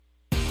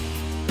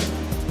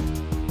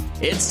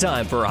It's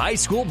time for high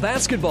school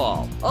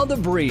basketball on The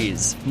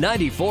Breeze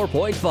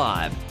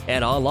 94.5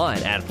 and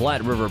online at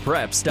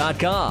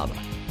FlatRiverPreps.com.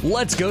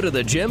 Let's go to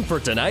the gym for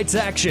tonight's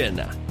action.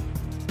 And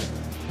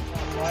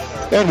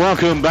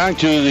welcome back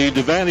to the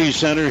Devaney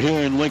Center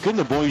here in Lincoln.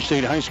 The Boys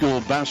State High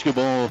School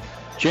Basketball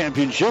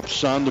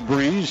Championships on The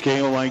Breeze,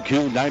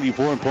 KOIQ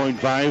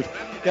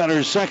 94.5. Got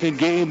our second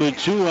game at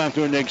 2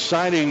 after an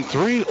exciting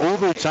 3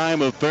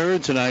 overtime affair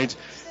tonight.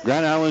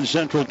 Grand Island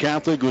Central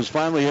Catholic was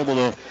finally able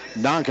to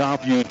knock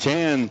off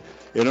Utan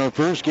in our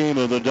first game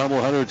of the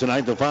doubleheader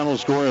tonight. The final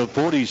score of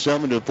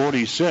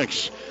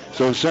 47-46.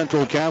 So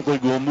Central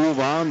Catholic will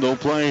move on. They'll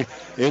play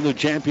in the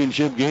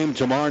championship game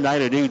tomorrow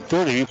night at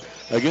 8:30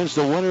 against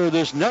the winner of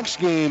this next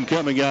game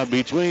coming up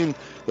between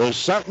the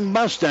Sutton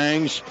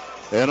Mustangs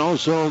and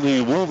also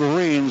the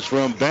Wolverines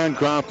from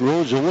Bancroft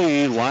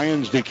Rosalie,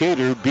 Lions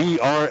Decatur,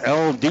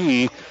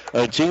 BRLD,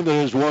 a team that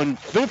has won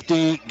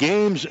 50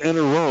 games in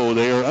a row.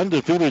 They are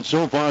undefeated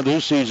so far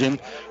this season.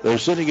 They're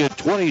sitting at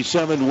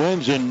 27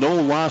 wins and no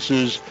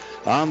losses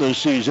on the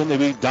season. They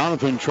beat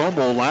Donovan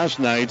Trumbull last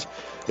night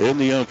in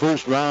the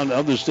first round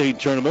of the state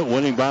tournament,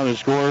 winning by the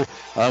score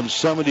of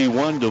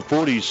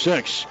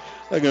 71-46.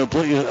 They're going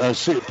to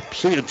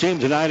see a team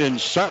tonight in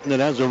Sutton that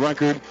has a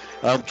record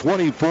of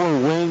 24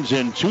 wins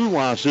and 2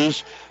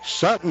 losses.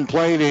 Sutton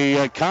played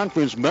a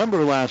conference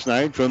member last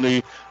night from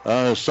the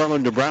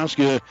Southern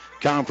Nebraska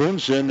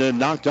Conference and then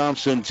knocked off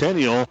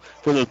Centennial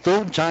for the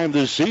 3rd time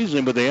this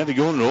season, but they had to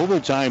go into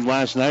overtime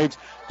last night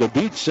to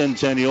beat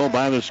Centennial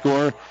by the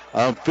score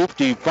of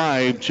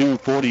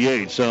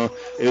 55-48. So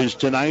is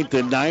tonight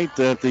the night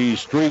that the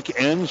streak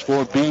ends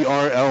for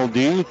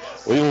BRLD?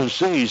 We will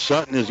see.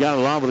 Sutton has got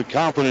a lot of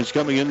confidence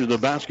coming into the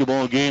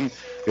basketball game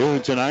here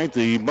tonight.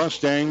 The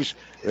Mustangs,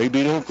 they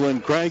beat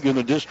Oakland Craig in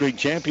the district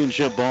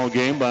championship ball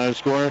game by a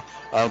score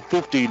of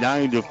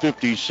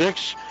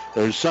 59-56.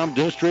 There's some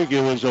district.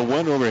 It was a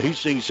win over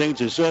Hastings St.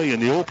 Cecilia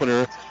in the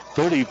opener,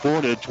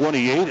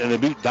 34-28, and they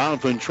beat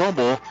Donovan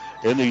Trumbull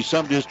in the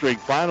sub-district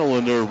final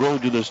in their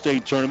road to the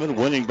state tournament,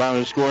 winning by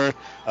a score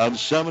of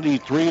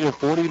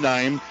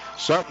 73-49.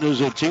 Sutton is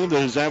a team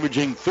that is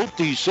averaging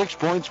 56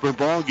 points per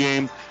ball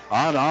game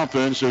on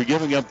offense. They're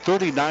giving up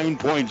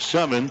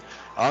 39.7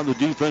 on the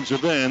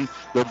defensive end.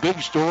 The big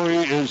story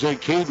is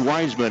Cade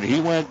Wiseman.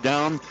 He went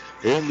down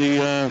in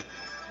the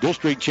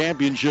district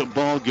championship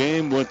ball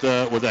game with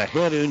a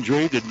head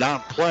injury, did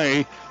not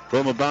play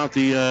from about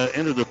the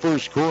end of the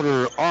first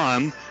quarter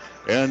on,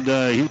 and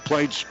he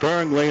played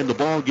sparingly in the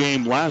ball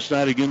game last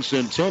night against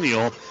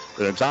Centennial.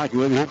 Talking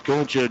with head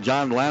coach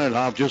John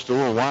Lanenhoff just a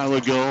little while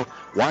ago,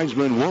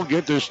 Wiseman will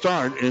get their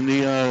start in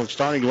the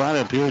starting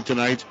lineup here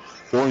tonight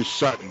for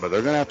Sutton, but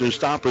they're going to have to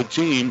stop a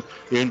team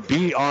in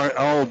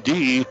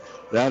BRLD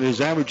that is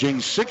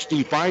averaging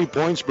 65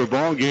 points per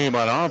ball game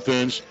on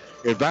offense.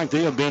 In fact,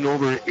 they have been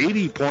over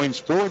 80 points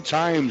 4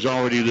 times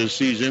already this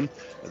season.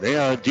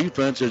 Their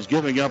defense is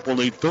giving up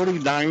only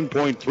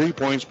 39.3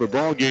 points per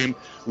ball game.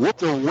 With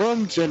the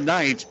win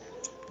tonight,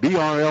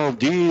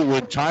 BRLD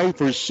would tie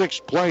for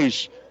 6th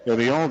place in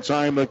the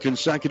all-time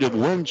consecutive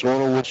win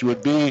total, which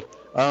would be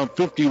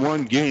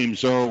 51 games.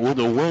 So with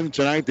a win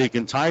tonight, they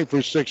can tie for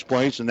 6th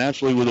place, and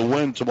naturally with a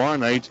win tomorrow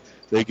night,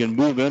 they can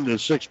move into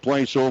 6th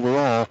place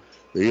overall,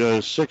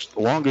 the 6th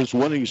longest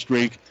winning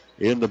streak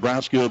in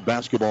Nebraska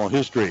basketball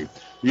history.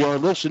 You are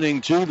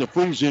listening to the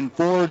Friesen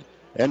Ford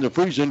and the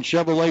Friesen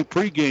Chevrolet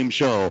pregame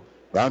show,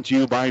 brought to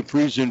you by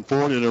Friesen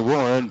Ford in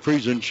Aurora and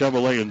Friesen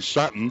Chevrolet in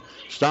Sutton.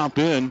 Stop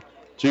in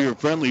to your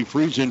friendly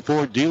Friesen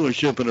Ford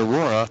dealership in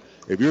Aurora.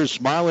 If you're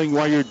smiling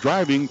while you're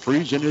driving,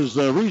 Friesen is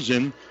the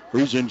reason.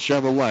 Friesen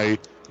Chevrolet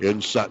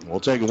in Sutton. We'll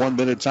take a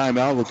 1-minute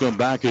timeout. We'll come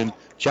back and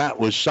chat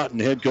with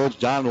Sutton head coach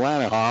Don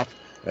Lanenhoff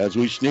as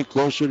we sneak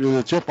closer to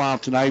the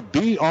tip-off tonight.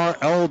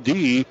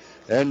 BRLD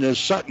and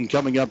Sutton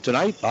coming up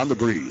tonight on The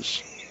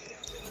Breeze.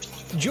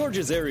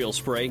 George's Aerial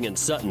Spraying in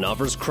Sutton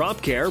offers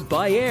crop care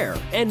by air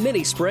and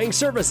mini spraying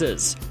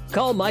services.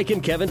 Call Mike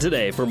and Kevin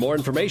today for more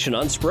information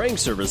on spraying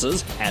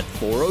services at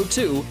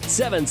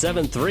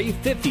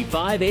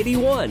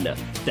 402-773-5581.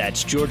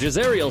 That's George's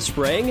Aerial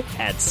Spraying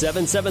at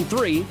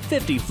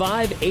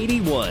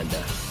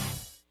 773-5581.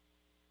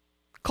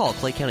 Call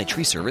Clay County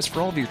Tree Service for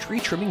all of your tree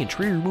trimming and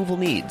tree removal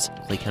needs.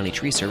 Clay County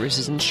Tree Service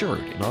is insured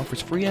and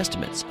offers free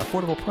estimates,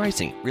 affordable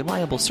pricing,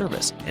 reliable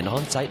service, and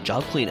on-site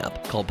job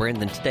cleanup. Call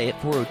Brandon today at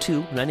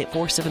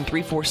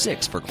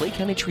 402-984-7346 for Clay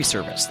County Tree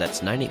Service.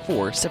 That's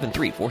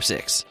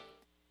 984-7346.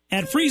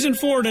 At Friesen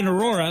Ford in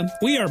Aurora,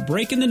 we are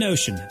breaking the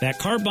notion that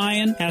car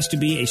buying has to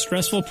be a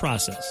stressful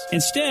process.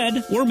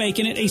 Instead, we're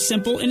making it a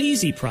simple and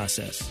easy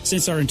process,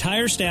 since our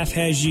entire staff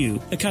has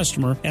you, the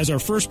customer, as our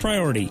first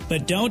priority.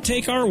 But don't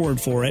take our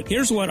word for it.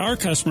 Here's what our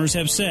customers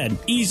have said.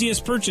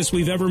 Easiest purchase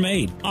we've ever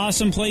made.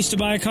 Awesome place to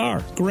buy a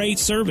car. Great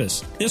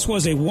service. This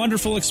was a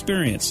wonderful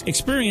experience.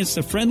 Experience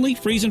the friendly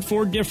Friesen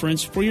Ford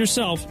difference for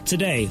yourself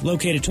today.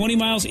 Located 20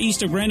 miles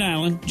east of Grand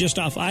Island, just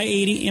off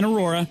I-80 in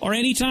Aurora, or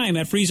anytime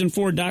at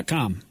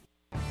FriesenFord.com.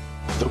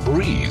 The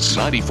Breeze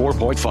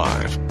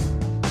 94.5.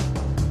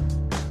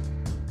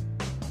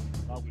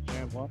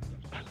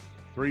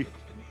 3,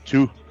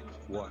 2,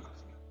 1.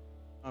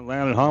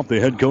 Landon Hoff, the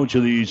head coach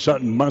of the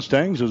Sutton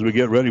Mustangs, as we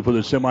get ready for the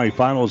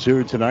semifinals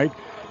here tonight.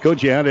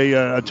 Coach, you had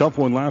a tough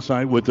one last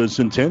night with the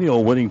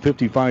Centennial winning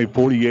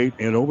 55-48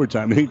 in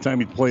overtime.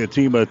 Anytime you play a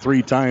team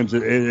 3 times,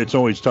 it's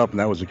always tough, and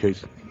that was the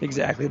case.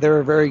 Exactly. They're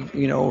a very,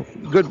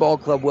 good ball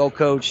club, well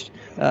coached,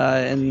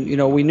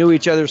 and we knew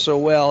each other so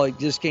well. It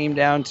just came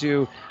down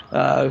to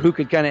who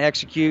could kind of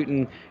execute,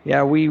 and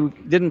we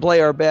didn't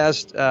play our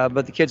best,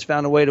 but the kids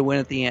found a way to win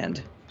at the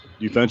end.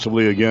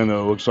 Defensively, again,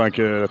 looks like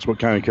that's what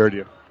kind of carried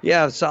you.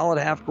 Yeah, solid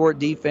half-court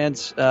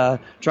defense,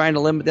 trying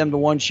to limit them to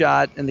one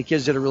shot, and the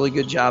kids did a really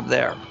good job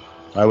there.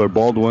 Tyler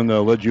Baldwin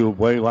led you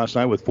away last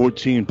night with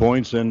 14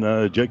 points,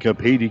 and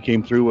Jacob Haiti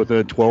came through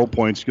with 12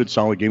 points. Good,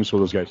 solid games for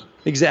those guys.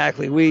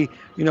 Exactly. We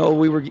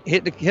were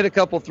hit a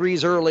couple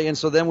threes early, and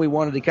so then we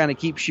wanted to kind of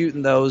keep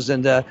shooting those,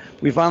 and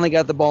we finally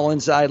got the ball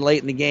inside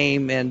late in the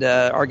game, and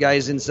our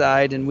guys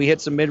inside, and we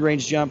hit some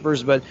mid-range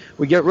jumpers, but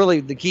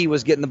the key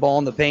was getting the ball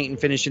in the paint and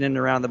finishing in and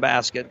around the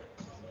basket.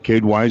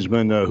 Cade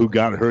Wiseman, who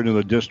got hurt in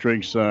the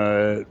districts,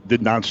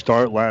 did not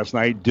start last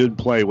night, did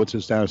play. What's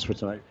his status for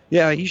tonight?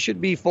 Yeah, he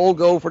should be full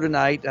go for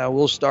tonight.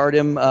 We'll start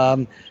him.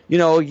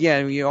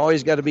 Again, you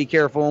always got to be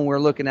careful, and we're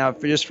looking out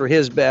for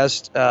his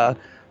best.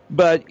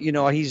 But,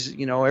 he's,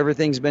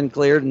 everything's been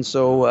cleared, and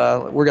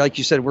so we're, like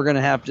you said, we're going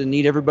to have to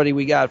need everybody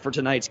we got for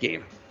tonight's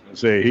game.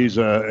 Say he's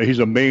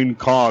a main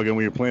cog, and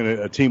when you're playing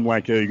a team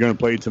like you're going to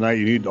play tonight,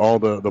 you need all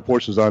the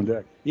forces on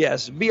deck.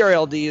 Yes,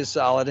 BRLD is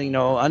solid.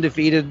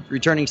 Undefeated,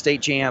 returning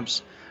state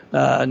champs.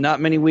 Not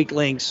many weak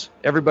links.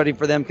 Everybody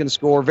for them can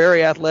score.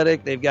 Very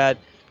athletic. They've got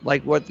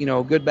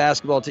good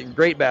basketball,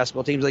 great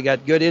basketball teams. They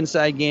got good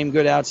inside game,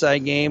 good outside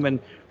game, and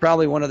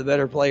probably one of the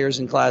better players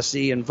in Class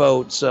C and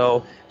vote.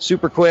 So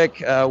super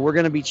quick. We're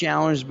going to be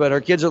challenged, but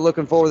our kids are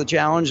looking forward to the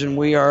challenge, and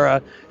we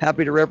are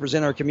happy to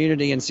represent our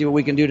community and see what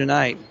we can do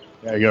tonight.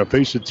 Yeah, you got to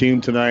face a team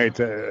tonight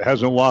that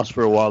hasn't lost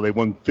for a while. They've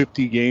won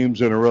 50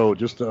 games in a row.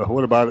 Just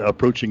what about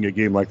approaching a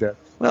game like that?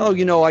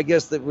 Well, I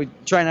guess that we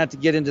try not to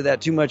get into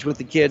that too much with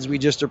the kids. We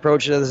just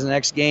approach it as the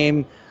next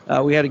game.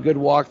 We had a good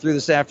walk through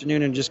this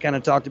afternoon and just kind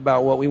of talked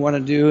about what we want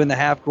to do in the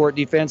half court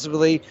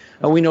defensively.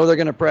 We know they're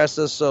going to press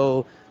us,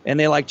 and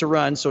they like to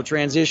run, so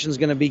transition is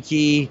going to be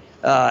key.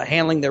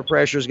 Handling their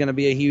pressure is going to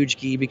be a huge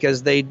key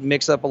because they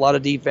mix up a lot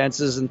of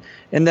defenses,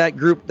 and that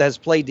group that's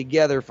played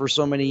together for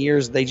so many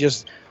years,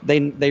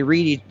 they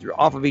read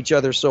off of each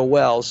other so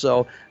well.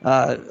 So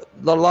a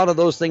lot of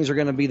those things are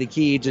going to be the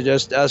key to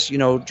just us,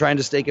 trying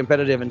to stay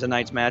competitive in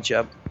tonight's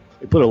matchup.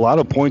 They put a lot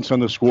of points on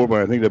the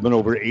scoreboard. I think they've been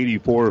over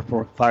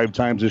 84 5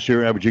 times this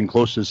year, averaging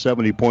close to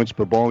 70 points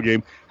per ball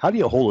game. How do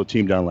you hold a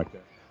team down like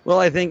that? Well,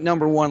 I think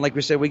number one, like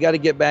we said, we got to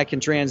get back in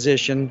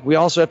transition. We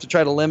also have to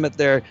try to limit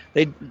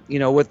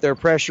with their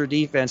pressure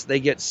defense,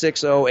 they get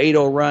 6-0,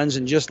 8-0 runs,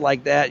 and just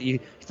like that, you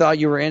thought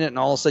you were in it, and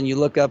all of a sudden you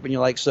look up and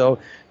you're like, so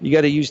you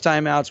got to use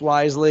timeouts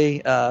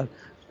wisely.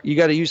 You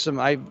got to use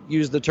I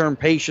use the term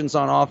patience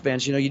on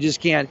offense. You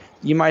just can't.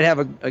 You might have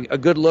a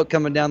good look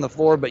coming down the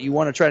floor, but you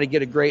want to try to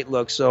get a great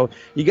look. So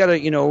you got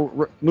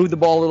to, move the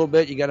ball a little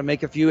bit. You got to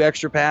make a few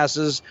extra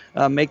passes,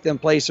 make them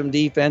play some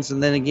defense.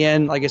 And then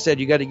again, like I said,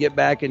 you got to get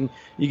back and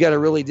you got to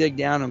really dig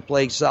down and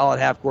play solid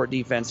half-court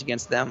defense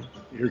against them.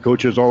 Your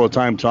coaches all the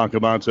time talk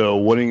about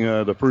winning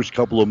the first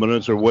couple of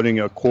minutes or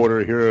winning a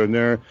quarter here and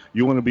there.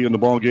 You want to be in the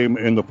ball game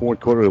in the fourth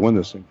quarter to win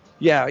this thing.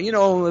 Yeah,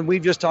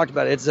 we've just talked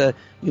about it. It's a,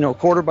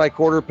 quarter by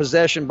quarter,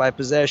 possession by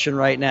possession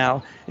right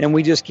now, and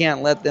we just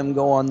can't let them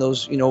go on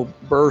those,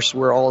 bursts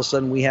where all of a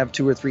sudden we have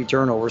 2 or 3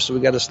 turnovers. So we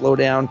got to slow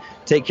down,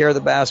 take care of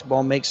the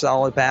basketball, make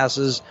solid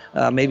passes,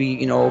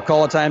 maybe,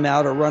 call a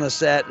timeout or run a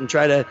set and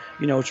try to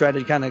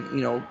kind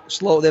of,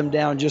 slow them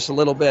down just a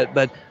little bit.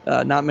 But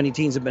not many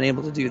teams have been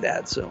able to do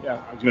that. So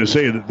yeah, I was going to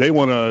say that they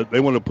want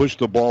to push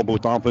the ball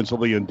both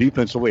offensively and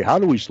defensively. How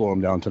do we slow them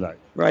down tonight?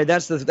 Right,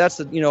 that's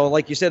the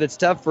like you said, it's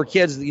tough for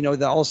kids. They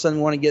all of a sudden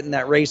want to get in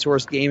that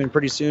racehorse game, and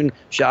pretty soon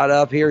shot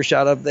up here,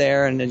 shot up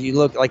there, and then you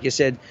look, like you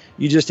said,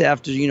 you just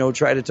have to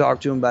try to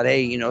talk to them about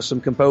some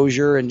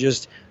composure, and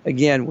just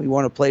again, we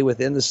want to play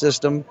within the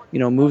system.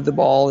 Move the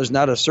ball. There's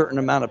not a certain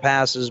amount of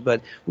passes, but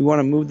we want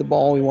to move the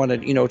ball. We want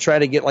to try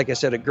to get, like I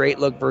said, a great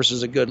look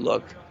versus a good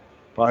look.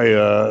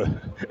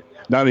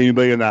 Not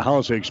anybody in the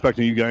house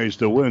expecting you guys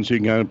to win, so you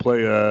can kind of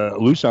play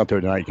loose out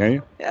there tonight, can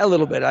you? Yeah, a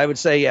little bit. I would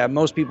say, yeah,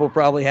 most people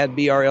probably had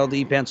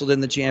BRLD penciled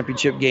in the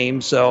championship game.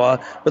 So,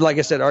 but like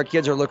I said, our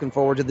kids are looking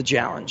forward to the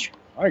challenge.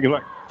 All right, good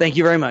luck. Thank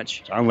you very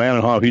much. John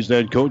Landenhoff, he's the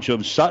head coach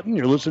of Sutton.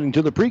 You're listening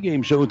to the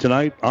pregame show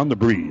tonight on The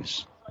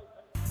Breeze.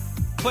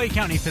 Clay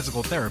County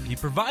Physical Therapy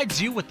provides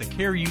you with the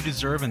care you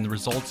deserve and the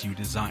results you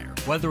desire.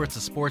 Whether it's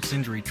a sports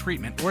injury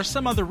treatment or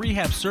some other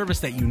rehab service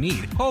that you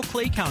need, call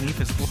Clay County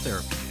Physical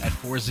Therapy at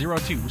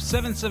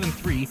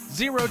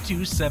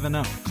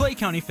 402-773-0270. Clay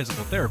County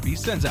Physical Therapy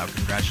sends out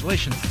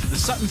congratulations to the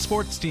Sutton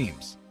sports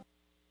teams.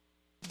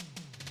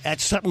 At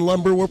Sutton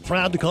Lumber, we're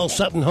proud to call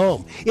Sutton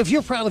home. If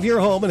you're proud of your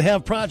home and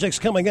have projects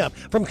coming up,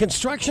 from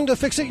construction to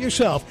fix it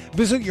yourself,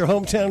 visit your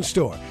hometown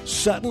store.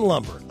 Sutton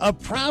Lumber, a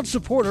proud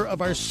supporter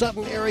of our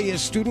Sutton area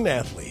student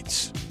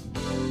athletes.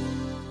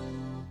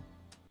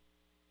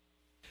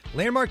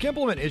 Landmark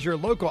Implement is your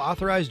local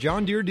authorized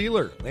John Deere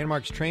dealer.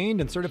 Landmark's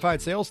trained and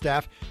certified sales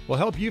staff will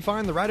help you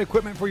find the right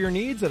equipment for your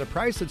needs at a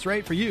price that's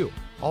right for you,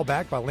 all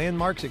backed by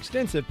Landmark's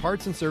extensive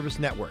parts and service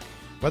network.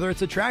 Whether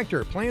it's a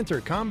tractor,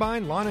 planter,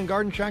 combine, lawn and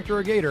garden tractor,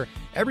 or gator,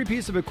 every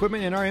piece of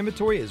equipment in our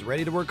inventory is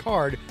ready to work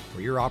hard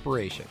for your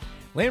operation.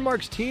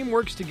 Landmark's team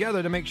works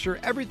together to make sure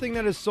everything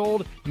that is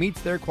sold meets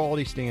their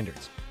quality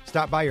standards.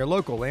 Stop by your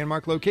local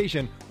Landmark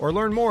location or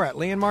learn more at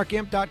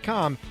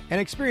landmarkimp.com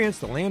and experience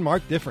the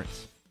Landmark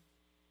difference.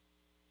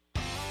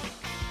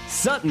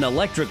 Sutton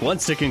Electric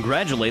wants to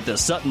congratulate the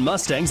Sutton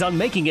Mustangs on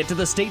making it to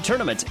the state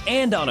tournament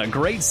and on a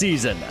great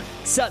season.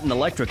 Sutton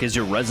Electric is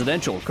your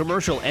residential,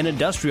 commercial, and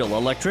industrial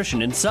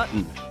electrician in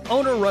Sutton.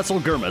 Owner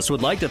Russell Gurmis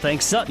would like to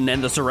thank Sutton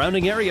and the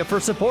surrounding area for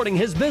supporting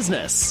his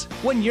business.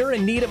 When you're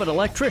in need of an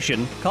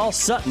electrician, call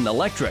Sutton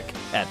Electric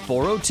at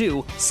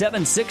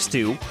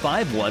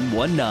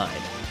 402-762-5119.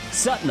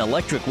 Sutton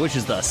Electric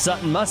wishes the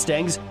Sutton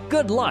Mustangs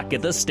good luck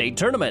at the state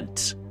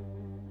tournament.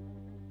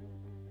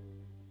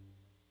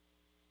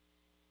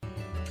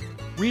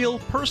 Real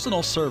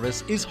personal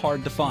service is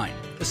hard to find,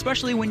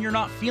 especially when you're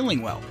not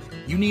feeling well.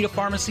 You need a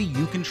pharmacy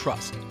you can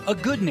trust, a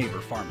Good Neighbor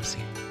Pharmacy.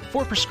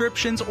 For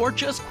prescriptions or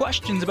just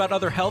questions about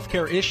other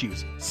healthcare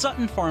issues,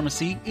 Sutton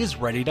Pharmacy is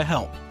ready to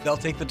help. They'll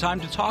take the time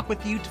to talk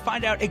with you to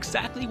find out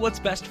exactly what's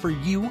best for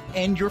you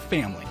and your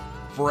family.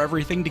 For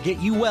everything to get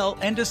you well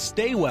and to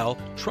stay well,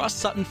 trust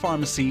Sutton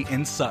Pharmacy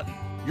in Sutton.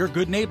 Your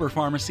Good Neighbor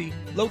Pharmacy,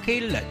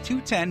 located at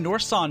 210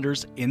 North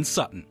Saunders in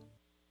Sutton.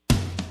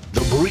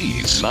 The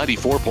Breeze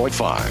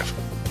 94.5.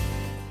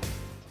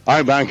 All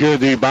right, back here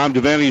at the Bob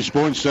Devaney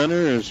Sports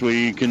Center as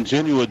we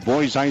continue with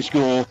boys high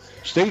school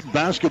state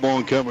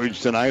basketball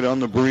coverage tonight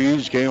on the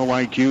Breeze,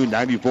 KOIQ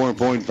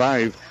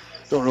 94.5.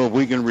 Don't know if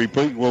we can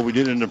repeat what we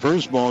did in the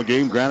first ball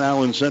game. Grand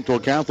Island Central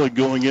Catholic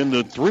going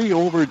into 3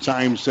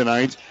 overtimes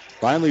tonight,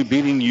 finally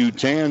beating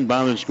UTAN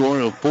by the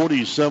score of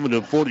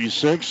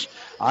 47-46.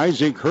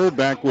 Isaac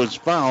Herbeck was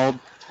fouled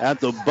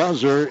at the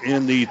buzzer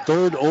in the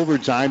third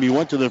overtime. He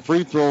went to the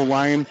free throw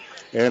line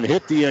and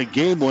hit the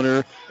game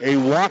winner, a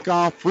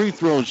walk-off free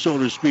throw, so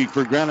to speak,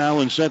 for Grand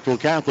Island Central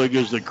Catholic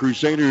as the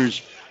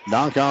Crusaders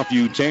knock off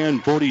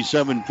UTAN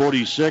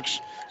 47-46.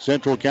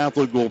 Central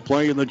Catholic will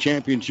play in the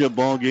championship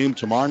ball game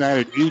tomorrow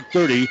night at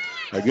 8:30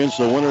 against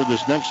the winner of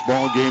this next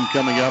ball game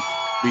coming up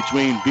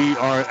between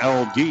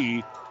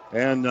BRLD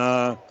and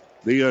the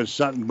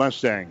Sutton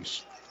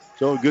Mustangs.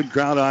 So a good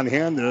crowd on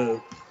hand.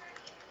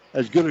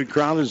 As good a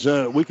crowd as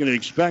we can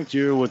expect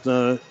here with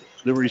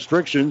the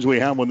restrictions we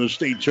have on the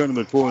state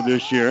tournament for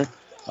this year.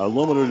 A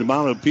limited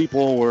amount of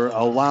people were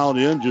allowed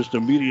in, just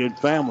immediate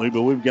family,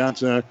 but we've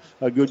got a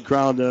good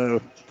crowd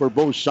for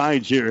both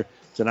sides here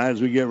tonight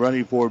as we get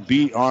ready for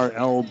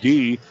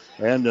BRLD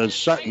and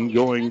Sutton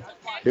going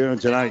here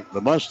tonight.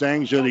 The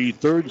Mustangs are the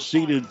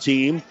third-seeded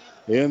team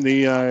in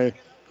the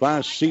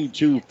Class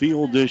C2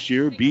 field this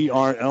year.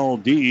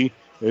 BRLD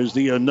is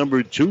the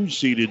number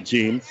 2-seeded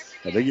team.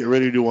 And they get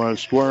ready to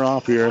square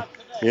off here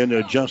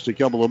in just a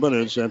couple of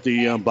minutes at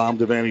the Bob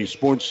Devaney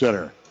Sports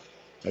Center.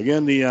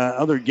 Again, the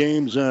other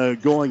games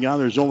going on.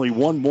 There's only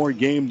one more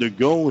game to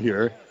go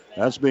here.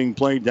 That's being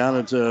played down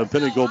at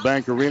Pinnacle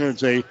Bank Arena.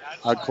 It's a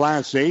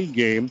Class A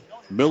game.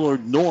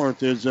 Millard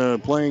North is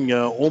playing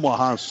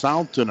Omaha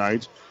South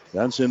tonight.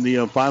 That's in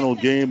the final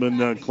game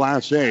in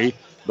Class A.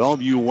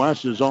 Bellevue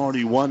West has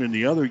already won in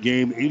the other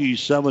game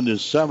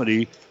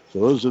 87-70. So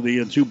those are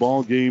the two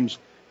ball games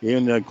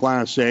in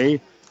Class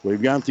A. We've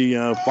got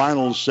the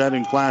finals set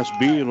in Class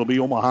B. It'll be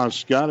Omaha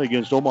Scott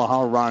against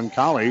Omaha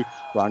Roncalli.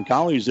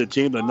 Roncalli is the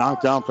team that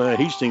knocked out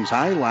Hastings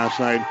High last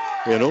night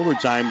in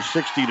overtime,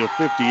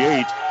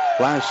 60-58.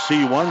 Class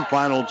C1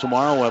 final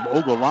tomorrow of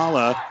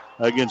Ogallala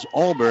against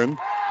Auburn.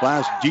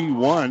 Class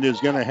D1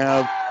 is going to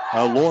have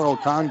Laurel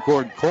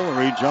Concord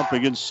Coleridge up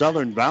against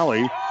Southern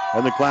Valley.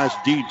 And the Class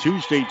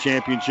D2 state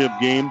championship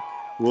game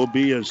will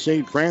be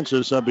St.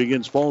 Francis up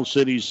against Falls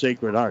City's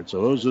Sacred Heart.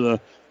 So those are the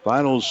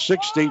final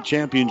 6 state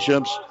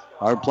championships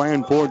are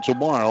planned for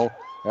tomorrow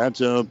at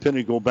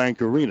Pinnacle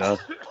Bank Arena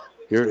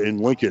here in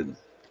Lincoln.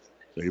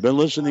 So you've been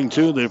listening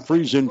to the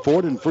Friesen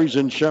Ford and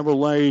Friesen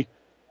Chevrolet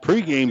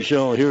pregame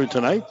show here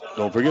tonight.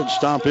 Don't forget to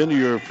stop into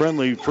your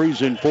friendly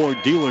Friesen Ford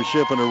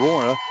dealership in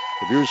Aurora.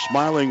 If you're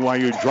smiling while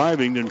you're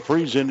driving, then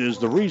Friesen is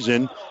the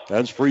reason.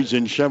 That's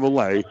Friesen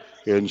Chevrolet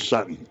in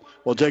Sutton.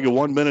 We'll take a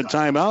 1-minute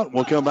timeout.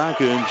 We'll come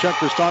back and check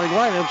the starting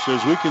lineups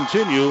as we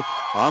continue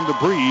on the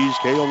Breeze,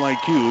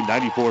 KOIQ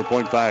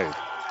 94.5.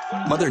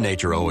 Mother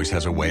Nature always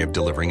has a way of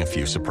delivering a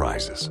few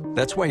surprises.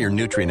 That's why your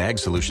Nutrien Ag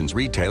Solutions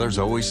retailer is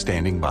always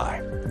standing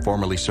by.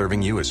 Formerly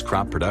serving you as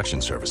Crop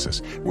Production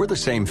Services, we're the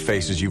same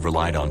faces you've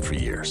relied on for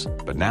years,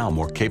 but now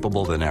more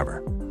capable than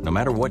ever, no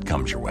matter what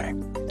comes your way.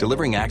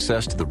 Delivering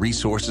access to the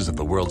resources of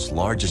the world's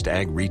largest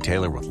ag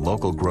retailer with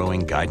local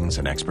growing guidance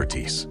and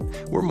expertise.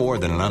 We're more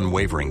than an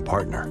unwavering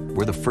partner.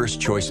 We're the first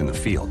choice in the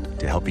field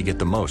to help you get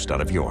the most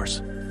out of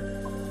yours.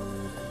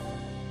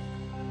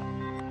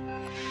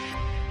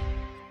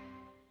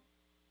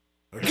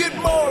 Get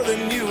more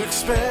than you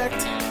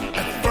expect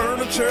at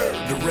Furniture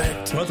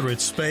Direct. Whether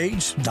it's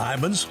spades,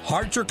 diamonds,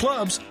 hearts, or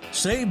clubs,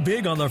 save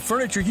big on the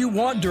furniture you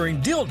want during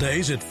deal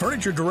days at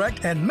Furniture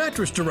Direct and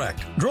Mattress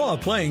Direct. Draw a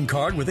playing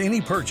card with any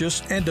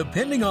purchase, and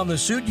depending on the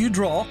suit you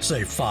draw,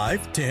 save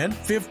 5, 10,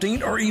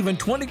 15, or even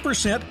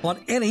 20% on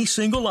any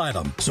single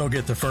item. So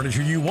get the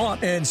furniture you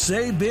want and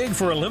save big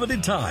for a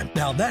limited time.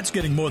 Now that's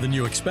getting more than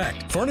you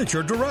expect.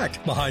 Furniture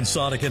Direct, behind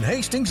Sonic and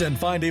Hastings, and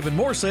find even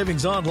more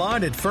savings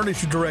online at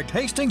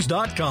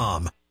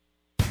FurnitureDirectHastings.com.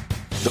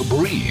 The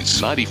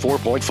Breeze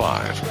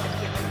 94.5.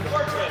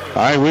 All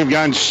right, we've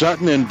got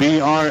Sutton and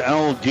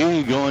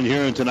BRLD going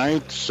here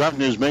tonight.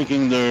 Sutton is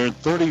making their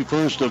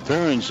 31st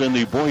appearance in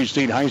the Boys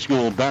State High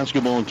School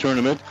basketball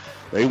tournament.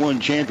 They won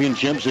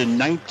championships in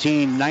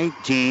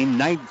 1919,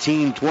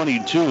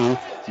 1922,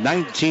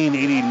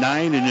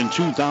 1989, and in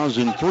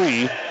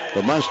 2003.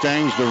 The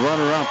Mustangs, the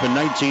runner-up in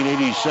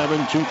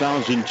 1987,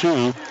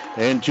 2002,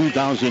 and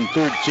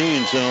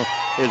 2013. So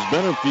it's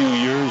been a few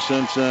years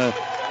since the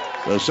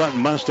Sutton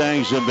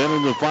Mustangs have been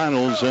in the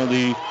finals of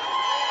the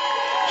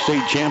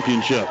state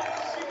championship.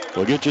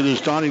 We'll get to the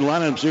starting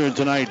lineups here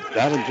tonight.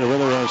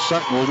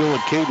 Sutton will go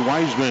with Cade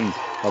Wiseman,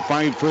 a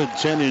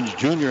 5'10"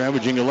 junior,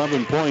 averaging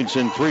 11 points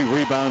and 3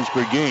 rebounds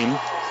per game.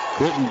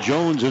 Quentin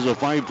Jones is a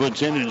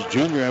 5'10"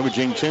 junior,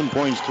 averaging 10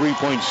 points,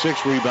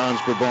 3.6 rebounds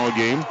per ball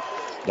game.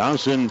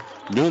 Dawson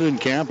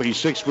Nudenkamp, a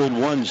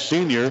 6'1"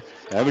 senior,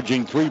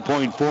 averaging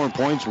 3.4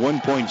 points,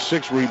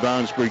 1.6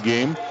 rebounds per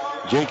game.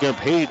 Jacob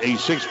Haight, a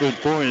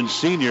 6'4"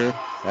 senior,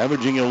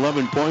 averaging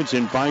 11 points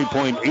and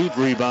 5.8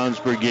 rebounds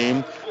per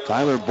game.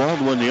 Tyler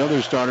Baldwin, the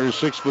other starter,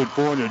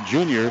 6'4" and a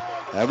junior,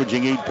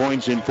 averaging 8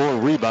 points and 4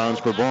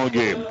 rebounds per ball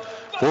game.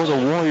 For the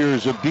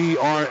Warriors of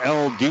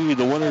BRLD,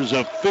 the winners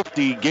of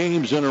 50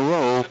 games in a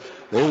row,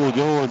 they will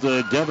go with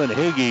Devin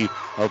Hagee,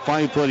 a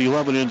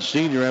 5'11"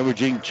 senior,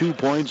 averaging 2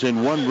 points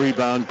and 1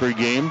 rebound per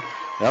game.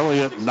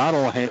 Elliot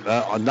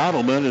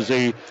Nodelman is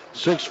a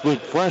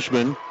 6-foot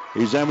freshman.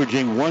 He's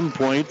averaging 1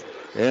 point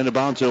and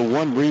about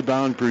 1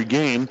 rebound per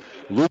game.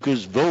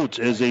 Lucas Vogt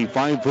is a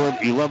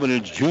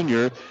 5'11"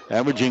 junior,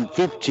 averaging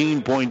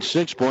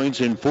 15.6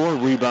 points and 4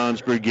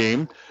 rebounds per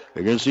game.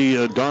 You're going to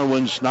see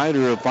Darwin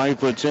Snyder, a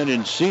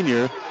 5'10"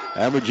 senior,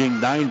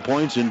 averaging 9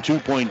 points and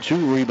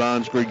 2.2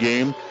 rebounds per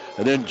game.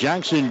 And then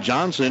Jackson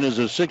Johnson is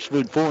a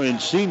 6'4"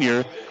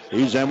 senior.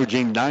 He's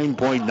averaging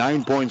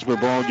 9.9 points per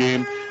ball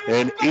game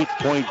and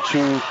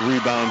 8.2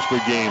 rebounds per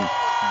game.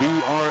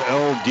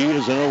 BRLD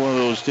is another one of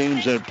those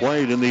teams that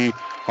played in the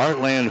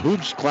Heartland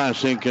Hoops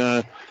Classic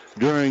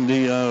during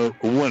the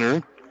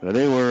winter.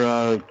 They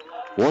were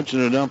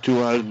fortunate enough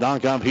to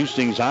knock out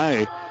Hastings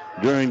High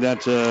during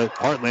that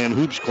Heartland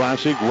Hoops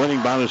Classic,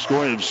 winning by the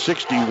score of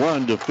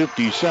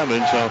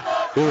 61-57. So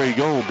here we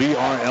go,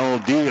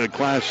 BRLD, a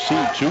Class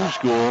C2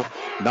 school,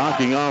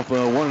 knocking off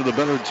one of the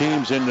better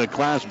teams in the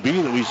Class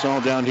B that we saw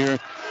down here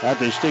at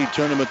the state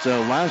tournament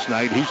last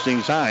night,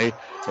 Hastings High.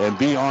 And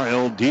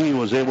BRLD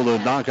was able to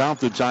knock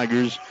off the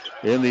Tigers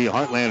in the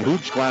Heartland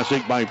Hoops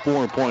Classic by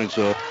 4 points.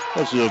 So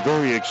this is a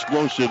very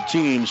explosive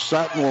team.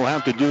 Sutton will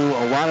have to do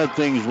a lot of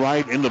things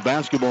right in the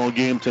basketball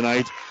game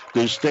tonight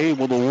to stay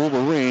with the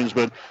Wolverines.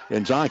 But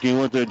in talking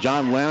with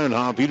John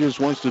Lanenhoff, he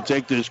just wants to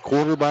take this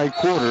quarter by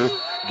quarter,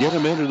 get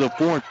them into the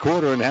fourth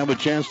quarter, and have a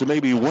chance to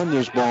maybe win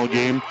this ball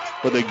game.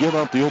 But they give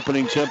up the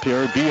opening tip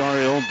here.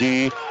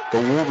 BRLD,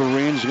 the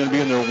Wolverines, are going to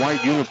be in their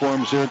white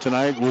uniforms here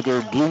tonight with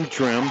their blue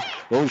trim.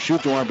 They'll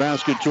shoot to our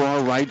basket to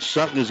our right.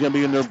 Sutton is going to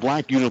be in their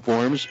black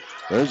uniforms.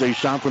 There's a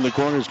shot from the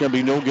corner. It's going to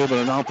be no good, but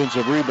an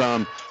offensive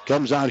rebound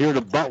comes out here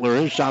to Butler.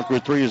 His shot for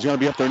 3 is going to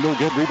be up there. No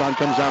good. Rebound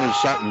comes out to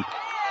Sutton.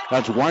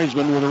 That's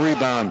Wiseman with a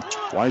rebound.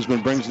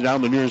 Wiseman brings it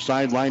down the near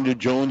sideline to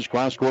Jones.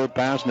 Cross-court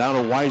pass now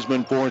to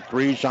Wiseman for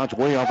 3. Shots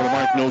way off of the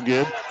mark, no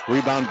good.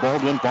 Rebound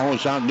Baldwin, follow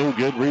shot, no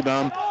good.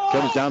 Rebound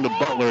comes down to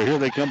Butler. Here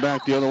they come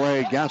back the other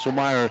way.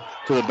 Gasselmeyer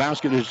to the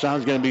basket. His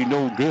shot's going to be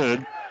no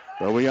good.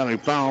 But we got a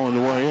foul on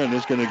the way in.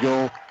 It's going to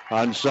go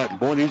on Sutton.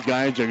 Boy, these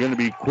guys are going to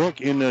be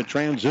quick in the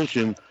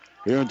transition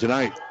here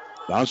tonight.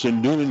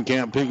 Dawson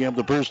Nudenkamp picking up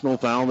the personal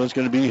foul. That's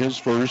going to be his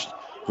first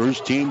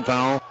team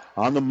foul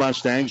on the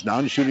Mustangs.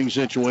 Non-shooting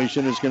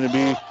situation is going to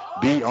be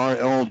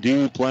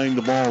BRLD playing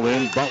the ball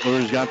in.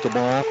 Butler has got the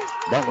ball.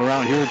 Butler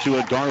out here to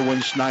a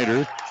Darwin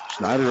Snyder.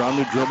 Snyder on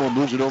the dribble,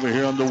 moves it over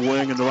here on the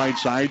wing on the right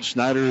side.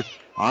 Snyder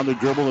on the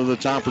dribble to the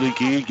top of the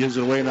key, gives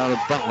it away now to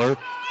Butler.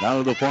 Now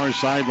to the far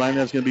sideline,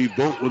 that's going to be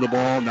Vogt with the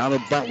ball. Now to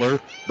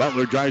Butler.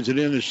 Butler drives it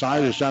in his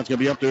side. The shot's going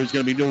to be up there. It's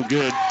going to be no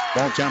good.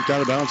 Ball tapped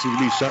out of bounds. It's going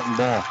to be Sutton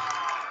ball.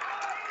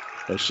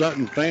 The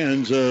Sutton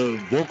fans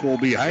vocal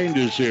behind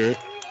us here.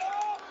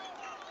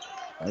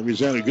 We've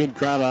had a good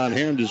crowd on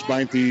hand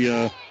despite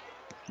the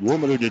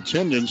limited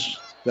attendance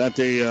that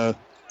they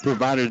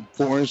provided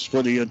for us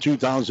for the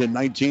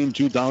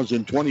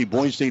 2019-2020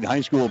 Boys State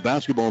High School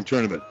basketball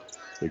tournament.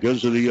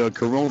 Because of the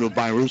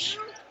coronavirus,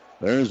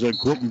 there's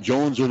Quentin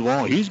Jones with the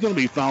ball. He's going to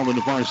be fouled on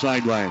the far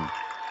sideline.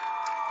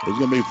 He's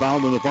going to be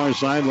fouled on the far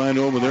sideline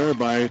over there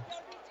by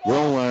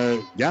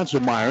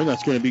Gasselmeyer.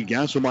 That's going to be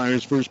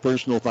Gasselmeyer's first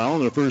personal foul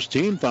and the first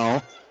team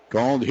foul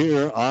called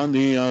here on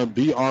the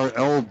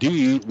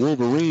BRLD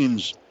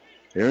Wolverines.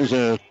 Here's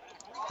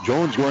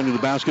Jones going to the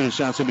basket. His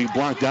shot's going to be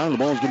blocked down. The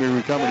ball's going to be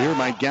recovered here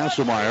by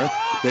Gasselmeyer.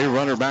 They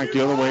run her back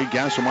the other way.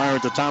 Gasselmeyer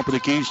at the top of the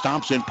key.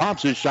 Stomps and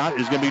pops. His shot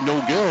is going to be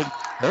no good.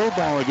 Her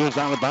ball that goes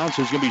out of bounds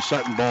is going to be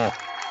Sutton ball.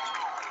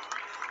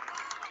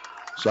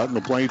 Sutton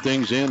will play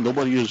things in.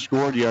 Nobody has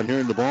scored yet here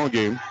in the ball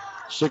game.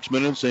 6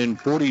 minutes and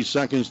 40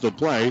 seconds to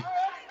play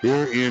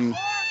here in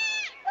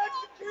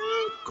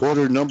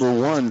quarter number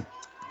 1.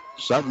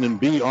 Sutton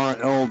and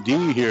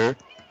BRLD here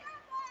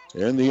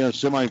in the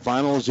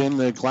semifinals in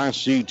the Class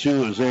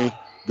C2 as they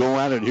go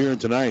at it here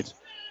tonight.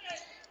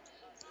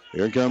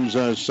 Here comes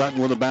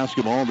Sutton with the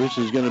basketball. This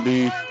is going to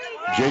be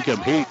Jacob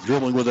Haight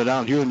dribbling with it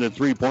out here in the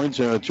three-point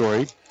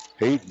territory.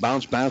 Haight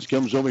bounce pass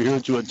comes over here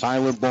to a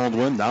Tyler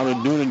Baldwin. Down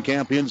to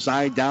Newnenkamp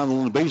inside, down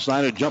on the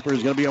baseline. A jumper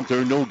is going to be up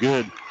there, no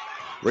good.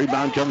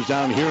 Rebound comes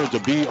down here at the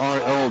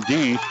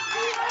BRLD.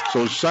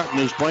 So Sutton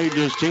has played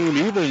this team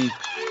even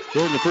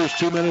during the first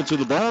 2 minutes of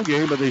the ball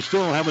game, but they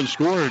still haven't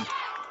scored.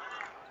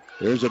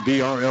 There's a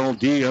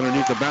BRLD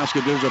underneath the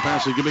basket. There's a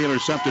pass that can be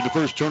intercepted. The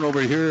first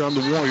turnover here on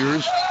the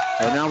Warriors.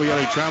 And now we got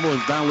a travel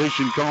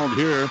violation called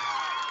here.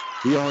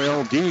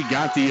 BRLD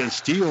got the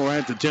steal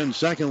at the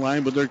 10-second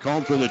line, but they're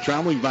called for the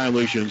traveling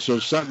violation. So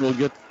Sutton will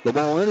get the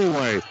ball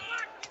anyway.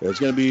 It's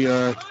going to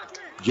be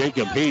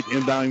Jacob Haight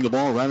inbounding the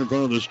ball right in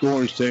front of the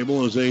scorer's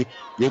table as they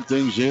get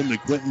things in to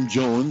Quentin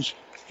Jones.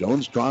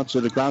 Jones trots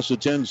it across the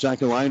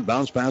 10-second line.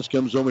 Bounce pass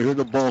comes over here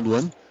to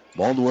Baldwin.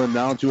 Baldwin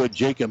now to a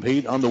Jacob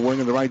Haight on the wing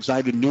on the right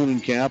side to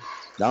Newnenkamp.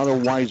 Now to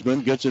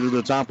Wiseman. Gets it to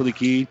the top of the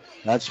key.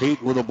 That's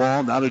Haight with the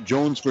ball. Now to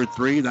Jones for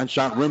three. That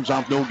shot rims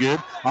off, no good.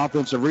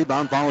 Offensive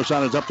rebound. Follow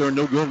shot is up there,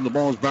 no good. And the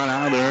ball is brought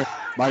out of there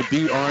by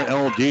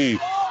BRLD.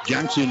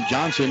 Jackson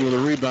Johnson with a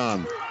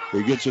rebound.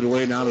 He gets it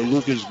away now to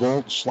Lucas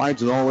Volt.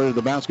 Slides it all the way to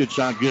the basket.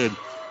 Shot good.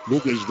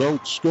 Lucas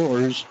Volt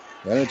scores.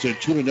 And it's a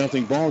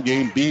 2-0 ball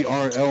game.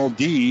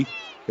 BRLD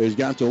has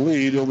got the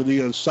lead over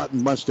the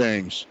Sutton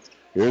Mustangs.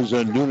 Here's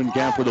a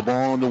Newnenkamp with the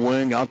ball on the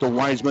wing. Out to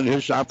Wiseman.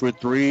 His shot for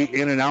three.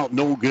 In and out.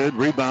 No good.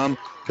 Rebound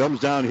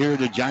comes down here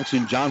to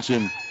Jackson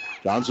Johnson.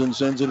 Johnson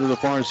sends it to the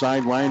far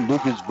sideline.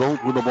 Lucas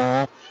Vogt with the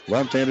ball.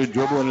 Left-handed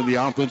dribble into the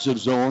offensive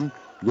zone.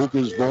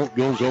 Lucas Vogt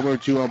goes over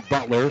to a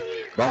Butler.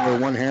 Butler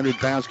one-handed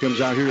pass comes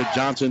out here to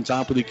Johnson.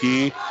 Top of the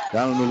key.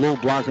 Down in the low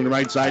block on the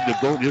right side to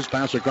Vogt. His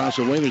pass across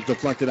the lane is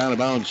deflected out of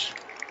bounds.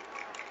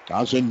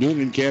 Johnson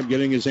Newnenkamp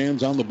getting his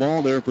hands on the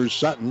ball there for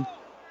Sutton.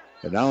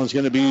 And now it's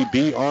going to be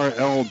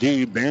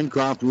BRLD,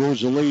 Bancroft,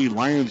 Rosalie,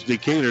 Lions,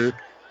 Decatur.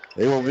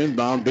 They will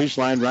inbound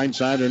baseline right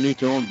side underneath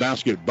their own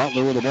basket.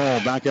 Butler with the ball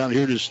back out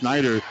here to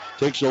Snyder.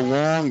 Takes a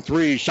long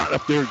three. Shot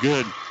up there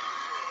good.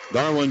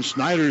 Darwin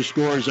Snyder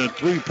scores a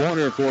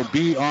three-pointer for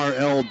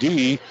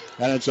BRLD.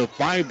 And it's a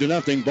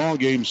 5-0 ball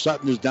game.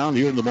 Sutton is down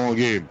here in the ball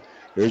game.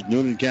 There's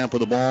Newnenkamp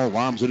with the ball.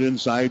 Lobs it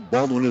inside.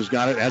 Baldwin has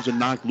got it. Has it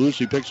knocked loose.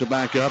 He picks it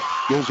back up.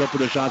 Goes up for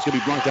the shot. It's going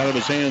to be blocked out of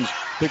his hands.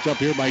 Picked up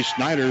here by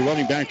Snyder.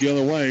 Running back the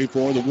other way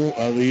for the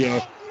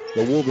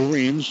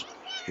Wolverines.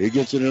 He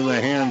gets it in the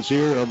hands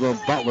here of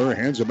Butler.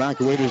 Hands it back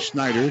away to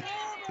Snyder.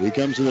 He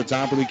comes to the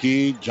top of the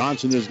key.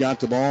 Johnson has got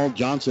the ball.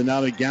 Johnson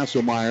now to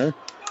Gasselmeyer.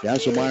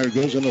 Gasselmeyer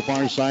goes on the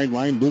far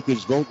sideline.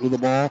 Lucas Vogt with the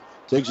ball.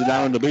 Takes it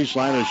down on the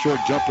baseline. A short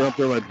jumper up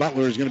there by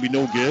Butler is going to be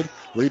no good.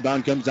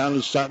 Rebound comes down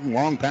to Sutton.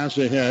 Long pass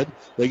ahead.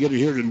 They get it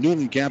here to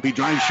Newnenkamp. He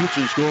drives, shoots,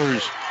 and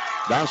scores.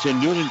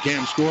 Dawson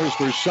Newnenkamp scores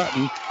for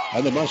Sutton.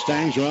 And the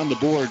Mustangs are on the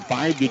board.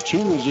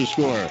 5-2 is the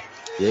score.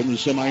 Here in the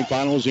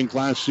semifinals in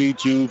Class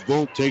C2.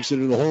 Vogt takes it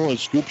to the hole.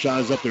 His scoop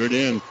shot is up there at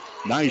end.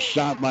 Nice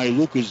shot by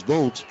Lucas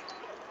Vogt.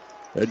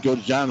 Head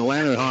coach John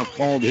Lannerhoff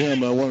called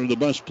him one of the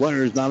best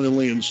players, not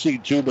only in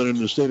C2, but in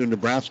the state of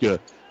Nebraska.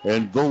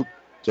 And Vogt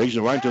takes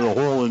it right to the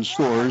hole and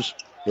scores.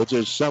 It's a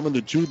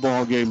 7-2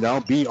 ball game now.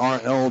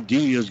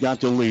 BRLD has got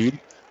the lead.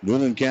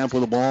 Newnenkamp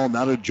with the ball.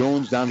 Now to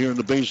Jones down here in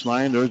the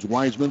baseline. There's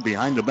Wiseman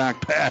behind the back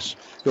pass.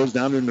 Goes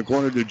down in the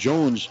corner to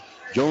Jones.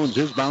 Jones,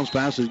 his bounce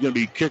pass is going to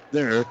be kicked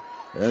there.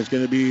 And it's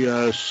going to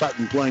be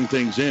Sutton playing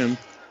things in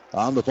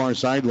on the far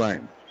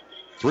sideline.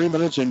 3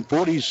 minutes and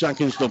 40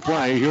 seconds to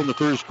play here in the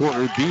first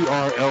quarter.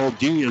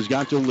 BRLD has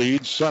got the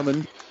lead.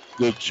 7-2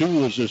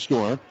 is the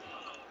score.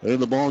 And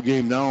the ball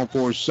game now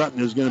for Sutton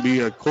is going to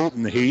be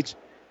Colton Haight.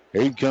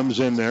 Haight comes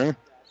in there.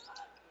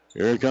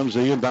 Here comes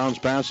the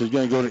inbounds pass. Is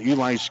going to go to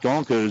Eli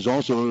Skalka, who's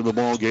also in the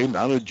ball game.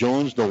 Now to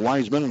Jones, to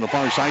Wiseman, on the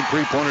far side.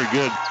 Three-pointer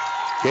good.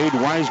 Cade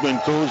Wiseman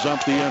throws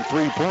up the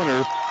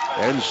three-pointer.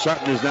 And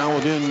Sutton is now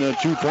within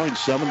 2 points,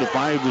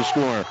 7-5 to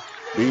score.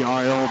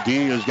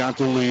 BRLD has got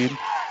the lead.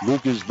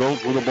 Lucas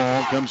Vogt with the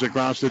ball. Comes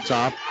across the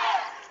top.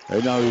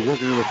 And now he's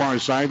looking to the far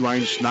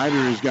sideline. Snyder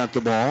has got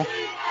the ball.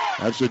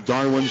 That's the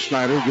Darwin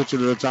Snyder. Gets it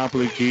to the top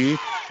of the key.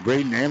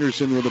 Braden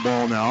Anderson with the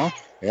ball now.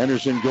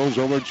 Anderson goes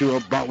over to a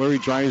Butler. He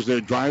tries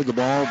to drive the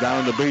ball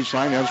down the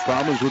baseline. Has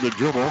problems with the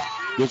dribble.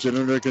 Gets it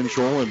under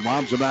control and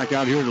lobs it back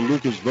out here to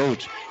Lucas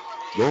Vogt.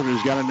 Vogt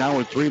has got it now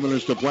with 3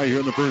 minutes to play here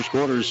in the first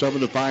quarter.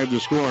 7-5 to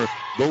score.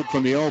 Vogt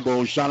from the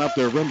elbow. Shot up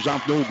there. Rims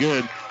off, no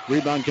good.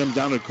 Rebound comes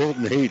down to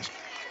Colton Haight.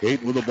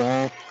 Haight with the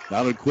ball.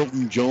 Now to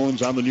Quentin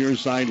Jones on the near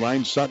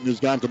sideline. Sutton has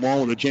got the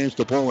ball with a chance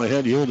to pull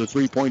ahead here. The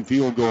 3-point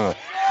field goal.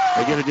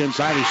 They get it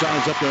inside. His shot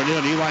is up there and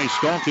in. Eli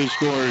Skalka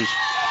scores.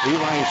 And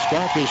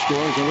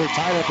we're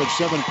tied up at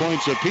 7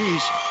 points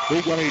apiece.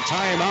 We've got a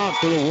timeout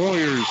for the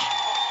Warriors.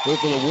 Or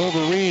for the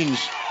Wolverines.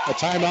 A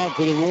timeout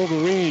for the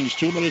Wolverines.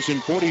 2 minutes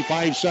and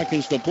 45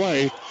 seconds to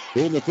play.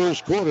 Here in the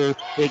first quarter,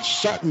 it's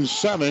Sutton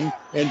 7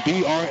 and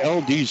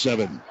BRLD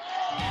 7.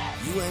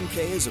 UNK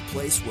is a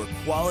place where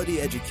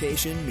quality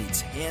education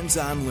meets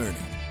hands-on learning.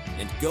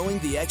 And going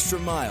the extra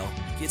mile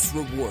gets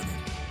rewarded.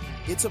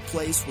 It's a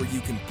place where you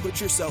can put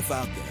yourself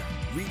out there,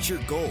 reach your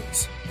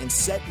goals, and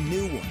set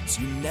new ones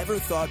you never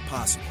thought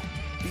possible.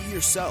 Be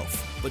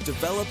yourself, but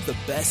develop the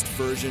best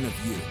version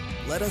of you.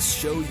 Let us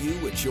show you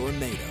what you're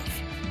made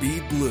of. Be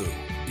blue,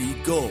 be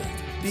gold,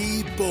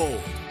 be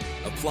bold.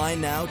 Apply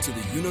now to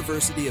the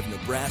University of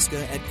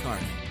Nebraska at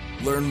Kearney.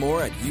 Learn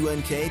more at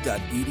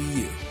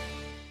unk.edu.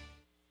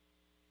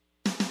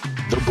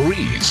 The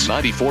Breeze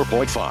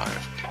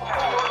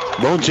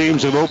 94.5. Both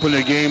teams have opened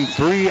the game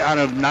 3 out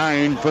of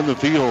 9 from the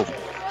field.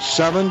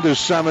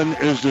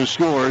 7-7 is the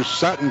score.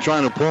 Sutton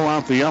trying to pull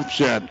off the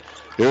upset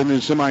here in the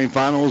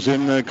semifinals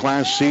in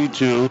Class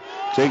C2,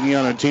 taking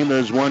on a team that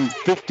has won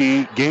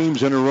 50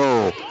 games in a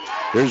row.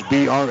 There's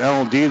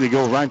BRLD. They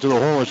go right to the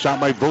hole. A shot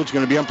by Vought's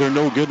going to be up there.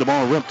 No good. The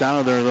ball ripped out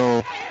of there,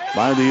 though,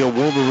 by the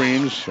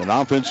Wolverines. An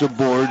offensive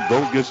board.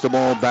 Vought gets the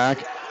ball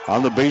back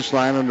on the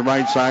baseline on the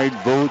right side.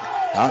 Vought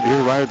out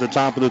here right at the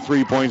top of the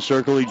three-point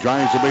circle. He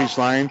drives the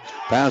baseline.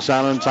 Pass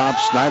out on top.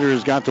 Snyder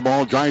has got the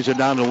ball. Drives it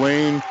down the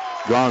lane.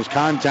 Draws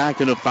contact,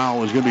 and a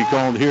foul is going to be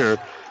called here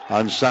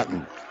on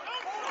Sutton.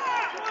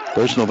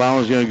 Personal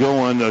foul is going to go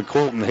on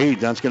Colton Haight.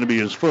 That's going to be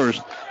his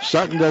first.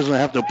 Sutton doesn't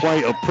have to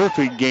play a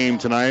perfect game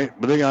tonight,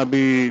 but they got to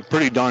be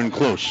pretty darn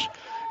close.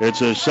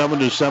 It's a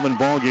 7-7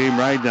 ball game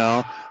right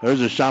now.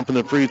 There's a shot from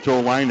the free throw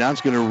line.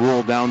 That's going to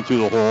roll down through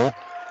the hole.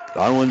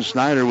 Darwin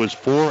Snyder was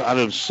 4 out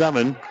of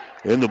 7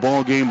 in the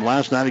ball game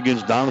last night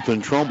against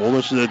Doniphan Trumbull.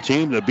 This is a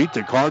team that beat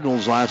the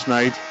Cardinals last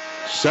night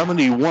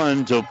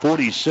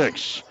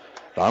 71-46.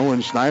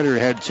 Darwin Snyder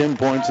had 10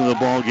 points in the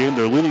ball game.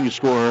 Their leading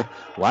scorer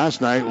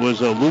last night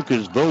was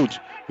Lucas Vogt,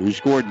 who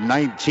scored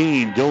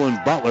 19.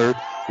 Dylan Butler,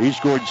 he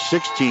scored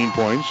 16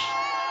 points.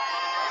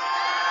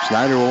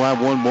 Snyder will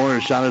have one more.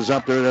 His shot is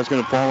up there. That's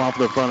going to fall off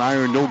the front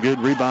iron. No good.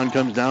 Rebound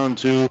comes down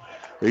to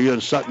the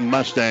Sutton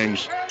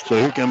Mustangs. So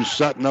here comes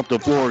Sutton up the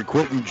floor.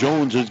 Quentin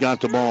Jones has got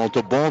the ball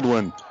to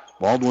Baldwin.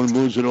 Baldwin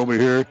moves it over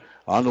here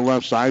on the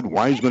left side.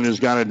 Wiseman has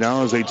got it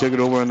now as they take it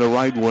over on the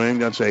right wing.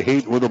 That's a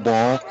Haight with the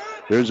ball.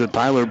 There's a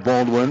Tyler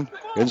Baldwin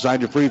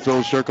inside the free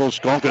throw circle.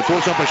 Skalka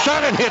throws up a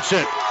shot and hits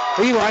it.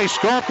 Eli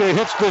Skalka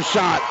hits the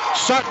shot.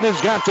 Sutton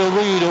has got the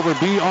lead over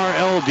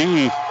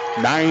BRLD.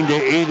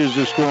 9-8 is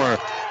the score.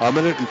 1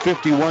 minute and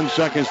 51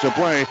 seconds to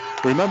play.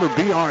 Remember,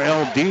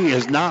 BRLD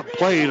has not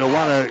played a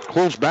lot of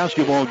close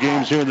basketball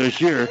games here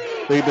this year.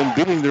 They've been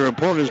beating their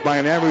opponents by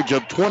an average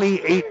of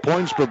 28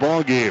 points per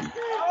ball game.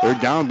 They're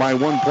down by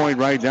 1 point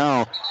right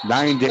now,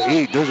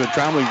 9-8. There's a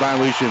traveling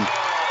violation.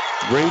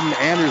 Braden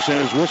Anderson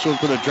is whistled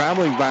for the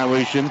traveling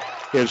violation.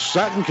 If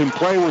Sutton can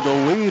play with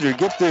a lead or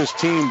get this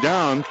team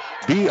down,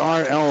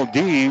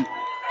 BRLD,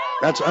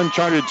 that's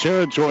uncharted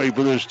territory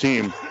for this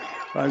team.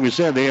 Like we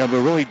said, they have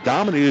really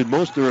dominated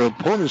most of their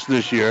opponents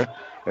this year.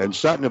 And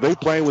Sutton, if they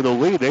play with a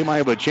lead, they might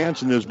have a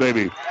chance in this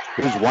baby.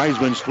 Here's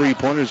Wiseman's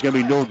three-pointer. Is going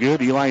to be no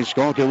good. Eli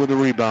Skalka with the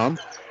rebound.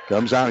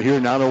 Comes out here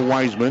now to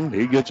Wiseman.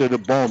 He gets it to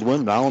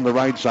Baldwin. Now on the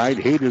right side,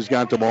 Haight has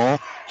got the ball.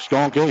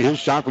 Skalka, his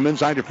shot from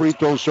inside the free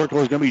throw circle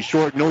is going to be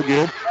short, no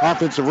good.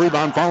 Offensive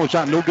rebound, follow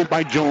shot, no good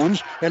by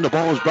Jones. And the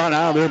ball is brought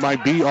out of there by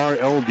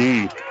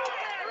BRLD.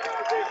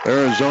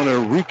 Arizona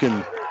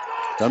Rican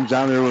comes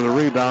down there with a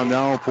rebound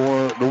now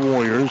for the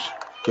Warriors.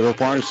 To the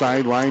far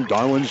sideline,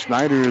 Darwin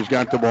Snyder has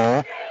got the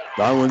ball.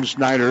 Darwin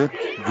Snyder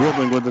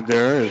dribbling with it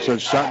there. It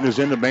says Sutton is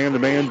in the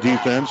man-to-man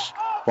defense.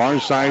 Far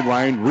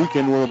sideline,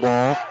 Rican with the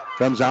ball.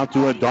 Comes out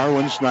to a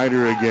Darwin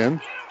Snyder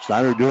again.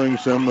 Snyder doing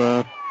some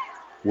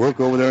work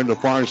over there on the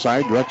far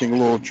side, directing a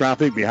little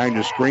traffic behind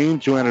the screen.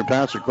 200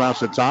 pass across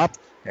the top.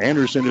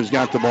 Anderson has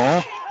got the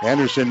ball.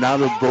 Anderson now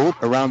to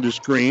Vogt around the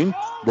screen.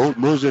 Vogt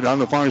moves it on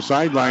the far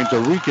sideline to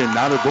Rican.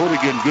 Now to Vogt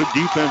again. Good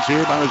defense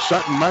here by the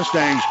Sutton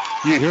Mustangs.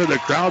 You hear the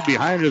crowd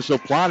behind us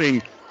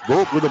applauding.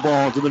 Vogt with the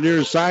ball to the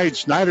near side.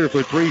 Snyder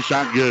for three.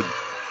 Shot good.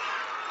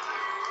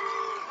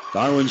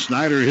 Darwin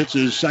Snyder hits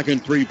his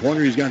second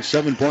three-pointer. He's got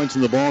 7 points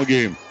in the ball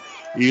game.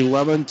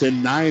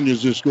 11-9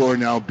 is the score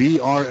now.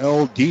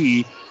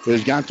 BRLD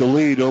has got the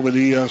lead over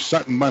the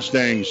Sutton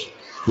Mustangs.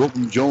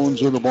 Quentin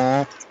Jones with the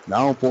ball.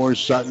 Now for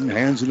Sutton.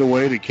 Hands it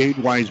away to Kate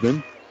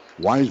Wiseman.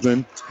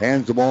 Wiseman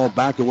hands the ball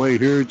back away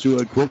here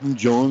to Quentin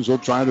Jones. He'll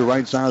try the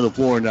right side of the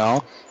floor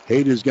now.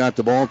 Haight has got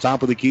the ball.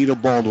 Top of the key to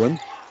Baldwin.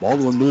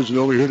 Baldwin moves it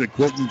over here to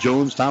Quentin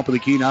Jones. Top of the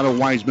key now to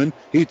Wiseman.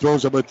 He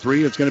throws up a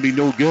three. It's going to be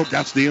no good.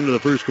 That's the end of the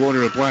first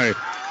quarter of play.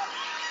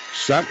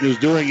 Sutton is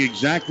doing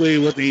exactly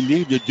what they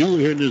need to do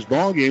here in this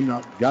ball game.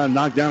 Got to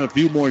knock down a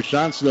few more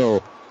shots,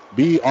 though.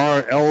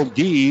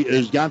 BRLD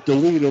has got the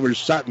lead over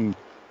Sutton.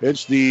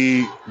 It's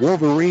the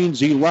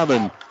Wolverines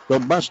 11, the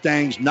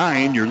Mustangs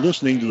 9. You're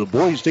listening to the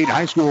Boys State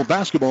High School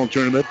basketball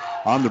tournament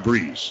on the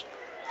Breeze.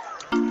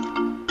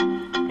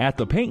 At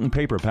the Paint and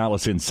Paper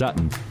Palace in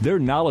Sutton, their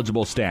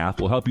knowledgeable staff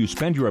will help you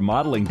spend your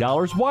remodeling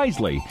dollars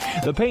wisely.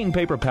 The Paint and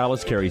Paper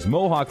Palace carries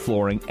Mohawk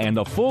flooring and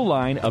a full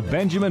line of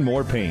Benjamin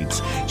Moore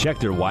paints. Check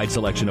their wide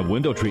selection of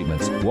window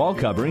treatments, wall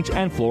coverings,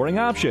 and flooring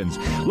options.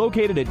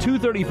 Located at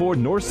 234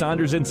 North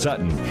Saunders in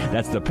Sutton.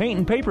 That's the Paint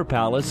and Paper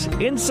Palace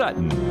in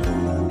Sutton.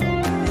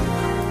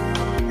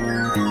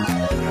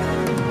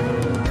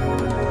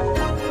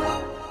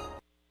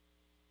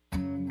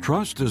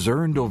 Trust is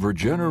earned over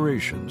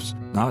generations,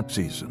 not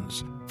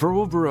seasons. For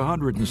over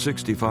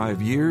 165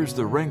 years,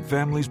 the Rank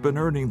family's been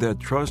earning that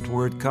trust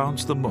where it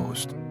counts the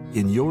most,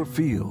 in your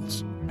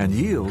fields. And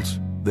yields,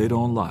 they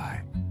don't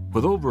lie.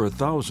 With over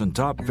 1,000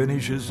 top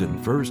finishes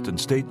in first and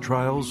state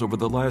trials over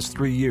the last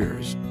 3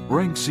 years,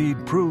 Rank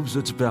Seed proves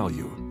its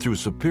value through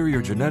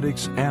superior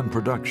genetics and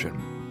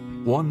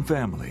production. One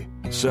family,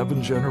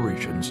 7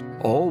 generations,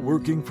 all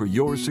working for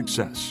your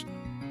success.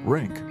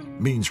 Rank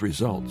means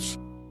results.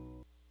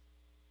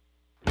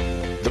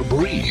 The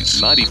Breeze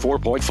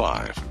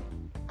 94.5.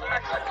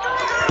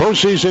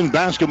 Postseason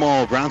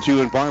basketball brought to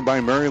you in part by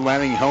Mary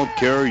Lanning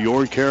Healthcare,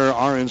 your care,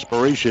 our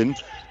inspiration,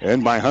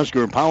 and by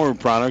Husker Power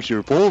Products,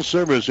 your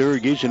full-service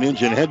irrigation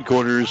engine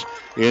headquarters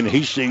in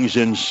Hastings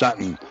and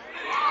Sutton.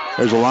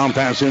 There's a long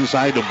pass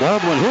inside to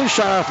Baldwin. His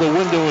shot off the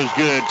window is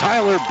good.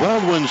 Tyler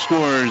Baldwin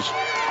scores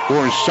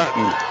for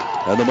Sutton.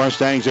 And the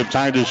Mustangs have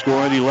tied to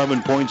score at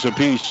 11 points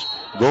apiece.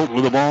 Vogt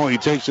with the ball. He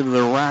takes it to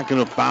the rack, and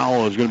a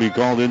foul is going to be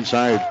called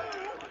inside.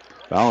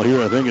 Foul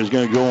here, I think, is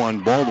going to go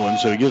on Baldwin,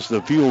 so he gets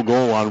the field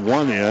goal on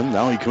one end.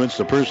 Now he commits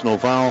the personal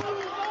foul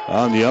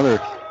on the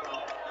other.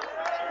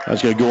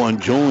 That's going to go on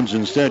Jones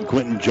instead.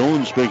 Quentin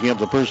Jones picking up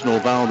the personal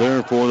foul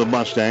there for the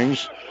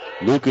Mustangs.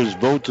 Lucas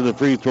Vogt to the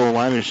free throw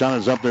line. His shot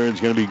is up there. It's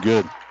going to be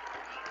good.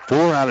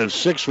 4 out of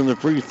 6 from the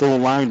free throw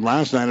line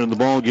last night in the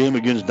ball game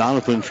against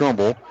Doniphan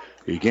Trumbull.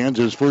 He gets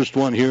his first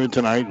one here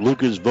tonight.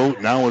 Lucas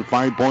Vogt now with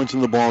 5 points in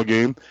the ball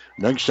game.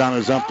 Next shot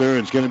is up there.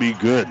 It's going to be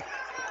good.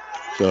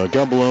 So a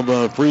couple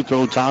of free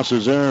throw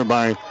tosses there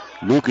by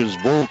Lucas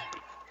Vogt.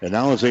 And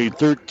now it's a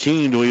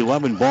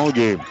 13-11 ball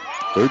game.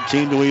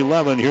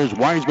 13-11. Here's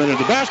Wiseman at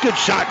the basket.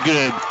 Shot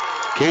good.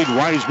 Cade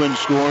Wiseman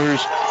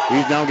scores.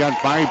 He's now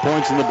got 5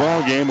 points in the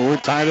ball game. And we're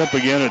tied up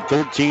again at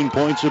 13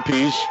 points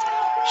apiece.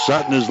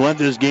 Sutton has led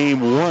this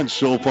game once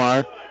so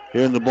far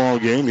here in the ball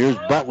game. Here's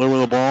Butler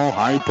with the ball.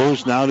 High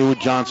post now to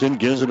Johnson.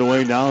 Gives it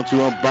away now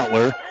to a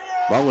Butler.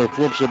 Butler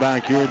flips it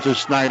back here to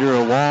Snyder.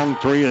 A long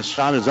three. A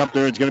shot is up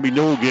there. It's going to be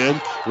no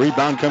good.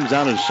 Rebound comes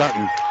down to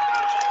Sutton.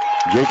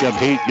 Jacob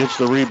Haight gets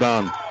the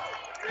rebound.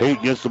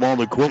 Haight gets the ball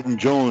to Quentin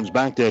Jones.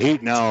 Back to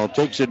Haight now.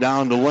 Takes it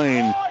down the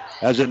lane.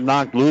 Has it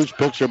knocked loose.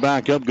 Picks her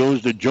back up.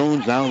 Goes to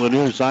Jones down the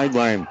near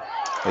sideline.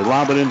 They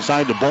lob it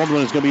inside to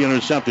Baldwin. It's going to be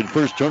intercepted.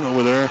 First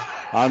turnover there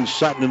on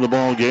Sutton in the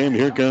ball game.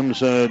 Here comes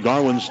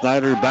Darwin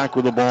Snyder back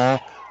with the ball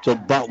to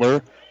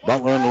Butler.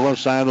 Butler on the left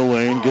side of the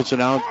lane. Gets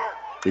it out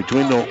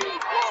between the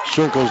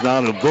circles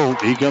now to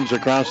Vogt. He comes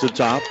across the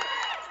top.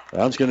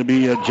 That's going to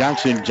be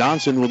Jackson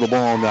Johnson with the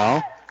ball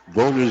now.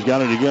 Vogt has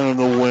got it again on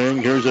the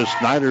wing. Here's a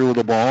Snyder with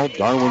the ball.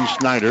 Darwin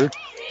Snyder.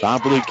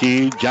 Top of the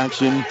key.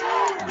 Jackson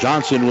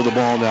Johnson with the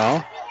ball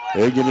now.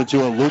 They get it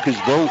to a Lucas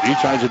Vogt. He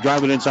tries to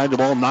drive it inside the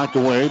ball. Knocked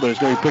away, but it's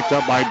going to be picked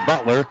up by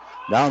Butler.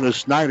 Down to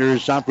Snyder.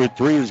 Shot for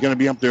three is going to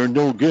be up there.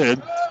 No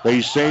good.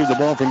 They save the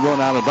ball from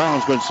going out of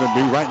bounds, but it's going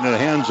to be right in the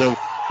hands of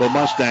the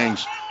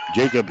Mustangs.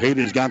 Jacob Haight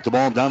has got the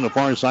ball down the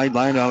far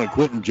sideline on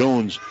Quentin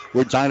Jones.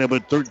 We're tied up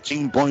at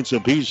 13 points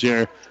apiece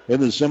here in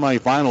the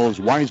semifinals.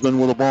 Wiseman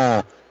with the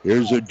ball.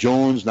 Here's a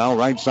Jones now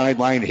right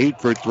sideline. Haight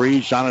for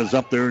three. Shot is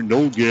up there.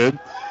 No good.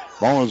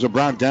 Ball is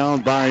brought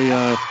down by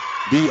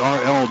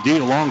BRLD.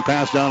 A long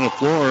pass down the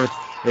floor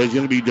is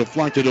going to be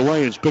deflected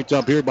away. It's picked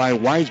up here by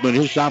Wiseman.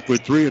 His shot for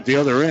three at the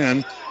other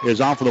end is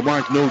off of the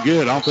mark. No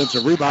good.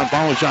 Offensive rebound.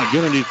 Foul shot.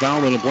 Good, and he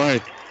fouled in the play.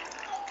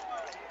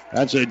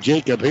 That's a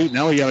Jacob Haight.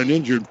 Now we got an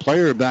injured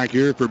player back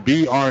here for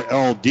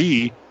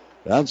BRLD.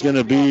 That's going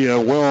to be,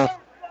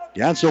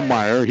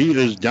 Gatzelmeyer. He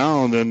is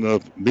down, and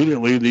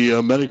immediately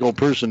the medical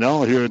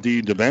personnel here at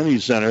the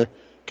Devaney Center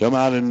come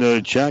out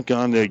and check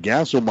on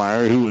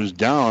Gatzelmeyer, who is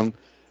down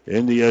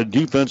in the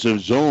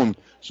defensive zone.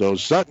 So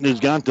Sutton has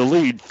got the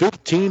lead,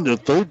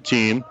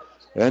 15-13.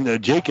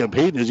 And Jacob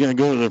Haight is going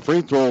to go to the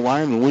free throw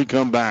line when we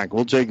come back.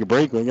 We'll take a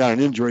break. We got an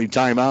injury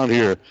timeout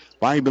here.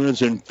 5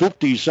 minutes and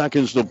 50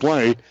 seconds to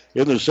play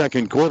in the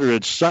second quarter.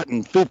 It's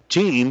Sutton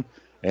 15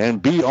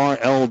 and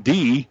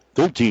BRLD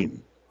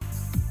 13.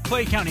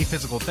 Clay County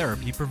Physical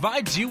Therapy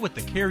provides you with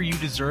the care you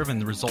deserve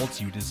and the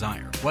results you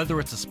desire. Whether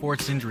it's a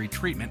sports injury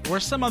treatment or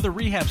some other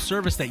rehab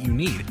service that you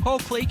need, call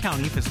Clay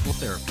County Physical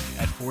Therapy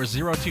at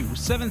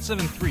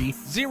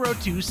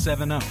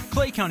 402-773-0270.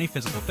 Clay County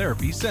Physical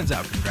Therapy sends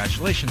out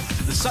congratulations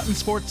to the Sutton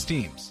sports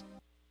teams.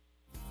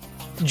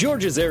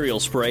 George's Aerial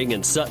Spraying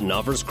in Sutton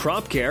offers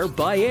crop care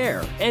by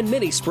air and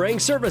mini spraying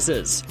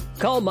services.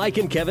 Call Mike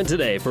and Kevin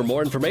today for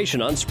more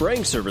information on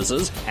spraying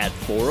services at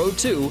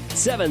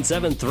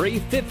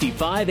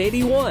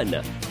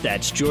 402-773-5581.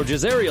 That's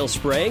George's Aerial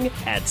Spraying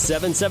at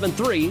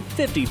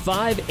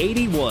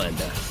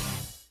 773-5581.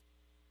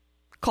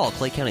 Call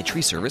Clay County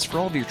Tree Service for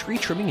all of your tree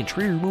trimming and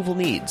tree removal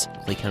needs.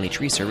 Clay County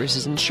Tree Service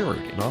is insured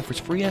and offers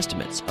free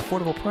estimates,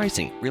 affordable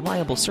pricing,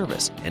 reliable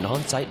service, and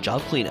on-site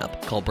job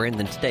cleanup. Call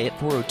Brandon today at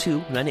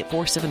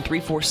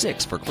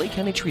 402-984-7346 for Clay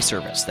County Tree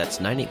Service. That's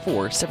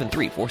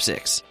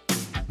 984-7346.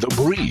 The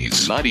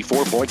Breeze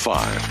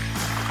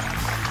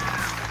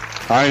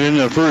 94.5. All right, in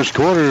the first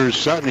quarter,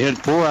 Sutton hit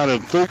 4 out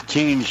of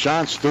 13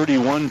 shots,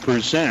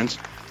 31%.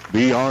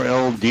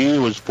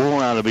 BRLD was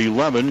 4 out of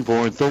 11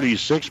 for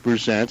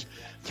 36%.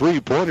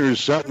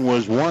 Three-pointers, Sutton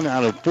was 1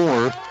 out of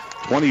 4,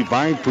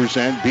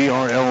 25%.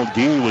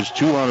 BRLD was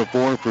 2 out of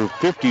 4 for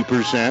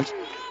 50%.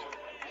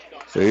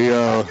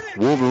 The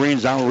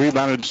Wolverines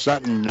out-rebounded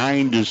Sutton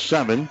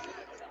 9-7.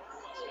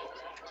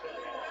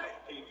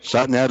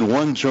 Sutton had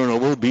 1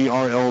 turnover.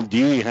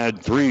 BRLD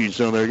had 3,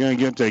 so they're going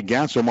to get to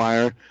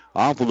Gasselmeyer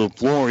off of the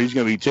floor. He's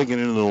going to be taken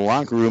into the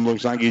locker room.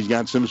 Looks like he's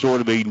got some sort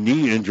of a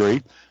knee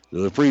injury.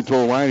 The free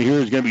throw line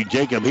here is going to be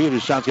Jacob Heath.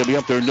 His shot's going to be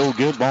up there, no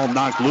good. Ball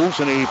knocked loose,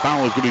 and a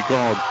foul is going to be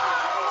called.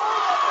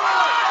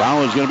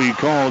 Foul is going to be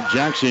called.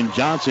 Jackson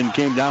Johnson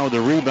came down with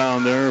a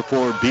rebound there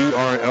for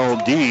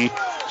BRLD.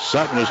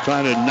 Sutton was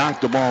trying to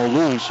knock the ball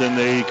loose, and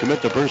they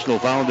commit the personal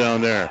foul down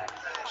there.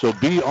 So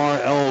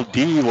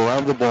BRLD will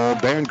have the ball.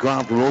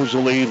 Bancroft,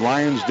 Rosalie,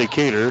 Lyons,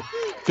 Decatur.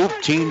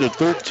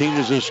 15-13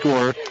 is the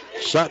score.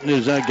 Sutton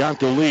has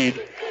got the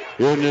lead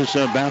here in this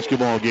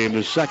basketball game.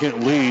 The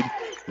second lead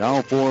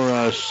now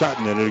for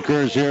Sutton, and it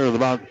occurs here with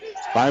about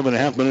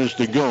 5.5 minutes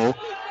to go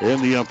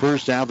in the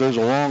first half. There's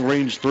a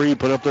long-range three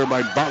put up there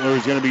by Butler.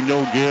 It's going to be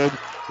no good.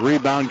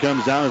 Rebound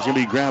comes down. It's going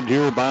to be grabbed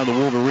here by the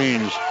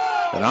Wolverines.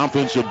 An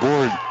offensive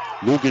board.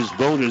 Lucas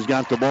Vogt has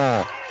got the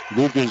ball.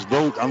 Lucas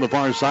Vogt on the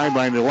far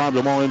sideline. They lob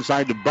the ball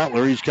inside to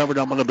Butler. He's covered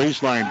up on the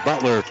baseline.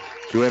 Butler,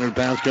 200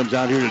 pass comes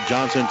out here to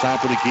Johnson,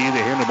 top of the key.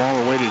 They hand the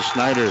ball away to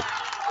Snyder.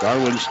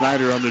 Darwin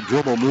Snyder on the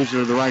dribble, moves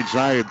into the right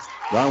side.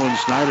 Darwin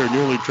Snyder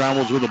nearly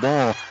travels with the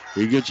ball.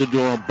 He gets it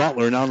to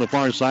Butler now on the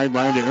far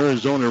sideline to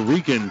Arizona.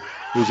 Rican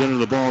is into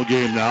the ball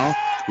game now.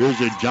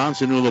 Here's a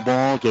Johnson with the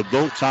ball to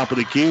Vogt, top of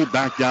the key.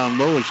 Back down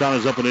low. The shot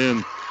is up and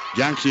in.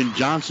 Jackson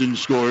Johnson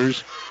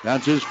scores.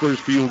 That's his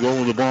first field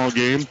goal of the ball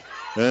game.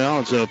 Now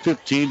it's a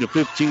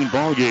 15-15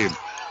 ball game.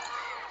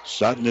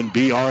 Sutton and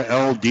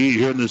BRLD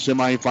here in the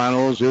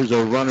semifinals. Here's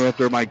a runner up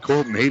there by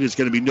Colton Haight. It's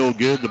going to be no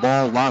good. The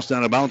ball lost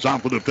out of bounds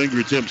off of the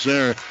fingertips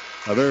there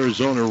of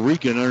Arizona.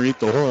 Rican underneath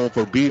the hole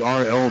for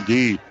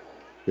BRLD.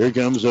 Here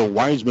comes a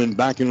Wiseman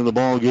back into the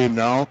ball game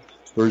now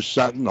for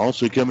Sutton.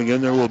 Also coming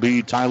in there will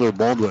be Tyler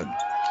Baldwin.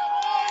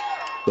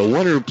 The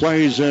winner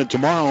plays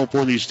tomorrow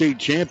for the state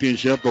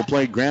championship. They'll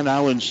play Grand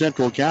Island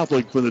Central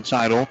Catholic for the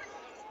title.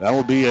 That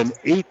will be an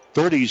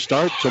 8:30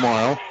 start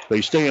tomorrow.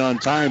 They stay on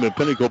time at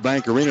Pinnacle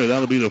Bank Arena.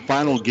 That'll be the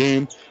final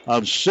game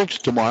of 6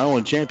 tomorrow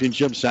on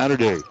Championship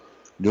Saturday.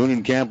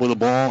 Noonan Camp with the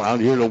ball out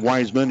here to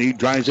Wiseman. He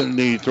drives it and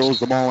he throws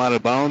the ball out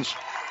of bounds.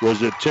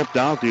 Was it tipped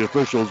out? The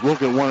officials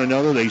look at one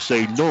another. They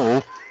say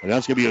no, and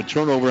that's going to be a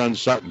turnover on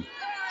Sutton.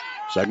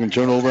 Second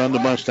turnover on the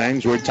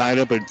Mustangs. We're tied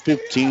up at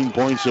 15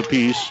 points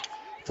apiece.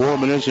 4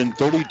 minutes and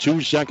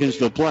 32 seconds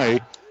to play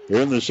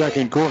here in the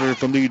second quarter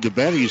from the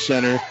Devaney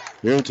Center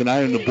here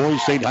tonight in the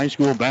Boys State High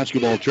School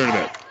basketball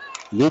tournament.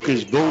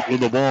 Lucas Vogt with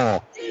the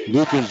ball.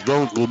 Lucas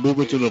Vogt will move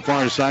it to the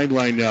far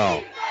sideline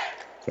now.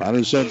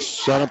 Trying to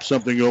set up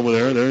something over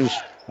there. There's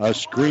a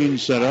screen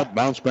set up.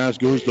 Bounce pass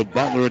goes to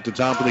Butler at the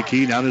top of the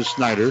key. Now to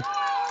Snyder.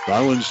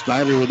 Darwin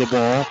Snyder with the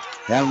ball.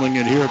 Handling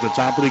it here at the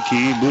top of the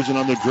key. Moves it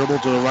on the dribble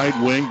to the right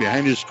wing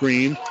behind his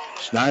screen.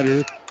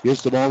 Snyder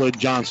gets the ball to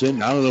Johnson.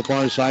 Now to the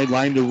far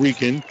sideline to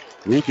Rican.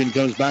 Rican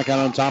comes back out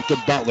on top to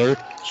Butler.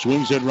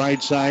 Swings it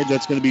right side.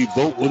 That's going to be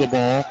Vogt with the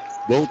ball.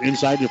 Vogt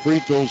inside the free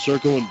throw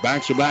circle and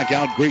backs it back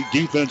out. Great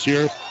defense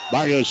here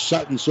by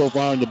Sutton so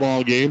far in the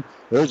ball game.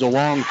 There's a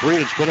long three.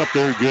 It's put up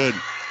there good.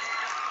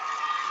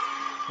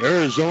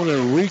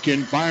 Arizona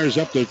Rican fires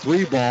up the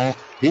three ball.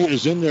 He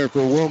is in there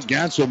for Will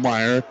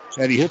Gatzelmeyer,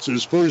 and he hits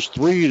his first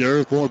three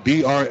there for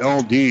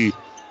BRLD.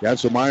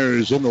 Gatzelmeyer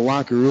is in the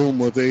locker room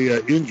with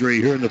a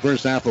injury here in the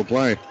first half of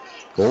play.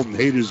 Colton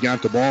Haight has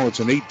got the ball.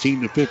 It's an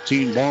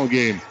 18-15 ball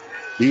game.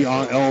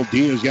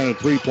 BRLD has got a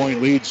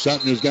 3-point lead.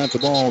 Sutton has got the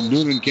ball.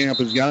 Noonan Camp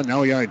has got it.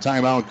 Now we got a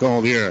timeout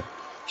called here.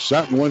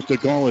 Sutton wants to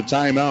call a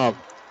timeout.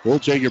 We'll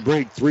take a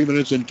break. 3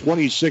 minutes and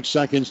 26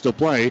 seconds to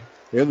play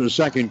in the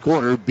second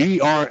quarter.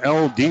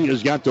 BRLD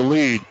has got the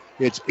lead.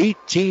 It's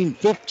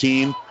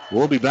 18-15.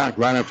 We'll be back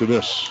right after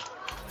this.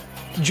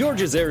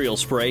 George's Aerial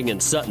Spraying in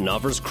Sutton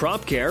offers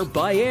crop care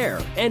by air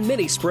and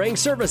mini spraying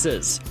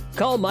services.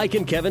 Call Mike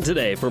and Kevin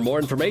today for more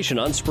information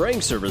on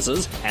spraying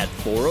services at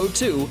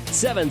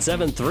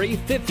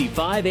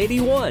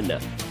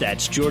 402-773-5581.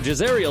 That's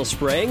George's Aerial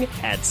Spraying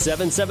at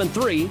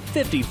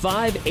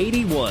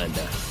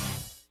 773-5581.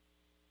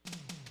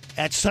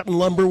 At Sutton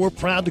Lumber, we're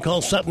proud to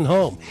call Sutton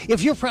home.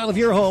 If you're proud of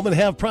your home and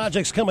have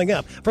projects coming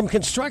up, from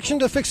construction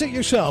to fix it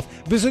yourself,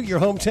 visit your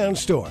hometown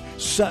store.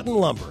 Sutton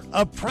Lumber,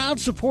 a proud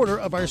supporter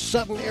of our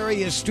Sutton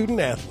area student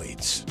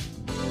athletes.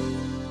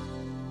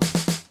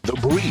 The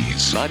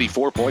Breeze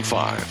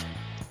 94.5.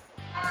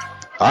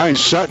 All right,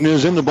 Sutton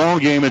is in the ball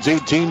game. It's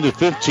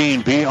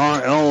 18-15.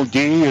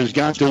 BRLD has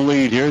got the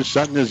lead here.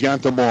 Sutton has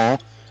got the ball.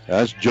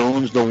 That's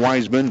Jones to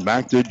Wiseman.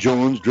 Back to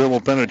Jones. Dribble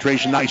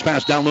penetration. Nice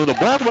pass down low to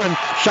Baldwin.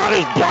 Shot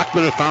is blocked,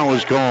 but a foul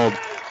is called.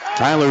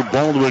 Tyler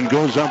Baldwin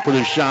goes up for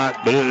the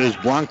shot, but it is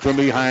blocked from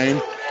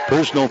behind.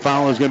 Personal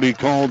foul is going to be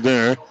called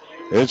there.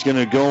 It's going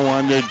to go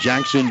on to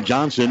Jackson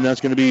Johnson.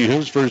 That's going to be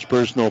his first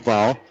personal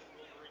foul.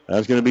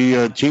 That's going to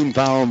be team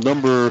foul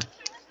number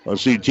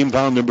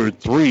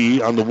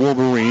 3 on the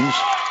Wolverines.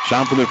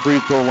 Shot from the free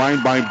throw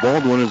line by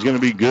Baldwin is going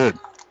to be good.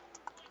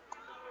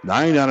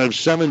 9 out of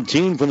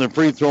 17 from the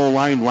free throw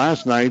line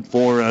last night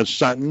for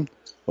Sutton.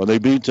 Well, they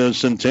beat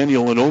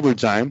Centennial in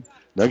overtime.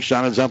 Next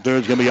shot is up there.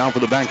 It's going to be off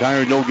of the back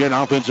iron. No good.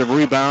 Offensive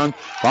rebound.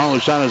 Follow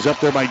shot is up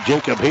there by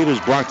Jacob. Haight is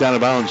blocked out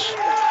of bounds.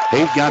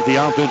 Haight got the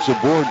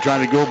offensive board,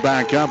 trying to go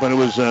back up, and it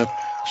was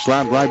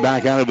slapped right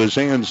back out of his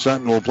hands.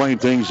 Sutton will play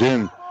things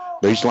in.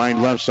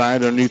 Baseline left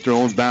side underneath their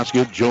own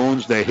basket.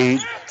 Jones to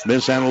Haight.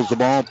 Mishandles the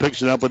ball.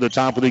 Picks it up at the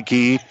top of the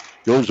key.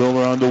 Goes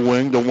over on the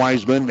wing to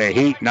Wiseman. To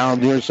Haight now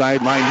near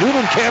sideline.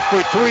 Newton-Camp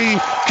for 3.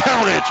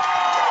 Count it.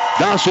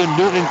 Dawson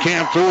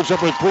Newton-Camp throws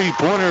up a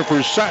three-pointer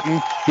for Sutton.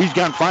 He's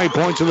got 5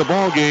 points in the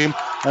ball game.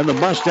 And the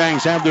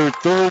Mustangs have their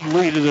third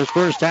lead in this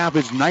first half.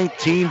 It's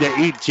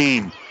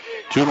 19-18.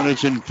 2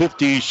 minutes and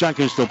 50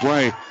 seconds to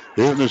play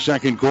here in the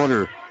second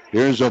quarter.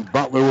 Here's a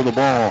Butler with the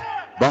ball.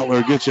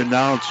 Butler gets it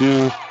now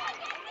to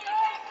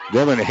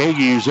Devin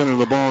Hagee, who's into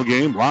the ball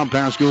game. Lob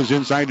pass goes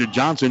inside to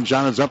Johnson.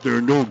 Shot is up there,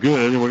 no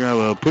good. And we're going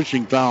to have a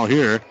pushing foul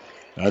here.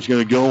 That's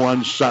going to go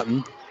on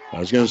Sutton.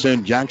 That's going to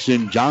send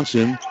Jackson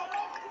Johnson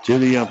to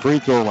the free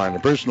throw line. The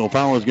personal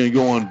foul is going to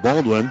go on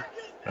Baldwin.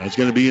 That's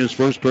going to be his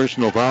first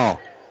personal foul.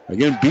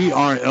 Again,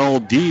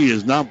 BRLD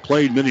has not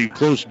played many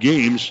close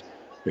games.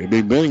 They've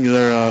been beating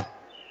their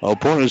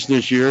opponents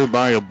this year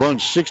by a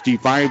bunch.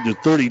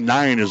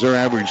 65-39 is their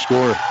average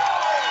score.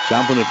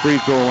 Shot from the free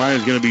throw line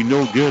is going to be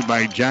no good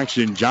by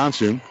Jackson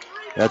Johnson.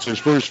 That's his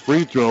first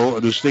free throw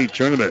of the state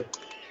tournament.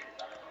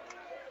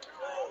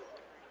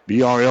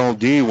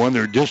 BRLD won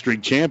their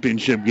district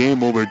championship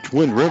game over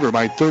Twin River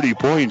by 30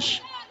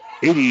 points,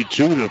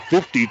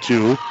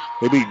 82-52.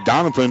 They beat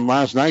Donovan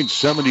last night,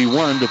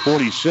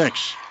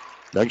 71-46.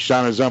 Next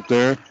shot is up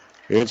there.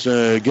 It's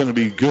going to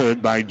be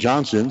good by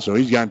Johnson, so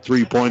he's got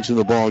 3 points in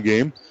the ball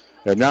game.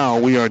 And now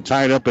we are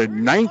tied up at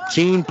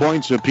 19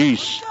 points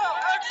apiece.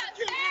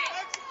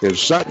 If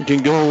Sutton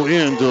can go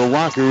into the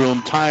locker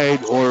room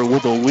tied or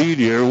with a lead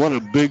here, what a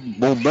big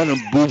momentum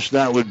boost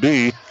that would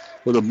be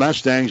for the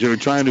Mustangs who are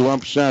trying to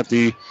upset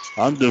the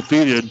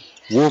undefeated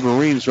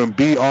Wolverines from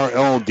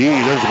BRLD.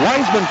 There's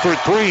Wiseman for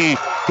 3.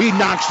 He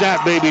knocks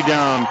that baby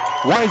down.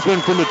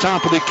 Wiseman from the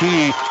top of the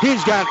key.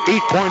 He's got 8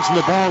 points in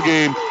the ball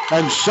game,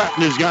 and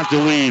Sutton has got the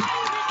lead.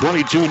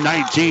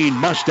 22-19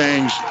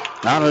 Mustangs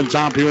out on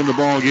top here in the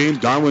ball game.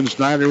 Darwin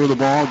Snyder with the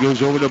ball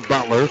goes over to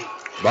Butler.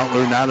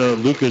 Butler now to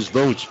Lucas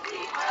Vogt.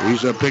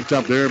 He's picked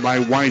up there by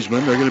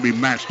Wiseman. They're going to be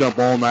matched up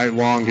all night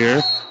long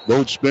here.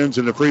 Vogt spins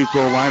in the free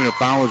throw line. A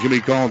foul is going to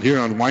be called here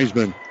on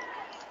Wiseman.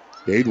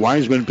 Cade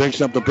Wiseman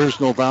picks up the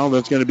personal foul.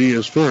 That's going to be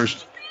his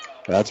first.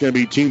 That's going to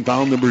be team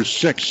foul number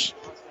 6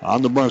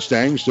 on the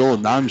Mustangs. Still a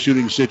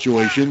non-shooting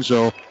situation.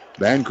 So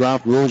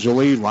Bancroft,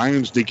 Rosalie,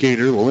 Lyons,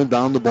 Decatur will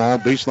inbound the ball.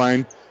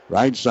 Baseline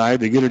right side.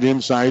 They get it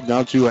inside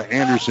now to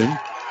Anderson.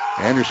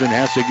 Anderson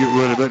has to get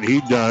rid of it. He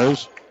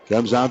does.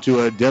 Comes out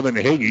to Devin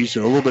Hagee.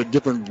 So a little bit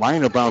different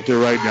lineup out there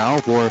right now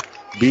for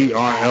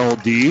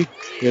BRLD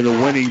in the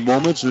winning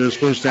moments in this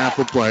first half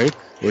of play.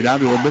 We're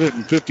down to 1 minute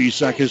and 50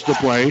 seconds to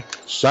play.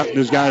 Sutton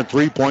has got a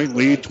 3-point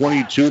lead,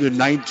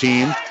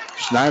 22-19.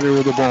 Snyder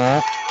with the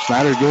ball.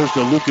 Snyder goes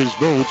to Lucas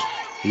Vogt.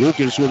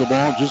 Lucas with the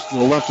ball just to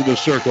the left of the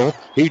circle.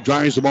 He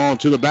drives the ball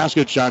into the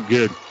basket. Shot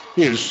good.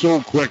 He is so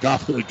quick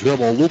off of the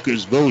dribble.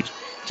 Lucas Vogt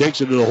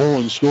takes it to the hole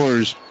and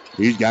scores.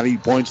 He's got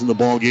 8 points in the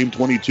ball game,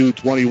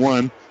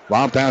 22-21.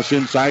 Lob pass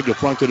inside,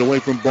 deflected away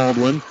from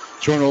Baldwin.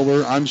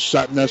 Turnover on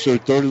Sutton. That's their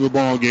third of the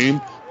ball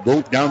game.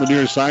 Vogt down the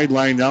near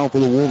sideline now for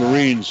the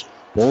Wolverines.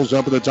 Pulls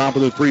up at the top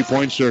of the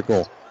three-point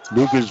circle.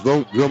 Lucas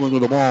Vogt dribbling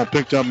with the ball.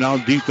 Picked up now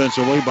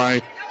defensively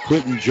by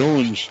Quentin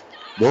Jones.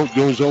 Vogt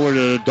goes over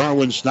to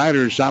Darwin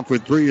Snyder. Shot for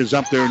 3 is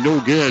up there. No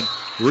good.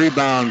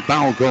 Rebound,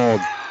 foul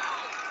called.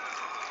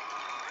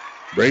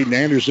 Braden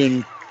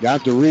Anderson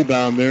got the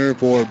rebound there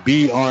for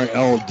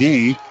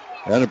BRLD.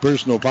 And a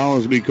personal foul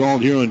is going to be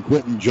called here on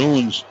Quentin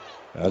Jones.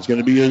 That's going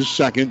to be his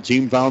second.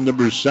 Team foul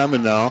number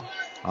 7 now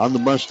on the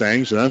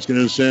Mustangs. So that's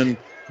going to send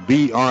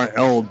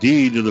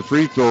BRLD to the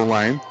free throw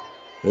line.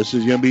 This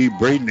is going to be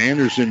Braden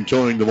Anderson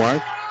towing the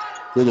mark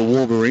for the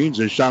Wolverines.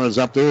 His shot is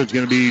up there. It's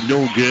going to be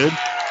no good.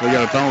 We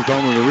got a foul call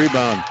on the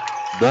rebound.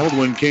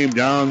 Baldwin came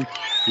down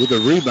with a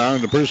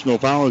rebound. The personal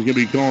foul is going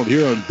to be called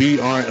here on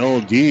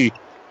BRLD.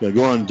 Going to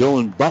go on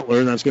Dylan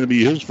Butler. That's going to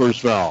be his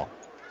first foul.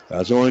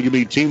 That's only going to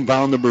be team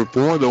foul number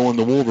 4, though, on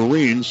the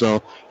Wolverines.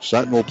 So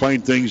Sutton will play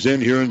things in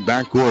here in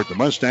backcourt. The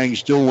Mustangs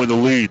still with the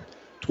lead.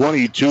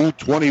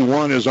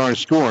 22-21 is our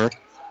score.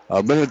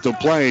 A minute to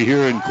play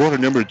here in quarter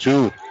number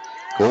 2.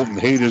 Colton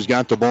Haight has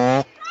got the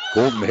ball.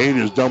 Colton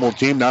Hayden is double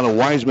teamed. Now to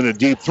Wiseman, a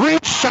deep three.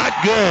 Shot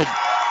good.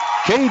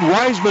 Cade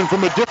Wiseman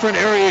from a different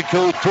area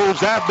code throws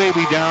that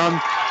baby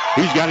down.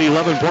 He's got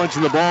 11 points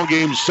in the ball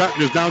game.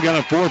 Sutton has now got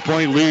a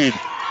 4-point lead.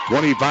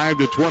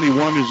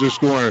 25-21 is the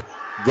score.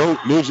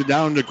 Vogt moves it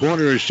down in the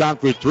corner. A shot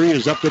for three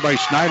is up there by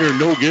Snyder.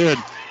 No good.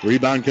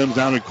 Rebound comes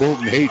down to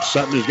Colton Hayden.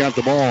 Sutton has got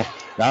the ball.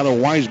 Now to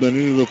Wiseman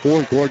into the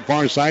forecourt.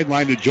 Far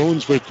sideline to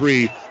Jones for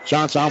three.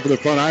 Shots off of the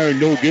front iron.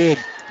 No good.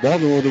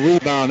 Butler with the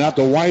rebound. Out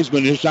to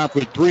Wiseman. His shot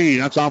for three.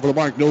 That's off of the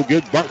mark. No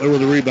good. Butler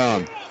with the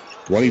rebound.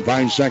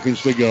 25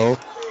 seconds to go.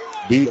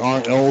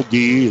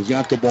 BRLD has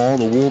got the ball.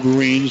 The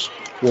Wolverines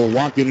will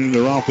walk it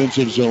into their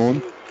offensive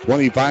zone.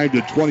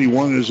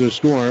 25-21 is the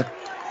score.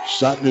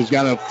 Sutton has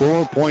got a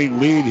 4-point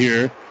lead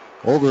here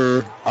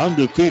over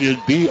undefeated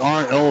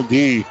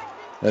BRLD.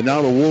 And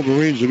now the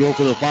Wolverines will go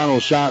for the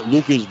final shot.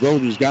 Lucas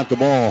Vogt has got the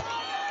ball.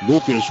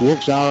 Lucas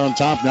works out on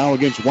top now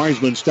against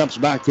Wiseman. Steps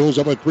back, throws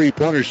up a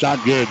three-pointer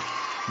shot. Good.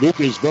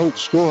 Lucas Vogt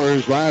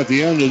scores right at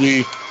the end of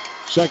the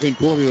second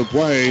quarter of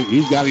play.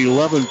 He's got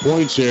 11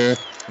 points here.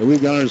 And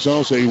we've got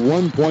ourselves a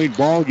 1-point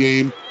ball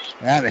game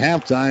at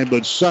halftime.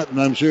 But Sutton,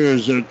 I'm sure,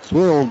 is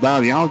thrilled by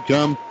the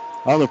outcome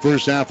of the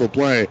first half of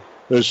play.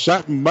 The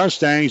Sutton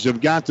Mustangs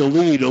have got the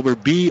lead over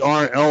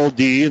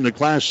BRLD in the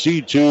Class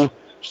C2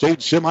 state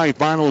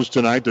semifinals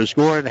tonight. The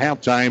score at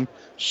halftime,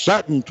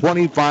 Sutton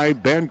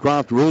 25,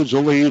 Bancroft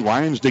Rosalie,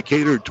 Lions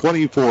Decatur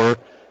 24.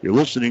 You're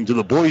listening to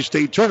the Boys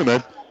State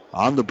Tournament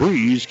on the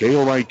Breeze,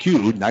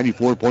 KOIQ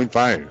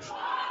 94.5.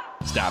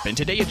 Stop in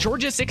today at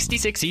Georgia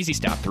 66 Easy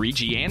Stop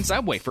 3G and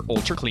Subway for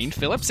ultra clean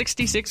Phillips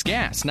 66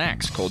 gas,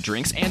 snacks, cold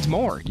drinks, and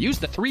more. Use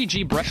the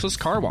 3G brushless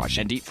car wash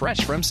and eat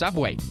fresh from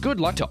Subway. Good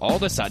luck to all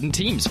the Sutton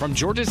teams from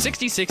Georgia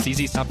 66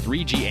 Easy Stop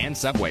 3G and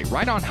Subway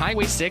right on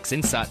Highway 6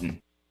 in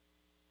Sutton.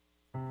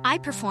 I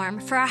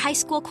perform for our high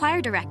school choir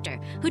director,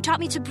 who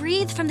taught me to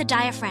breathe from the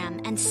diaphragm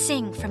and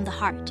sing from the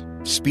heart.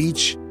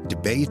 Speech,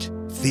 debate,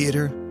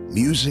 theater,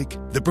 music.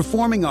 The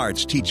performing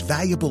arts teach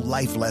valuable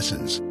life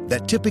lessons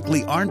that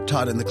typically aren't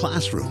taught in the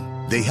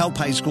classroom. They help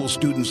high school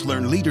students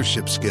learn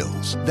leadership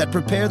skills that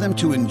prepare them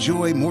to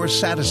enjoy more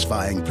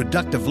satisfying,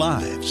 productive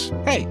lives.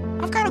 Hey,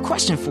 I've got a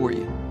question for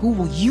you. Who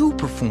will you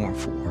perform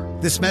for?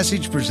 This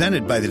message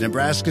presented by the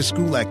Nebraska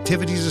School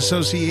Activities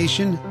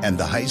Association and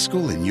the high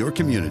school in your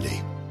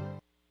community.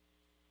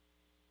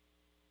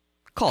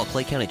 Call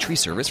Clay County Tree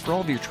Service for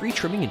all of your tree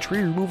trimming and tree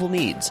removal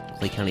needs.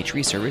 Clay County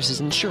Tree Service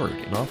is insured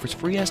and offers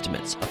free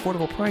estimates,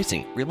 affordable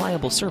pricing,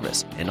 reliable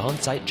service, and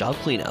on-site job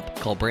cleanup.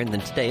 Call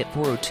Brandon today at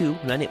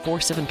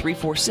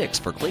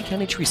 402-984-7346 for Clay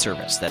County Tree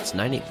Service. That's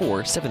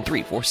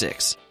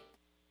 984-7346.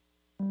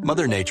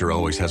 Mother Nature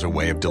always has a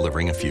way of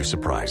delivering a few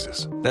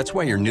surprises. That's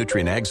why your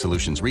Nutrien Ag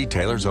Solutions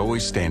retailer is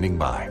always standing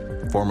by.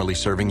 Formerly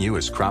serving you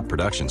as crop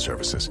production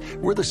services,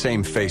 we're the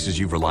same faces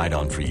you've relied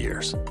on for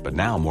years, but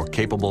now more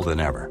capable than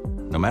ever.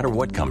 No matter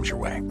what comes your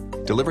way,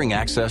 delivering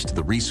access to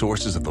the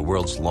resources of the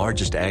world's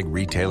largest ag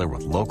retailer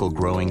with local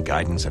growing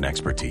guidance and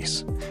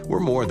expertise. We're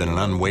more than an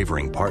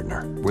unwavering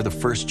partner. We're the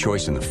first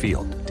choice in the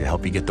field to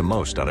help you get the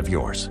most out of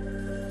yours.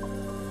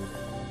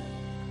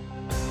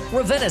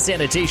 Ravenna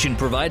Sanitation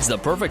provides the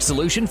perfect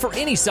solution for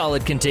any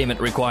solid containment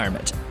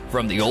requirement.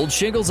 From the old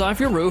shingles off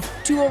your roof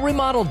to a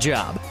remodel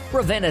job,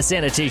 Ravenna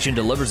Sanitation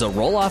delivers a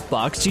roll-off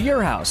box to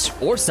your house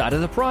or side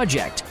of the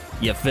project.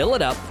 You fill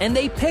it up and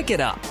they pick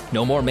it up.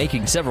 No more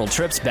making several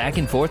trips back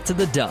and forth to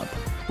the dump.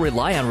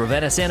 Rely on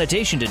Ravenna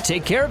Sanitation to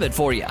take care of it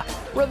for you.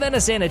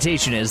 Ravenna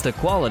Sanitation is the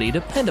quality,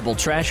 dependable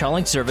trash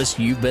hauling service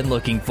you've been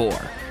looking for.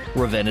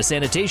 Ravenna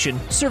Sanitation,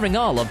 serving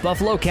all of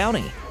Buffalo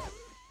County.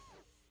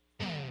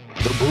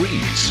 The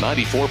Breeze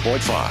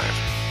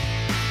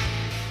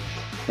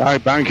 94.5. All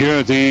right, back here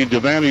at the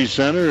Devaney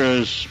Center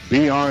as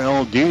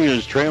BRLD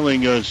is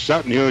trailing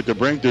Sutton here at the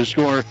break to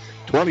score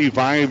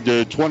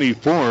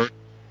 25-24.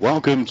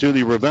 Welcome to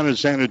the Ravenna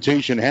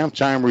Sanitation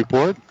halftime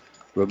report.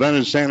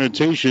 Ravenna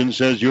Sanitation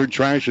says your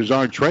trash is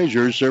our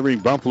treasure, serving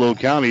Buffalo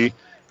County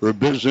for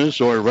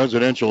business or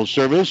residential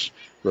service.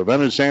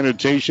 Ravenna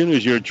Sanitation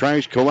is your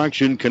trash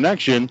collection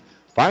connection.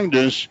 Find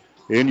us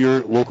in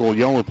your local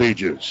Yellow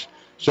Pages.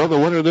 So the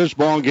winner of this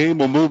ball game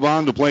will move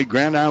on to play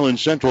Grand Island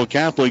Central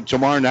Catholic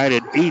tomorrow night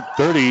at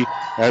 8:30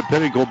 at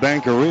Pinnacle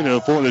Bank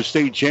Arena for the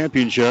state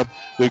championship.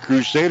 The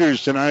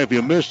Crusaders tonight, if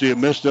you missed it,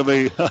 missed of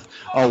a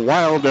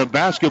wild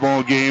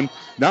basketball game.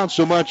 Not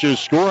so much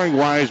as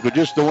scoring-wise, but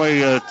just the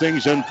way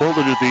things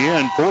unfolded at the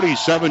end.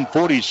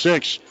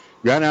 47-46,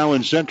 Grand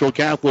Island Central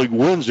Catholic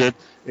wins it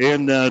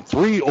in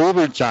 3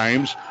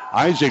 overtimes.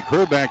 Isaac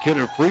Herbeck hit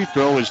a free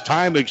throw as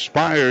time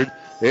expired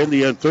in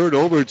the third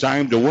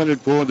overtime to win it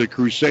for the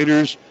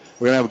Crusaders.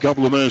 We're going to have a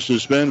couple of minutes to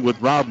spend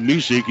with Rob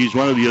Misek. He's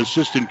one of the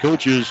assistant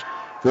coaches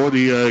for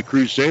the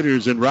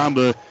Crusaders. And Rob,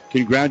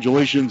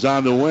 congratulations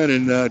on the win,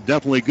 and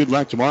definitely good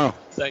luck tomorrow.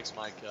 Thanks,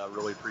 Mike.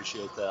 Really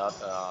appreciate that.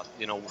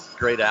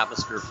 Great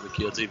atmosphere for the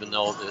kids, even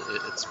though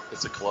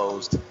it's a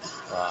closed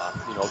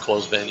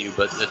venue.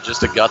 But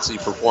just a gutsy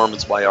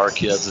performance by our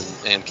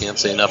kids, and can't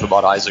say enough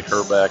about Isaac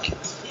Herbeck.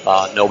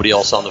 Nobody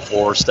else on the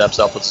floor steps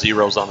up with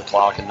zeros on the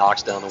clock and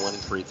knocks down the winning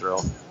free throw.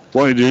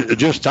 Boy,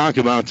 just talk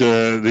about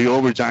the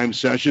overtime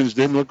sessions.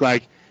 Didn't look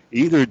like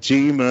either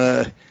team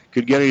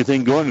could get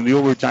anything going in the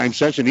overtime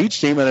session. Each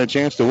team had a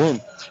chance to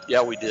win.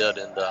 Yeah, we did.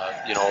 And,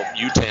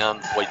 U-Town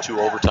played 2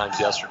 overtimes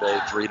yesterday,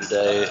 3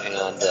 today.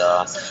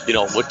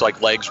 And, looked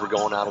like legs were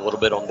going out a little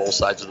bit on both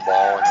sides of the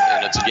ball.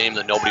 And it's a game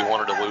that nobody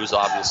wanted to lose,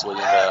 obviously.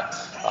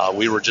 And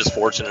we were just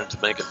fortunate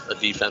to make a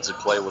defensive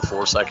play with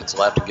 4 seconds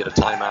left and get a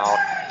timeout.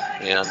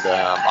 And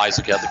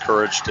Isaac had the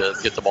courage to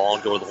get the ball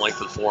and go to the length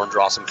of the floor and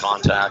draw some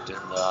contact.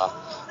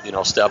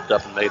 And, stepped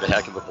up and made a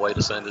heck of a play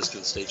to send us to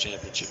the state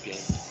championship game.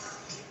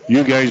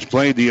 You guys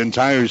played the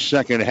entire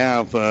second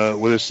half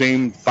with the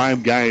same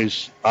 5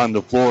 guys on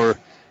the floor,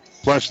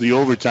 plus the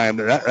overtime.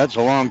 That's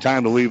a long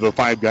time to leave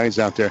 5 guys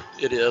out there.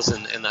 It is,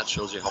 and that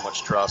shows you how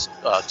much trust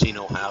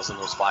Tino has in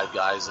those 5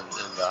 guys. And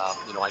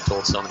I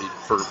told somebody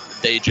for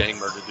Dave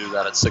Jangmer to do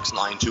that at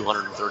 6'9",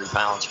 230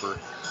 pounds for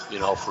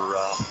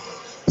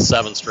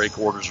 7 straight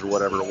quarters or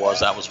whatever it was.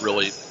 That was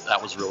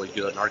really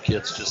good. And our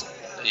kids just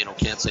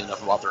can't say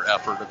enough about their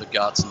effort or the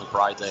guts and the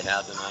pride they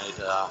had tonight.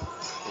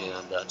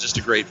 And just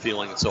a great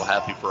feeling, and so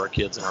happy for our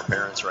kids and our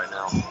parents right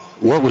now.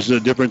 What was the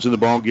difference in the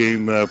ball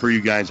game for you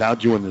guys?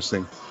 How'd you win this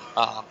thing?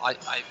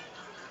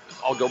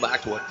 I'll go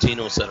back to what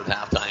Tino said at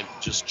halftime.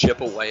 Just chip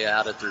away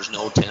at it. There's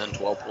no 10,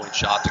 12-point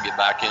shot to get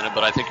back in it.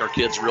 But I think our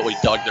kids really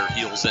dug their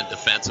heels in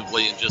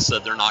defensively and just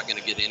said they're not going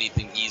to get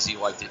anything easy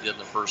like they did in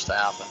the first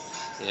half.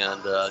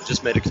 And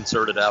just made a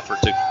concerted effort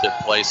to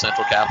play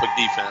Central Catholic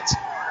defense.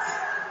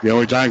 Yeah,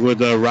 we're talking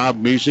with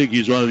Rob Misek.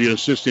 He's one of the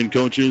assistant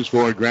coaches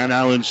for Grand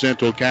Island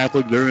Central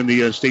Catholic. They're in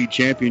the state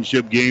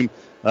championship game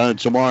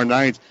tomorrow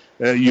night.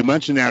 You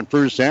mentioned that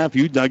first half.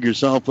 You dug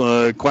yourself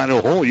quite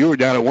a hole. You were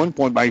down at one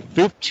point by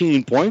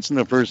 15 points in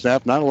the first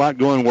half. Not a lot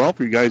going well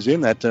for you guys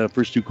in that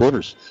first 2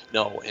 quarters.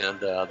 No, and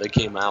they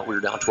came out. We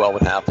were down 12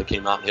 at half. They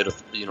came out and hit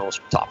a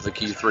top of the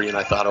key 3, and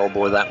I thought, oh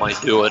boy, that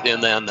might do it.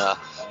 And then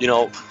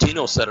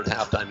Tino said at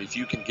halftime, if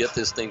you can get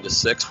this thing to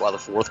 6 by the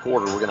fourth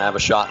quarter, we're going to have a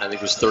shot. And I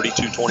think it was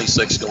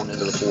 32-26 going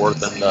into the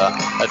fourth. And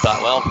I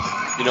thought, well,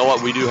 you know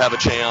what, we do have a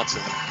chance.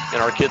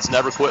 And our kids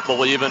never quit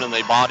believing, and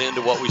they bought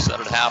into what we said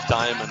at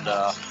halftime.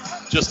 And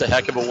just a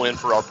heck of a win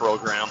for our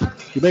program.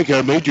 You make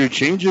major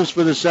changes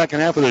for the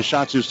second half of the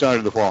shots you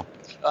started to fall?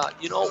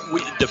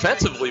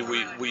 Defensively,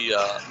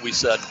 we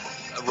said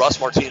Russ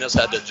Martinez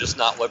had to just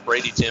not let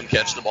Brady Tim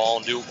catch the ball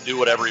and do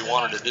whatever he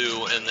wanted to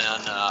do. And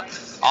then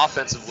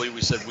offensively,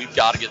 we said we've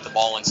got to get the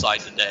ball inside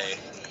today.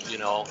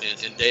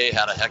 And Day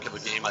had a heck of a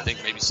game. I think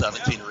maybe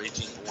 17 or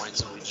 18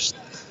 points, and we just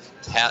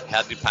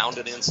had to pound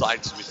it inside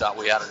because we thought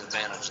we had an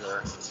advantage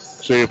there.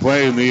 So you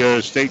play in the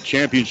state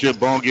championship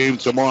ball game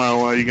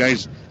tomorrow. You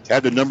guys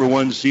had the number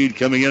 1 seed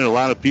coming in. A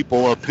lot of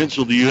people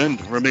penciled you in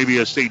for maybe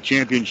a state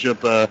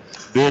championship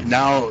bid.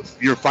 Now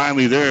you're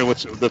finally there.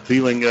 What's the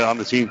feeling on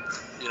the team?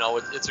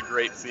 It's a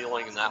great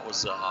feeling, and that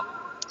was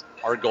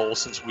our goal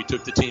since we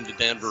took the team to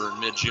Denver in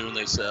mid-June.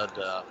 They said,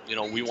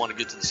 we want to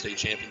get to the state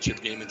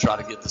championship game and try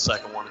to get the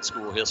second one in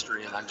school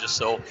history, and I'm just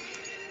so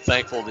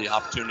thankful the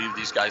opportunity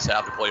these guys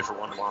have to play for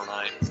one tomorrow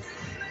night.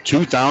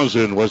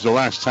 2000 was the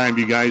last time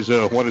you guys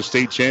won a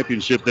state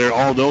championship there.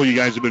 Although you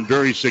guys have been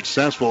very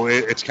successful,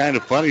 it's kind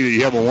of funny that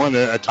you haven't won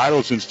a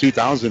title since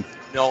 2000.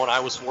 No, and I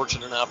was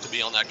fortunate enough to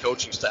be on that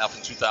coaching staff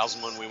in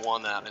 2000 when we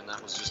won that, and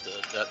that was just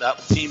that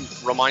team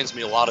reminds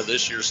me a lot of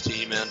this year's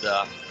team. And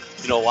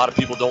a lot of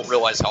people don't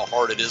realize how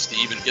hard it is to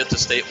even get to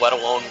state, let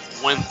alone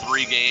win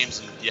 3 games.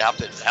 And you have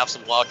to have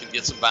some luck and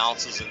get some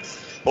bounces, and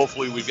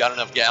hopefully we've got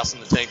enough gas in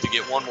the tank to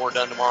get one more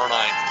done tomorrow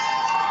night.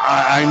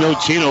 I know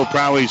Tino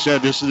probably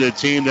said this is a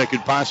team that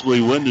could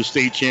possibly win the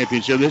state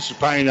championship. This is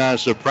probably not a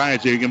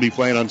surprise that you're going to be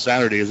playing on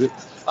Saturday, is it?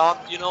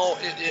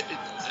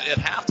 At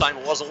halftime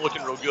it wasn't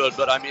looking real good,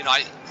 but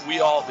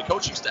the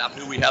coaching staff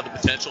knew we had the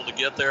potential to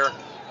get there.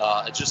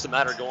 It's just a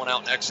matter of going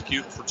out and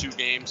executing for 2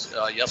 games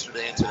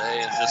yesterday and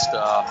today, and just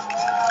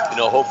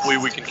hopefully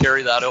we can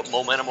carry that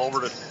momentum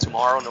over to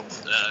tomorrow,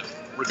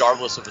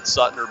 regardless if it's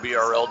Sutton or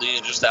BRLD,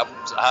 and just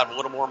have a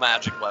little more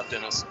magic left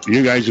in us.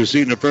 You guys are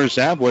seeing the first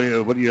half. What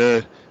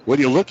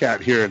do you look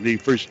at here in the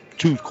first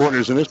 2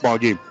 quarters in this ball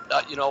game?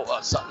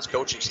 Sutton's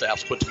coaching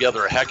staff's put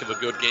together a heck of a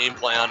good game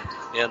plan,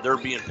 and they're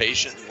being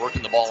patient and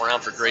working the ball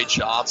around for great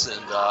shots.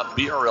 And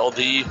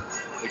BRLD,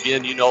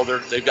 again,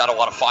 they've got a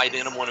lot of fight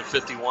in them, winning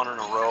 51 in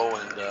a row,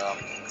 and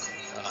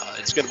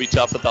it's going to be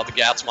tough without the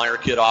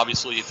Gatzmeyer kid.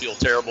 Obviously, you feel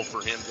terrible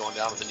for him going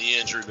down with a knee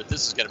injury, but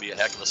this is going to be a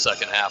heck of a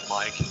second half,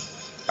 Mike.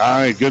 All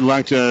right, good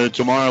luck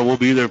tomorrow. We'll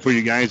be there for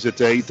you guys at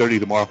 8:30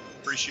 tomorrow.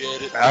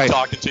 Appreciate it. Good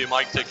talking to you,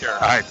 Mike. Take care. All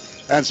right.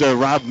 That's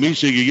Rob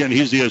Misek again.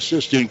 He's the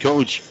assistant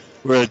coach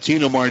for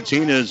Tino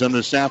Martinez on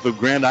the staff of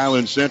Grand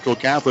Island Central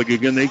Catholic.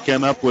 Again, they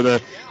came up with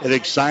an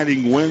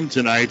exciting win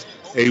tonight,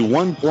 a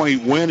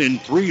 1-point win in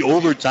 3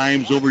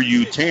 overtimes over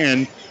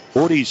U-10,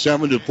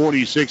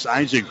 47-46.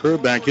 Isaac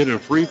Herbeck hit a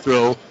free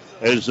throw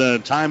as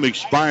time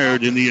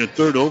expired in the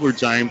 3rd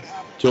overtime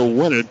to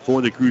win it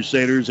for the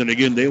Crusaders. And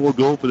again, they will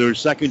go for their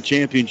 2nd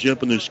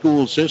championship in the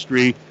school's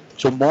history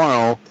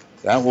tomorrow.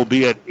 That will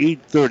be at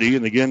 8:30.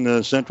 And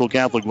again, Central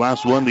Catholic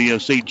last won the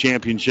state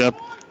championship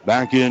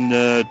back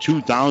in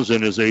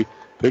 2000 as they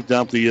picked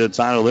up the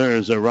title there,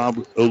 as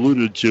Rob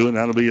alluded to, and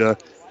that'll be a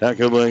heck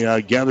of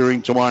a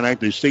gathering tomorrow night,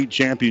 the state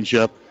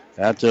championship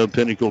at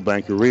Pinnacle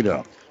Bank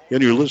Arena.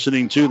 And you're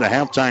listening to the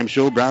halftime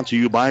show brought to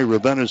you by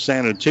Ravenna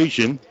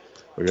Sanitation.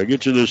 We're going to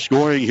get to the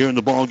scoring here in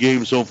the ball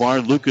game so far.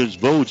 Lucas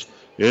Vogt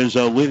is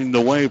leading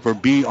the way for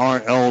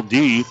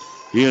BRLD.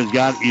 He has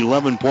got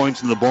 11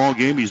 points in the ball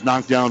game. He's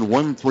knocked down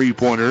 1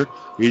 3-pointer.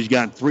 He's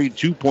got 3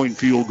 2-point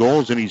field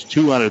goals, and he's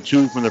 2 out of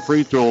 2 from the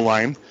free throw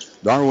line.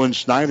 Darwin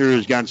Snyder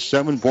has got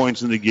 7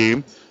 points in the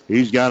game.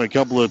 He's got a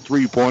couple of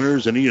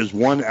 3-pointers, and he is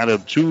 1 out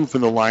of 2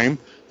 from the line.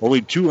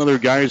 Only 2 other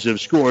guys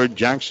have scored.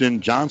 Jackson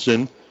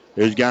Johnson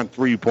has got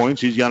 3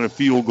 points. He's got a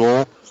field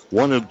goal,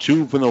 1 of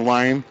 2 from the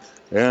line.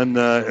 And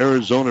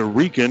Arizona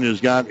Rican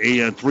has got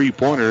a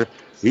 3-pointer.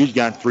 He's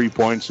got 3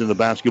 points in the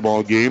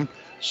basketball game.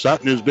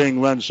 Sutton is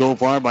being led so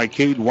far by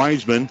Cade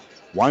Wiseman.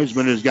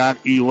 Wiseman has got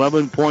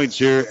 11 points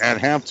here at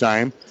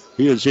halftime.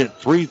 He has hit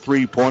 3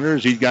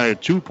 3-pointers. He's got a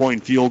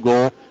 2-point field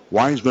goal.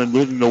 Wiseman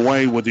leading the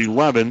way with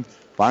 11.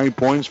 5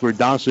 points for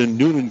Dawson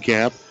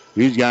Newnenkamp.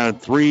 He's got a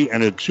 3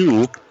 and a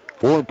 2.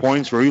 4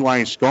 points for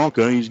Eli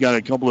Skalka. He's got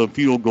a couple of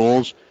field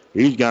goals.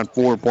 He's got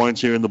 4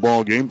 points here in the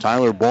ball game.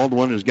 Tyler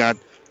Baldwin has got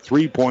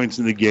 3 points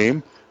in the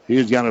game. He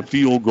has got a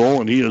field goal,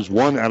 and he is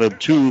 1 out of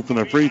 2 from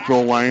the free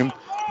throw line.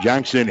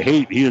 Jackson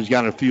Haight, he has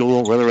got a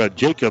field goal,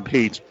 Jacob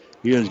Haight,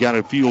 he has got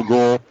a field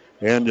goal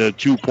and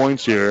 2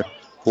 points here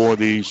for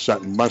the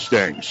Sutton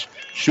Mustangs.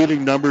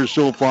 Shooting numbers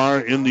so far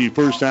in the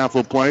first half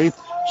of play.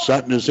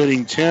 Sutton is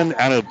hitting 10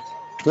 out of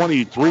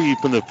 23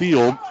 from the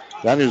field.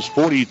 That is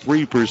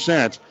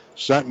 43%.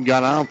 Sutton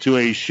got out to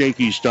a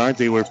shaky start.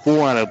 They were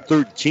 4 out of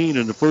 13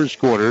 in the first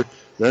quarter.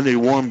 Then they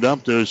warmed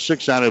up to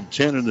 6 out of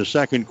 10 in the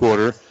second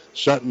quarter.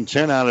 Sutton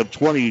 10 out of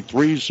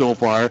 23 so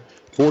far,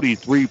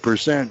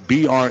 43%.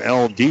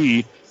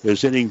 BRLD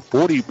is hitting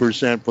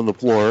 40% from the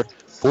floor.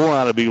 4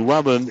 out of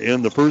 11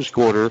 in the first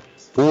quarter,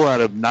 4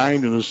 out of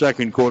 9 in the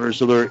second quarter.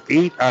 So they're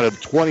 8 out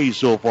of 20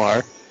 so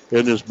far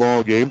in this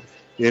ball game.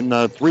 In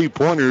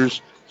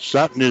 3-pointers,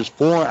 Sutton is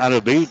 4 out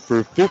of 8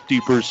 for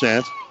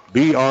 50%.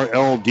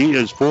 BRLD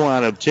is 4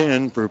 out of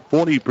 10 for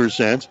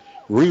 40%.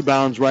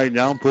 Rebounds right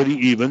now pretty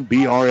even.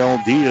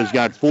 BRLD has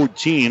got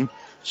 14.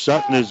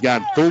 Sutton has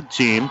got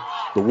 13.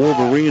 The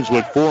Wolverines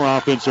with 4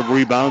 offensive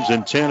rebounds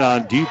and 10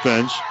 on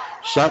defense.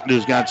 Sutton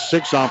has got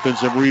 6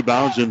 offensive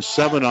rebounds and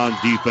 7 on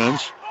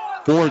defense.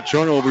 4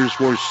 turnovers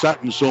for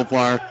Sutton so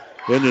far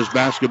in this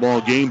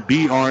basketball game.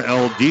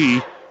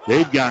 BRLD,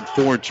 they've got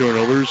 4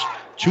 turnovers.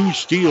 2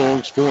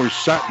 steals for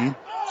Sutton.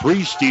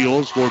 3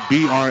 steals for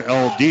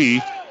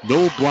BRLD.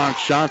 No block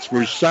shots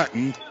for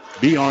Sutton.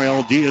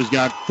 BRLD has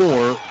got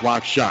 4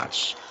 block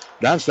shots.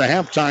 That's the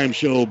halftime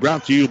show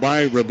brought to you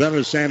by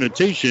Ravenna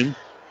Sanitation.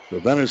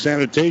 Ravenna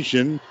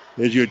Sanitation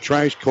is your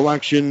trash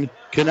collection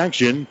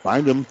connection.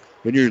 Find them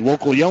in your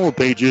local yellow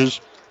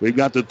pages. We've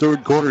got the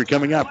third quarter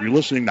coming up. You're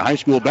listening to high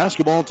school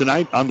basketball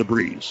tonight on The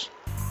Breeze.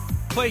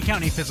 Clay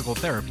County Physical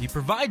Therapy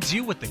provides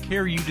you with the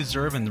care you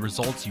deserve and the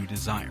results you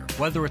desire.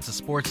 Whether it's a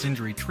sports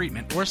injury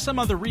treatment or some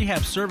other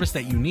rehab service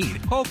that you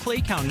need, call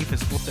Clay County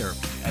Physical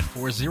Therapy at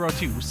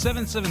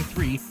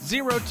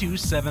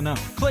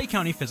 402-773-0270. Clay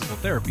County Physical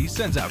Therapy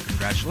sends out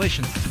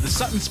congratulations to the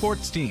Sutton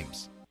sports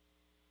teams.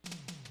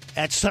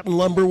 At Sutton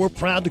Lumber, we're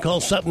proud to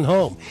call Sutton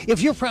home. If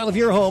you're proud of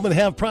your home and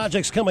have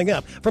projects coming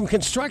up, from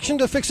construction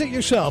to fix it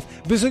yourself,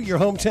 visit your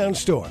hometown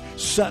store.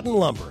 Sutton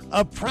Lumber,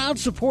 a proud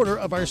supporter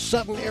of our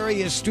Sutton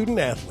area student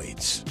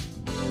athletes.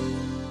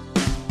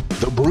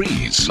 The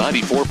Breeze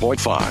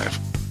 94.5.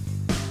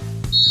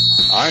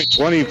 All right,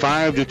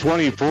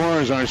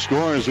 25-24 is our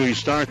score as we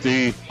start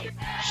the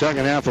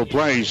second half of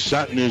play.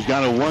 Sutton has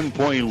got a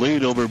 1-point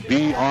lead over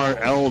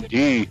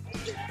BRLD.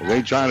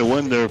 They try to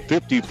win their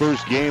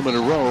 51st game in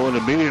a row, and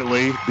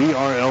immediately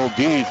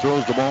BRLD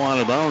throws the ball out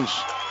of bounds.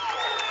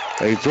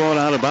 They throw it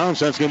out of bounds.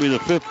 That's going to be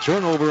the 5th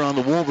turnover on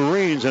the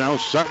Wolverines, and now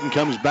Sutton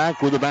comes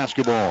back with the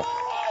basketball.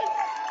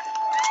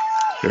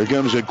 Here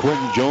comes a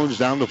Quentin Jones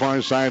down the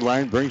far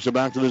sideline, brings it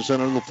back to the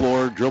center of the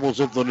floor,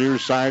 dribbles it to the near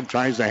side,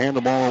 tries to hand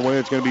the ball away.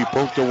 It's going to be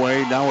poked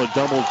away. Now a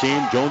double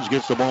team. Jones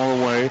gets the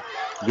ball away.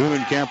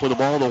 Newnenkamp with the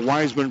ball to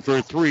Wiseman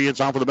for 3.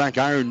 It's off of the back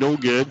iron, no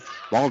good.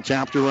 Ball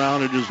tapped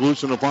around and is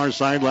loose on the far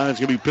sideline.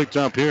 It's going to be picked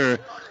up here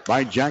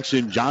by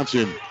Jackson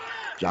Johnson.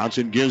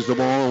 Johnson gives the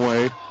ball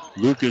away.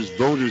 Lucas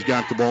Vogt has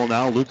got the ball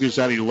now. Lucas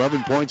had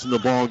 11 points in the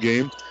ball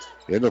game.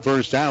 In the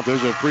first half,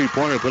 there's a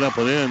 3-pointer put up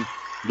and in.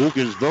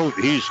 Lucas Vogt,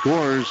 he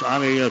scores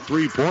on a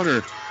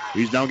 3-pointer.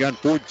 He's now got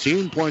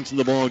 14 points in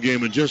the ball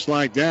game, and just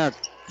like that,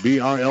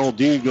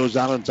 BRLD goes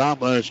out on top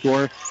by a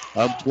score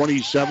of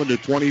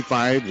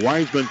 27-25.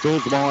 Wiseman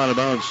throws the ball out of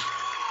bounds.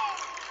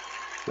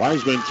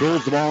 Wiseman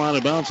throws the ball out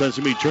of bounds. That's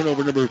going to be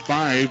turnover number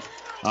 5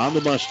 on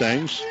the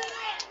Mustangs.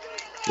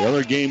 The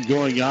other game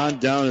going on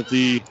down at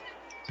the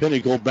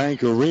Pinnacle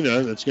Bank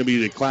Arena. That's going to be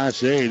the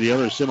Class A, the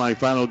other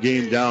semifinal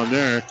game down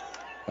there.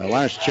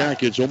 Last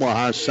check, it's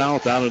Omaha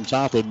South out on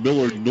top of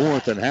Millard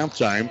North at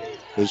halftime.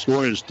 The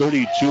score is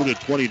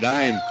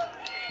 32-29.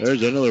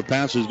 There's another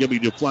pass that's going to be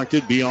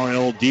deflected.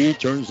 BRLD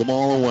turns the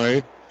ball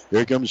away.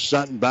 Here comes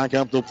Sutton back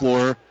up the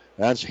floor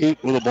That's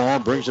Haight with the ball,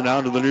 brings it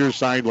down to the near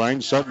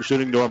sideline. Sutton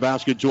shooting to our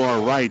basket to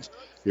our right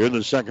here in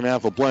the second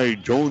half of play.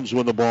 Jones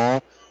with the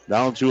ball,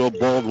 down to a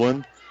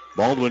Baldwin.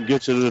 Baldwin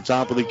gets it to the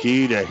top of the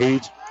key to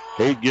Haight.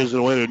 Haight gives it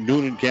away to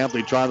Noonencamp.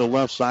 They try the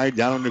left side,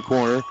 down in the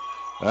corner.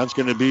 That's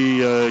going to be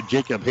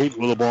Jacob Haight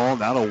with the ball.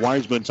 Now to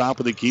Wiseman, top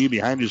of the key,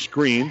 behind his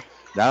screen.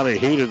 Now to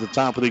Haight at the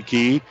top of the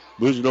key.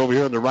 Moves it over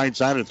here on the right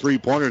side. A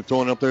three-pointer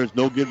thrown up there. It's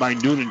no good by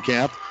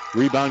Noonencamp.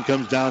 Rebound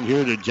comes down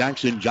here to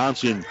Jackson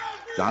Johnson.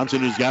 Johnson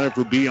has got it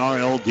for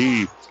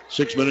BRLD.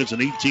 6 minutes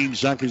and 18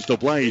 seconds to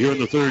play here in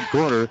the third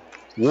quarter.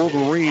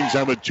 Wolverines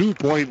have a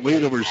 2-point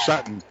lead over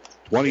Sutton.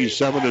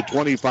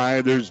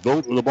 27-25. There's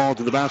Vogt with the ball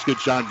to the basket.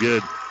 Shot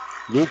good.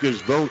 Lucas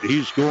Vogt,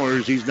 he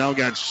scores. He's now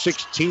got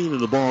 16 in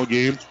the ball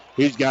game.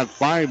 He's got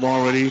 5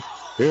 already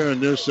here in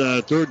this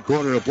third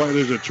quarter of play.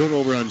 There's a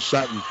turnover on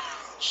Sutton.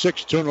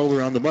 6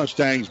 turnover on the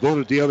Mustangs.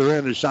 Vogt at the other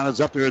end. The shot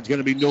is up there. It's going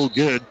to be no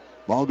good.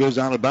 Ball goes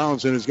out of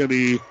bounds, and it's going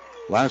to be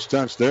last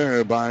touch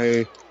there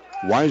by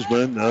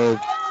Wiseman of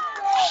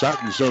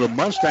Sutton. So the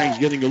Mustangs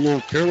getting a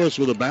little careless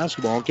with the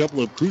basketball. A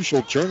couple of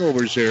crucial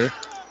turnovers here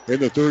in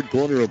the third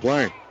quarter of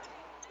play.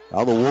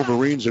 Now the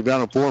Wolverines have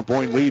got a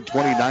 4-point lead.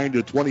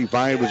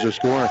 29-25 is the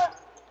score.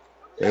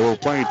 They will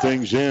play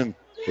things in.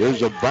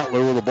 Here's a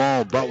Butler with the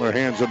ball. Butler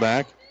hands it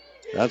back.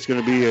 That's going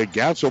to be a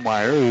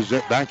Gatzelmeyer, who's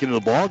back into the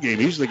ball game.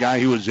 He's the guy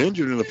who was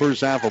injured in the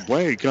first half of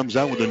play. He comes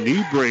out with a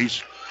knee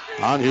brace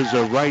on his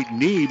right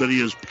knee, but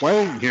he is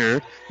playing here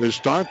to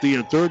start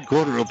the third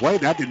quarter of play.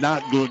 That did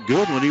not look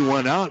good when he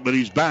went out, but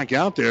he's back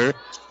out there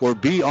for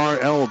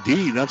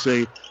BRLD. That's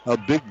a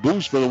big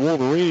boost for the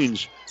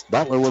Wolverines.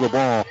 Butler with the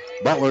ball.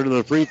 Butler to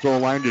the free throw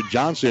line to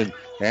Johnson.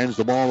 Hands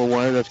the ball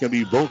away. That's going to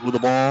be Vogt with the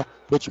ball.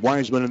 Puts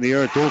Wiseman in the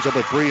air. Throws up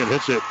a three and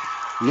hits it.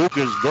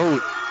 Lucas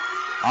Vogt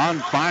on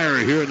fire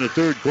here in the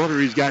third quarter.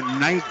 He's got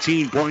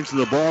 19 points in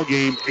the ball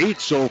game. 8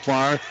 so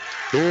far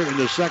here in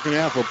the second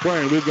half of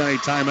play. We've got a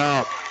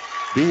timeout.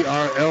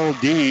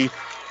 BRLD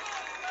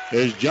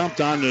has jumped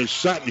on to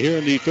Sutton here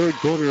in the third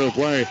quarter of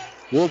play.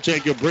 We'll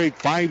take a break.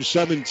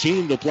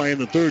 5:17 to play in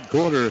the third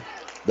quarter.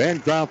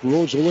 Bancroft,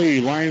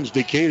 Rosalie, Lions,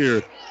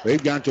 Decatur.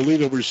 They've got to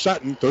lead over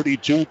Sutton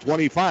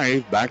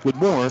 32-25. Back with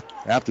more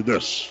after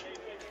this.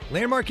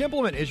 Landmark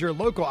Implement is your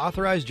local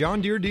authorized John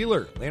Deere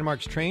dealer.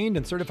 Landmark's trained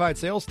and certified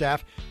sales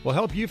staff will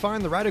help you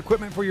find the right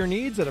equipment for your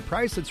needs at a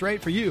price that's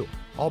right for you.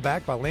 All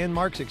backed by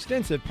Landmark's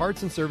extensive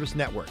parts and service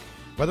network.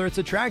 Whether it's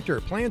a tractor,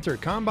 planter,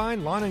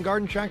 combine, lawn and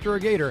garden tractor, or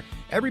gator,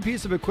 every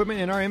piece of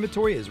equipment in our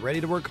inventory is ready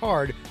to work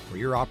hard for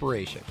your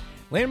operation.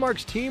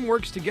 Landmark's team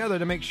works together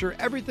to make sure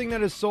everything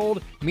that is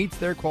sold meets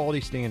their quality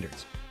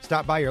standards.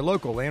 Stop by your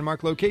local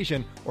Landmark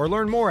location or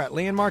learn more at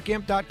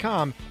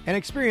landmarkimp.com and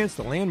experience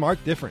the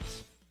Landmark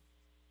difference.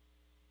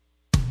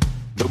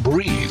 The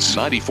Breeze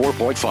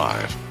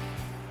 94.5.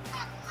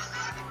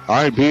 All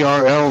right,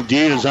 BRLD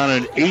is on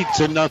an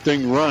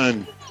 8-0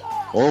 run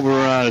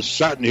over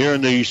Sutton here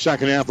in the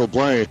second half of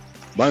play.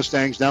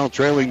 Mustangs now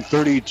trailing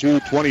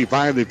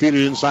 32-25. They feed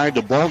it inside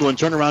to Baldwin.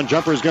 Turnaround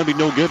jumper is going to be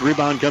no good.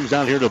 Rebound comes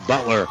down here to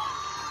Butler.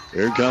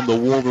 Here come the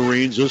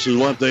Wolverines. This is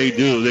what they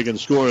do. They can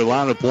score a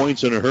lot of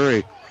points in a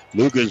hurry.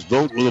 Lucas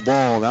Vogt with the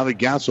ball. Now to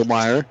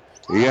Gatzelmeyer.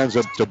 He ends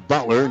up to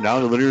Butler.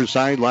 Down to the near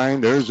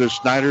sideline. There's a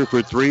Snyder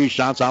for 3.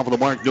 Shots off of the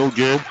mark. No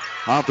good.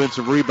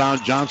 Offensive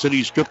rebound. Johnson.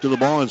 He's stripped to the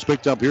ball and it's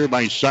picked up here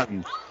by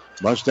Sutton.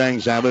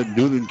 Mustangs have it.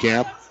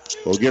 Noonencamp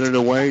will get it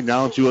away.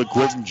 Now to a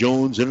Quentin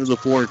Jones into the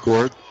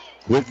forecourt.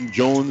 Quentin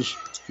Jones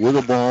with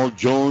the ball.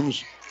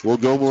 Jones will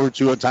go over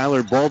to a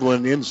Tyler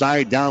Baldwin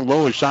inside down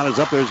low. His shot is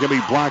up there. It's going to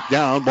be blocked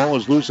down. Ball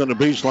is loose on the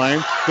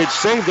baseline. It's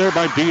saved there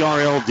by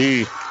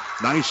BRLD.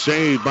 Nice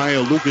save by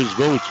Lucas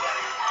Vogt.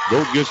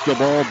 Vogt gets the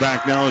ball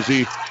back now as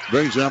he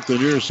brings it up the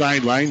near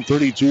sideline.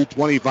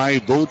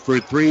 32-25. Vogt for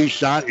 3.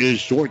 Shot is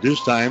short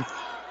this time.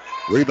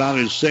 Rebound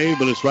is saved,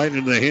 but it's right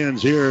into the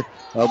hands here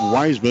of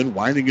Wiseman,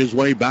 winding his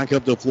way back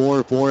up the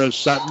floor for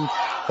Sutton.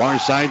 Far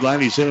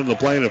sideline. He's hitting the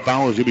play, and a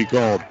foul is going to be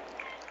called.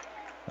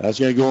 That's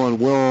going to go on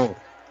Will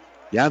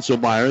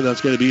Gatzelmeyer. That's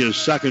going to be his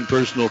second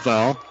personal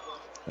foul.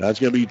 That's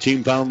going to be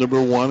team foul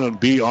number 1 on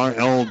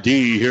BRLD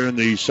here in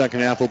the second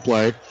half of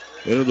play.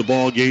 Into the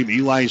ball game,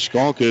 Eli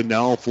Skalka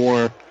now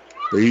for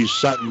the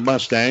Sutton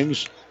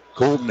Mustangs.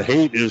 Colton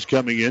Haight is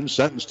coming in.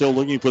 Sutton still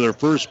looking for their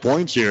first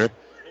points here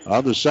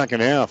of the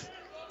second half.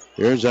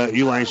 Here's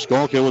Eli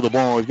Skalka with the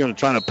ball. He's going to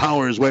try to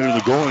power his way to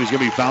the goal, and he's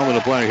going to be fouled in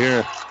the play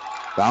here.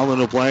 Foul in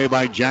the play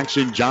by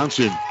Jackson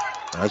Johnson.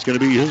 That's going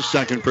to be his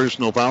second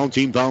personal foul.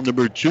 Team foul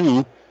number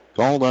 2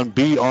 called on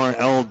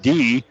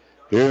BRLD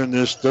here in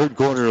this third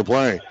quarter of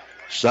play.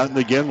 Sutton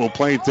again will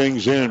play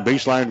things in.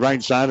 Baseline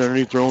right side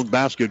underneath their own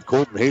basket.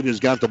 Colton Haight has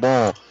got the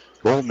ball.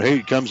 Colton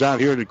Haight comes out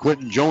here to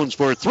Quentin Jones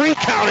for a 3.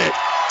 Count it!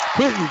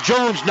 Quentin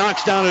Jones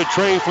knocks down a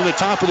tray from the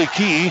top of the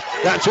key.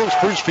 That's his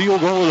first field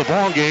goal of the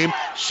ball game.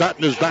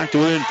 Sutton is back to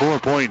within 4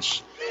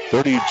 points.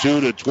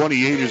 32-28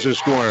 is the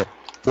score.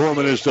 4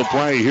 minutes to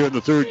play here in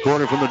the third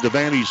quarter from the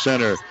Devaney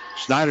Center.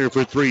 Snyder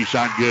for 3.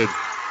 Shot good.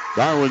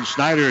 Darwin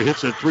Snyder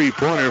hits a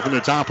 3-pointer from the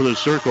top of the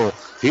circle.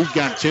 He's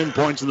got 10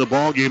 points in the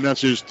ball game.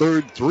 That's his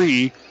third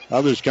 3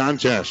 of this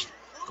contest.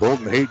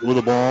 Colton Haight with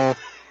the ball.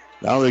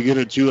 Now they get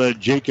it to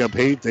Jacob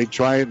Haight. They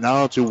try it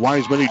now to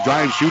Wiseman. He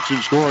drives, shoots,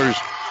 and scores.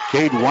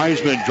 Cade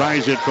Wiseman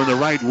drives it from the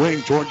right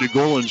wing toward the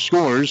goal and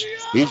scores.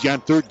 He's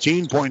got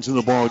 13 points in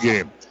the ball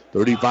game.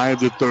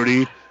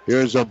 35-30.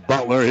 Here's a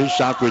Butler. His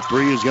shot for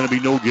three is going to be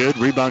no good.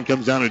 Rebound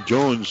comes down to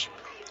Jones.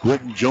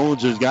 Quentin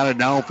Jones has got it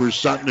now for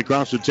Sutton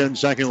across the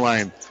 10-second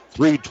line.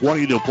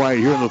 3:20 to play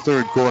here in the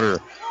third quarter.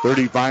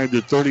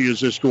 35-30 is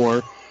the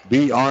score.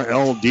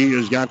 BRLD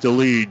has got the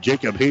lead.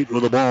 Jacob Haight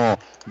with the ball.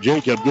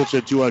 Jacob gets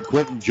it to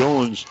Quentin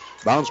Jones.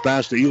 Bounce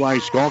pass to Eli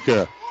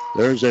Skalka.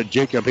 There's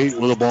Jacob Haight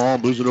with the ball.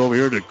 Moves it over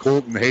here to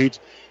Colton Haight.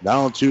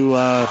 Down to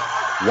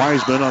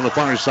Wiseman on the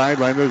far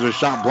sideline. There's a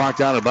shot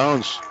blocked out of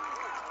bounds.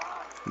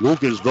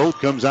 Lucas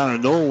Vogt comes out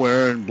of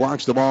nowhere and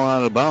blocks the ball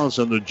out of bounds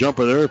on the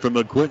jumper there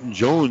from Quentin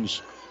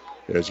Jones.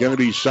 There's going to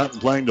be Sutton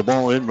playing the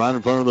ball in right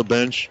in front of the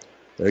bench.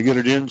 They get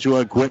it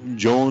into Quentin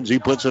Jones. He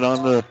puts it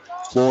on the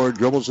floor,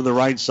 dribbles to the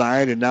right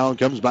side, and now it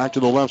comes back to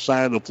the left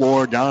side of the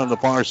floor, down on the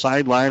far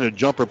sideline. A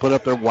jumper put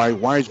up there by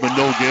Wiseman,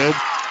 no good.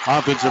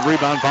 Offensive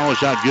rebound, foul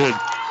shot, good.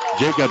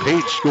 Jacob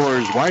Haight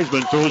scores.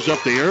 Wiseman throws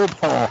up the air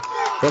ball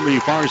from the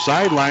far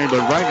sideline,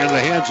 but right in the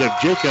hands of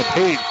Jacob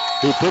Haight,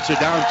 who puts it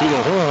down through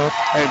the hole,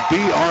 and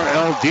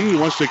BRLD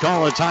wants to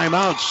call a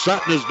timeout.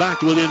 Sutton is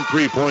back within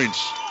 3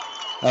 points.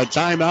 A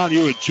timeout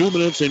here with 2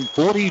 minutes and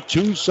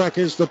 42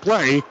 seconds to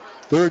play.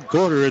 Third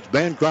quarter, it's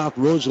Bancroft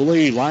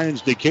Rosalie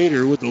Lions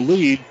Decatur with the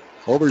lead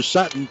over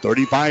Sutton,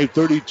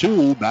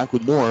 35-32. Back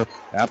with more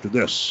after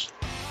this.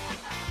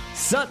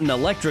 Sutton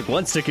Electric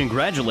wants to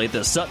congratulate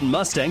the Sutton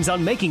Mustangs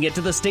on making it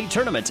to the state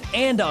tournament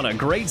and on a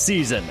great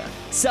season.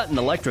 Sutton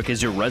Electric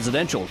is your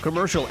residential,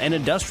 commercial, and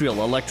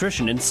industrial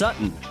electrician in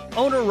Sutton.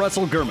 Owner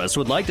Russell Gurmas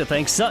would like to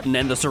thank Sutton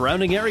and the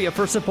surrounding area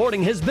for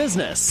supporting his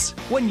business.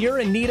 When you're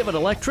in need of an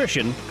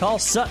electrician, call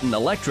Sutton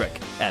Electric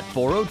at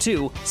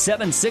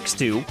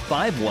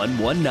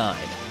 402-762-5119.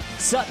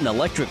 Sutton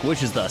Electric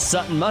wishes the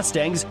Sutton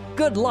Mustangs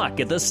good luck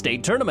at the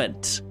state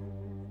tournament.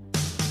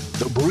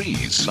 The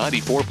Breeze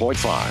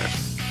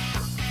 94.5.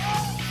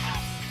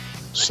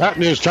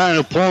 Sutton is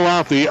trying to pull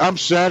off the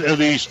upset of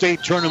the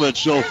state tournament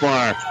so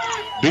far.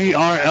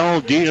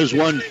 BRLD has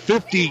won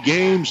 50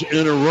 games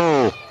in a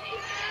row.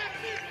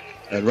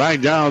 And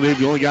right now,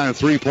 they've only got a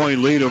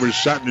 3-point lead over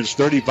Sutton. It's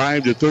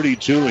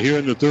 35-32 here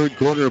in the third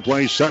quarter of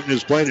play. Sutton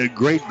has played a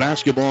great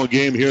basketball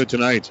game here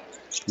tonight.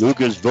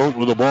 Lucas Vogt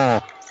with the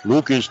ball.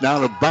 Lucas now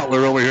to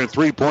Butler over here.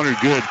 Three-pointer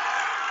good.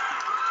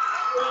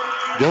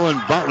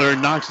 Dylan Butler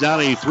knocks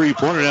down a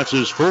three-pointer. That's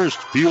his first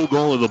field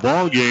goal of the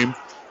ball game.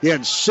 He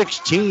had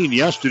 16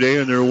 yesterday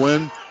in their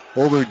win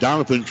over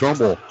Donovan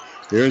Trumbull.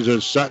 Here's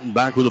a Sutton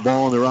back with the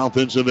ball on their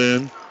offensive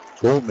end.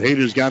 Colton Haight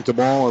has got the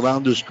ball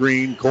around the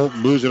screen. Colton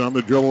moves it on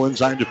the dribble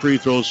inside the free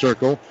throw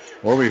circle.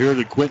 Over here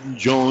to Quentin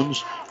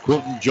Jones.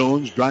 Quentin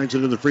Jones drives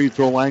into the free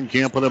throw line.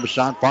 Can't put up a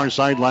shot. Far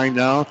sideline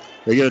now.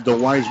 They get it to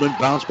Wiseman.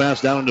 Bounce pass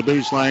down on the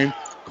baseline.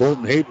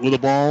 Colton Haight with the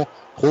ball.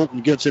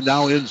 Colton gets it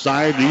now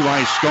inside.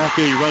 Eli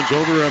Skalka. He runs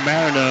over a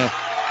man, and a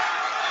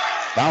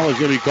foul is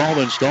going to be called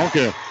on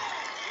Skalka.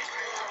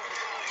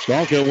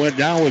 Skalka went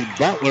down with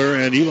Butler,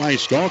 and Eli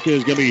Skalka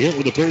is going to be hit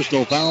with a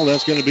personal foul.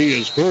 That's going to be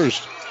his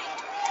first.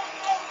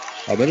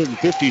 A minute and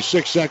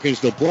 56 seconds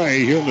to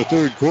play here in the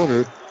third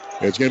quarter.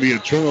 It's going to be a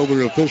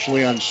turnover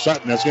officially on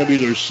Sutton. That's going to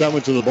be their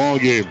seventh of the ball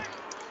game.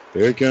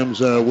 Here comes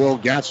Will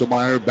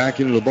Gatzelmeyer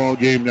back into the ball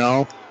game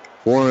now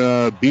for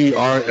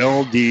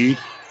BRLD.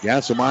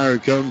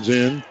 Gatzelmeyer comes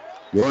in.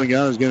 Going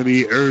out is going to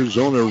be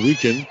Arizona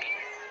Rican.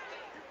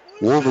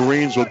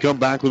 Wolverines will come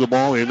back with the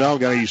ball. They now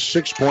got a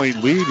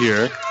 6-point lead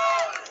here.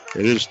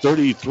 It is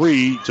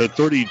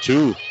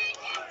 33-32.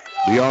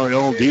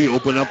 BRLD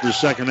opened up the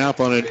second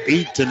half on an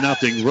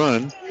 8-0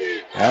 run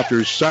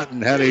after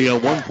Sutton had a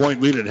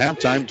 1-point lead at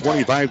halftime,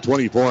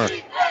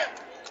 25-24.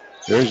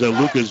 There's a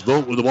Lucas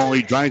Vogt with the ball.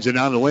 He drives it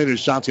down the lane. His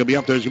shot's going to be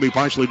up there. It's going to be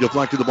partially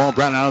deflected. The ball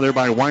brought out of there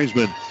by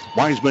Wiseman.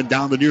 Wiseman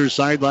down the near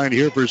sideline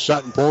here for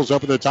Sutton. Pulls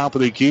up at the top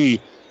of the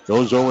key.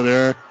 Goes over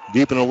there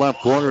deep in the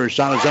left corner. His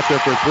shot is up there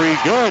for three.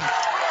 Good.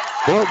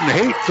 Colton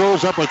Haight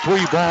throws up a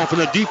three ball from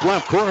the deep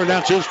left corner.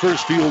 That's his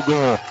first field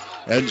goal.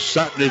 And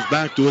Sutton is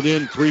back to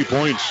within 3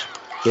 points.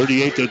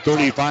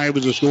 38-35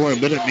 is the score. A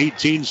minute and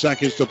 18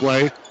 seconds to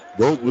play.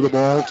 Vogt with the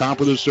ball,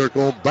 top of the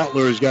circle.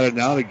 Butler has got it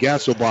now to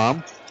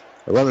Gasselbaum.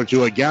 Or rather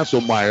to a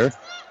Gasselmeyer.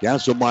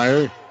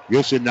 Gasselmeyer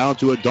gets it now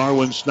to a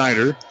Darwin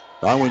Snyder.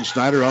 Darwin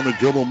Snyder on the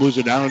dribble, moves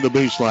it down on the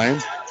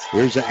baseline.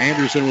 Here's a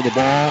Anderson with the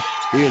ball.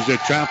 He is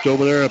trapped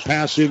over there. A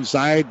pass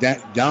inside,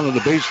 down on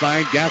the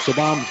baseline.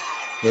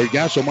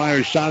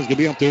 Gasselmeyer's shot is going to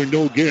be up there,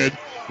 no good.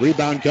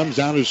 Rebound comes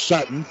down to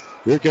Sutton.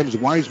 Here comes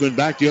Wiseman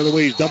back the other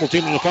way. He's double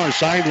teamed on the far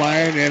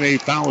sideline, and a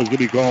foul is going to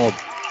be called.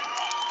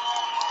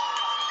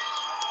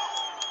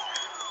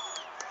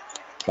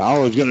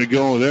 Foul is going to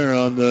go there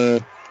on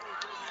the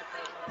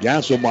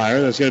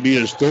Gasselmeyer. That's going to be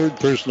his third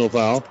personal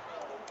foul.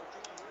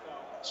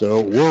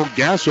 So Will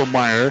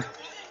Gasselmeyer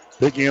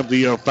picking up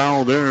the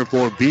foul there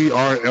for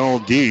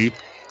BRLD.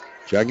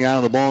 Checking out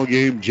of the ball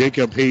game,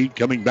 Jacob Haight.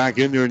 Coming back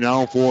in there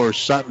now for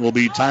Sutton will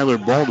be Tyler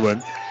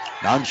Baldwin.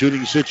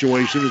 Non-shooting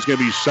situation. It's going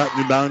to be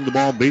Sutton inbound the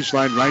ball,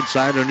 baseline right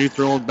side underneath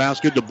their own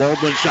basket. The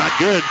Baldwin shot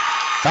good.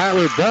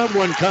 Tyler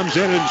Baldwin comes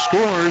in and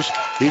scores.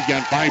 He's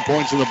got 5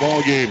 points in the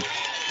ball game.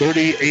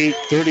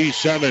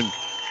 38-37.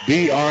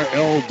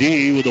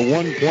 BRLD with a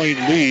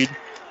 1-point lead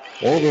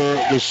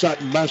over the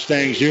Sutton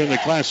Mustangs here in the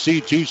Class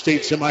C2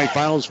 state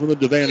semifinals from the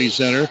Devaney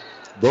Center.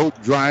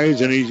 Boat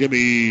drives, and he's going to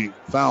be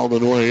fouled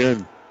on the way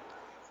in.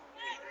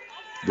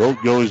 Boat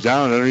goes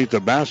down underneath the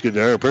basket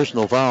there. A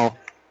personal foul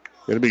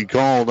going to be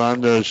called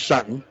on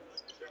Sutton.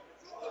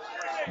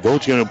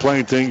 Boat's going to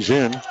play things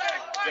in.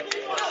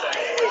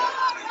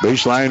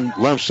 Baseline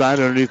left side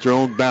underneath their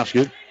own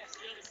basket.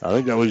 I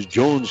think that was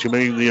Jones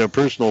committing the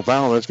personal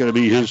foul. That's going to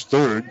be his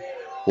third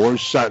for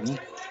Sutton.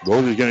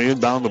 Boat is going to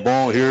inbound the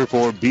ball here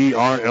for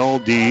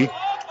BRLD.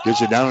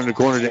 Gets it down in the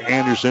corner to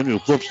Anderson, who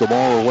flips the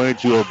ball away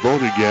to a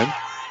Boat again.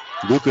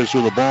 Lucas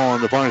with the ball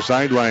on the far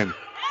sideline.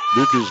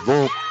 Lucas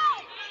Vogt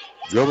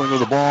dribbling with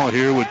the ball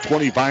here with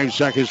 25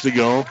 seconds to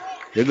go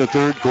in the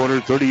third quarter.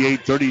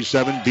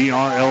 38-37.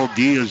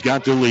 BRLD has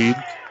got the lead.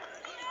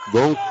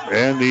 Vogt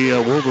and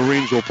the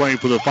Wolverines will play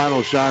for the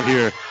final shot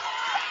here.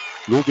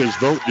 Lucas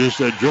Vogt just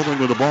dribbling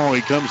with the ball.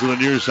 He comes to the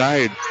near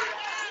side.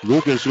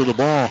 Lucas with the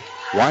ball.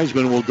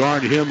 Wiseman will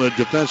guard him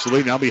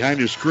defensively. Now behind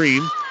his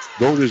screen.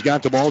 Vogt has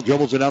got the ball.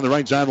 Dribbles it down the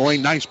right side of the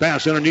lane. Nice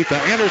pass underneath to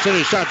Anderson.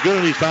 His shot good,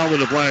 and he's fouled in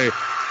the play.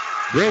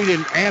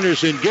 Braden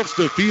Anderson gets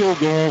the field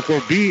goal for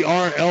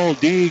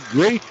BRLD.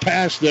 Great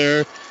pass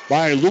there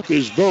by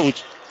Lucas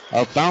Vogt.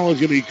 A foul is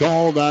going to be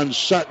called on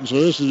Sutton, so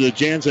this is a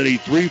chance at a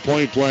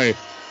three-point play.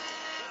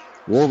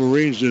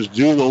 Wolverines just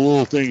do the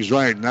little things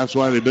right, and that's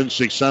why they've been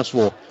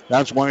successful.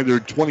 That's why they're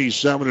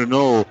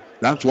 27-0.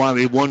 That's why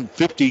they won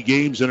 50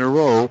 games in a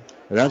row,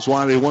 and that's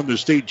why they won the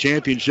state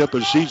championship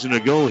a season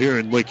ago here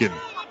in Lincoln.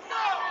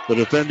 The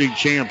defending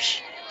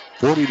champs,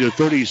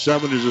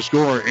 40-37 is the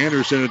score.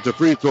 Anderson at the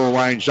free throw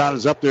line. Shot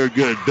is up there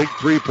good. Big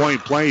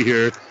three-point play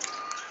here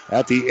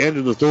at the end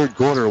of the third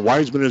quarter.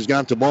 Wiseman has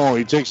got the ball.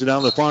 He takes it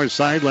down the far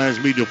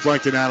sideline, be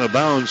deflected out of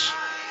bounds,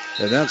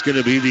 and that's going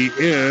to be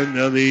the end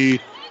of the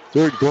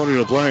third quarter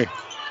of play.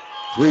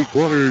 3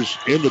 quarters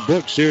in the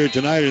books here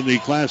tonight in the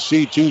Class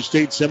C2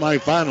 state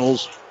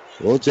semifinals.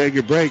 We'll take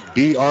a break.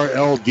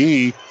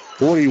 BRLD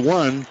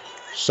 41,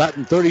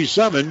 Sutton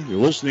 37. You're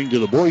listening to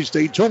the Boys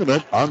State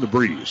Tournament on the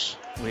Breeze.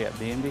 We at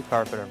B&B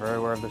Carpet are very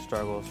aware of the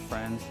struggles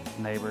friends,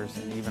 neighbors,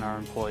 and even our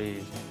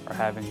employees are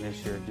having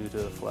this year due to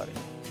the flooding.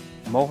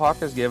 Mohawk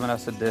has given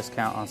us a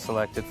discount on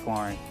selected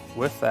flooring.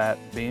 With that,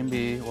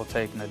 B&B will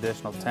take an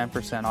additional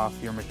 10% off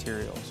your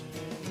materials.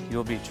 You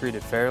will be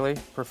treated fairly,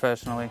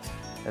 professionally,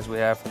 as we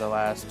have for the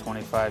last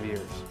 25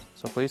 years.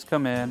 So please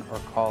come in or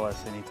call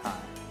us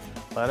anytime.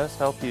 Let us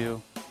help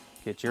you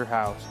get your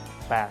house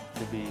back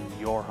to being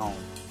your home.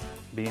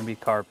 B&B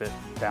Carpet,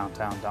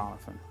 downtown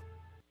Doniphan.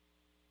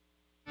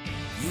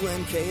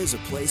 UNK is a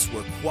place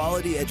where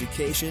quality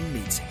education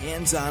meets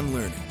hands-on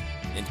learning,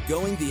 and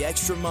going the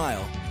extra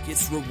mile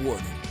gets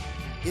rewarded.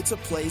 It's a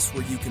place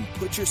where you can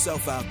put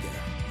yourself out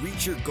there,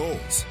 reach your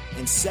goals,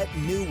 and set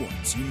new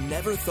ones you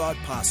never thought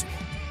possible.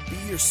 Be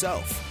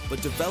yourself,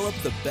 but develop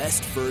the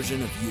best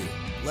version of you.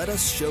 Let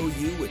us show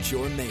you what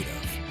you're made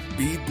of.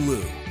 Be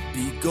blue,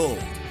 be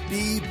gold,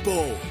 be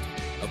bold.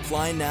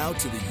 Apply now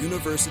to the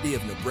University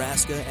of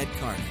Nebraska at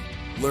Kearney.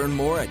 Learn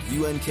more at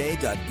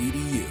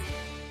unk.edu.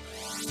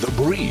 The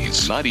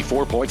Breeze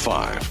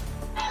 94.5.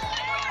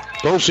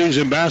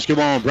 Postseason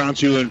basketball brought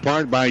to you in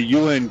part by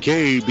UNK.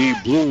 Be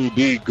blue,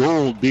 be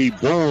gold, be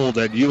bold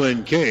at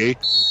UNK.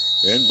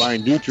 And by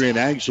Nutrient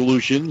Ag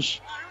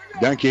Solutions.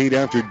 Decade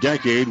after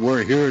decade,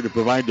 we're here to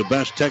provide the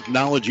best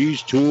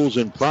technologies, tools,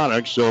 and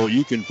products so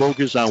you can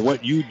focus on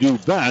what you do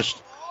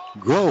best,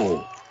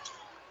 grow.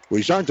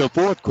 We start the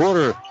fourth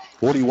quarter,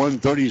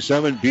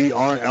 41-37.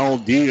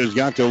 BRLD has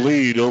got the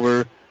lead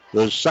over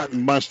the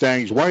Sutton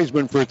Mustangs.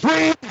 Wiseman for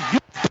three.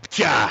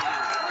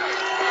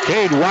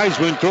 Cade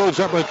Wiseman throws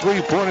up a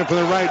three-pointer for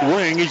the right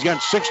wing. He's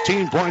got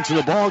 16 points in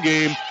the ball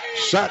game.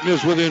 Sutton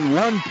is within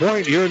 1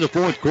 point here in the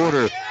fourth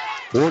quarter.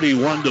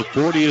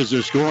 41-40 is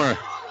the score.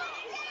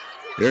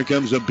 Here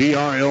comes the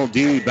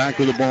BRLD back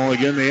with the ball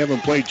again. They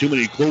haven't played too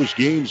many close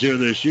games here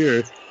this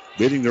year,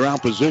 beating their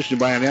opposition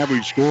by an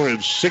average score of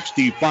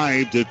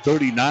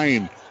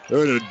 65-39.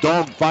 They're in a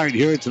dogfight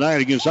here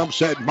tonight against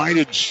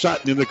upset-minded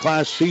Sutton in the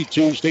Class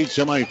C2 state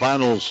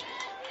semifinals.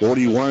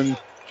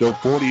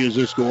 41-40 is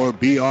the score.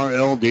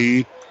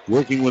 BRLD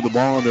working with the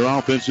ball in their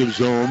offensive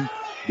zone.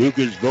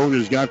 Lucas Vogt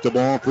has got the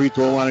ball. Free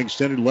throw line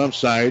extended left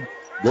side.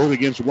 Vogt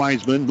against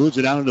Wiseman. Moves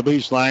it down to the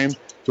baseline.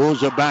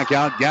 Throws it back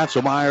out.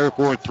 Gatzelmeyer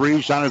for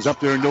three. Shot is up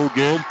there, no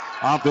good.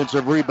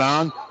 Offensive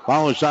rebound.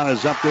 Follow shot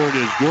is up there. It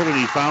is good, and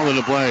he fouled in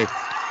the play.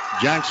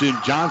 Jackson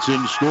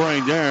Johnson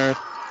scoring there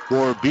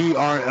for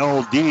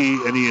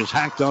BRLD, and he is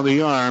hacked on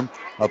the arm.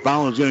 A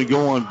foul is going to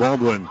go on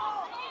Baldwin.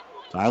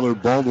 Tyler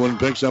Baldwin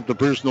picks up the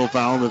personal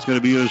foul. That's going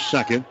to be his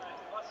second.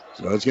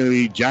 So it's going to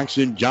be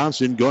Jackson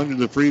Johnson going to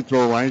the free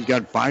throw line. He's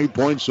got 5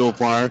 points so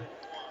far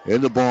in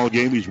the ball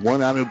game. He's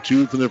 1 out of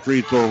 2 from the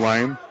free throw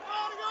line.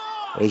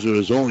 Those are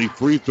his only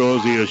free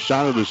throws. He has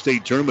shot at the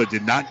state tournament.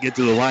 Did not get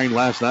to the line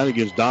last night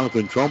against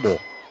Donovan Trumbull.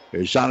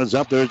 His shot is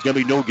up there. It's going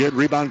to be no good.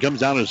 Rebound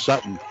comes down to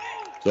Sutton.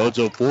 So it's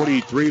a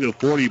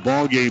 43-40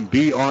 ball game.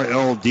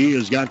 BRLD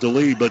has got the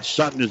lead, but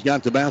Sutton has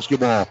got the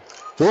basketball.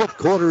 Fourth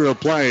quarter of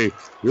play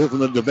here from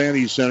the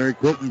Devaney Center.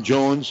 Quentin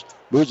Jones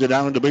moves it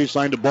down into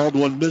baseline to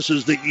Baldwin.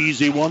 Misses the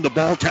easy one. The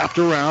ball tapped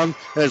around.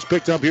 As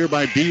picked up here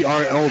by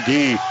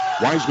BRLD.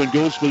 Wiseman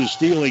goes for the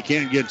steal. He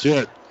can't get to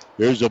it.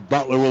 There's a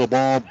Butler with the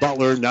ball.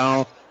 Butler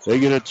now. They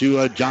get it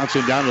to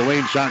Johnson down the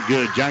lane. Shot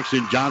good.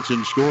 Jackson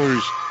Johnson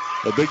scores.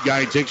 The big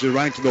guy takes it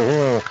right to the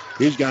hole.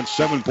 He's got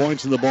 7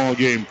 points in the ball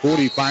game.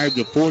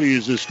 45-40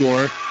 is the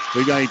score.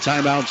 We got a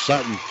timeout,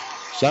 Sutton.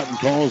 Sutton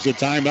calls the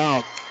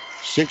timeout.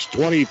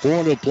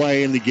 6:24 to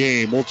play in the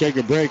game. We'll take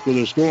a break with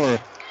a score.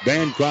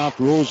 Bancroft,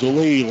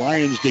 Rosalie,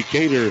 Lions,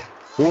 Decatur,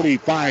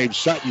 45,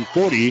 Sutton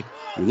 40.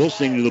 You're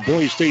listening to the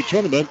Boys State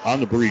Tournament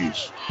on the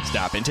Breeze.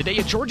 Stop in today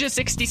at Georgia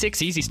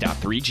 66 Easy Stop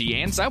 3G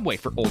and Subway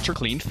for ultra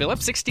clean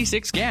Phillips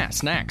 66 gas,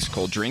 snacks,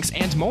 cold drinks,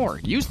 and more.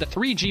 Use the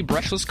 3G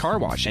brushless car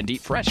wash and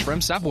eat fresh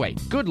from Subway.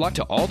 Good luck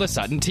to all the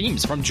Sutton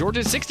teams from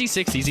Georgia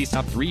 66 Easy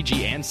Stop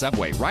 3G and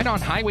Subway right on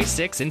Highway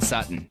 6 in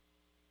Sutton.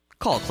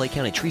 Call Clay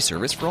County Tree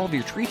Service for all of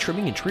your tree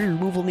trimming and tree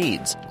removal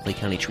needs. Clay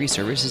County Tree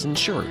Service is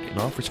insured and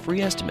offers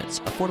free estimates,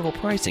 affordable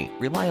pricing,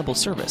 reliable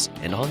service,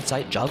 and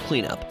on-site job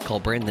cleanup.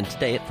 Call Brandon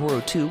today at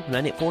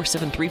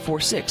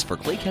 402-984-7346 for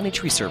Clay County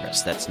Tree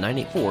Service. That's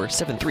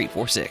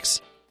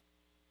 984-7346.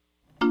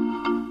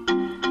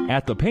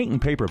 At the Paint and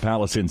Paper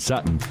Palace in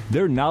Sutton,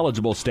 their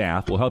knowledgeable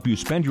staff will help you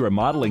spend your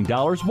remodeling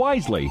dollars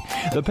wisely.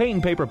 The Paint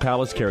and Paper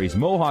Palace carries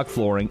Mohawk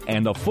flooring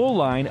and the full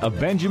line of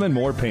Benjamin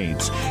Moore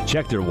paints.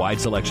 Check their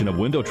wide selection of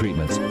window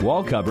treatments,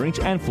 wall coverings,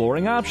 and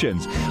flooring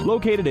options.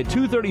 Located at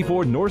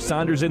 234 North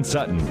Saunders in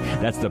Sutton.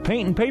 That's the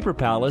Paint and Paper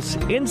Palace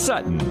in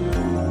Sutton.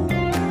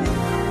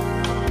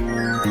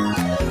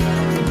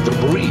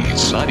 The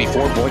Breeze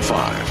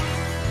 94.5.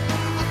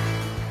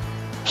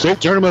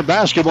 State Tournament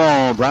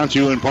basketball brought to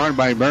you in part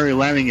by Mary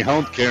Lanning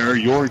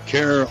Healthcare, your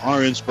care,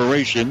 our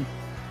inspiration,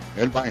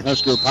 and by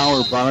Husker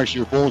Power Products,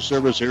 your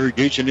full-service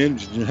irrigation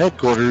engine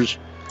headquarters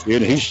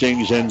in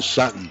Hastings and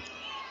Sutton.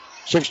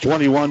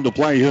 6:21 to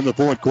play here in the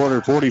fourth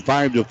quarter,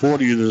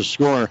 45-40 the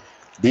score.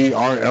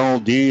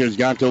 BRLD has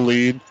got the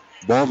lead.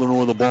 Baldwin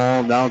with the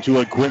ball, down to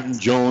a Quentin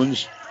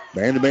Jones.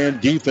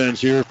 Man-to-man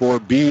defense here for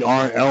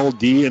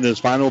BRLD in this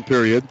final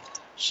period.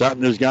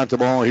 Sutton has got the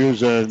ball.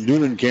 Here's a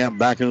Newnenkamp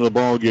back into the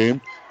ball game.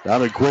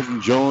 Down to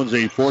Quentin Jones.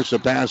 They force a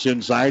pass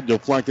inside,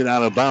 deflected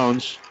out of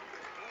bounds.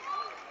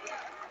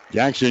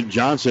 Jackson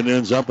Johnson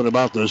ends up in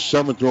about the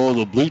seventh row of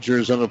the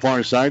bleachers on the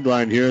far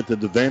sideline here at the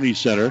Devaney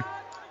Center.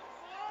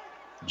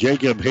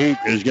 Jacob Haight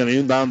is going to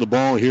inbound the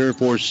ball here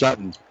for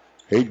Sutton.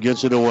 Haight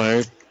gets it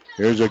away.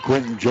 Here's a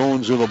Quentin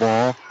Jones with the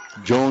ball.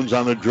 Jones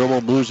on the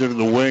dribble, moves it to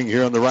the wing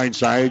here on the right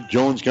side.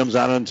 Jones comes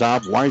out on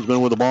top. Wiseman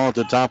with the ball at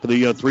the top of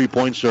the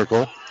three-point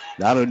circle.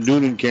 Down to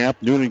Newnenkamp.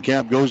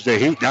 Newnenkamp goes to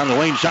Haight. Down the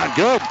lane. Shot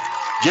good.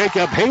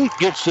 Jacob Haight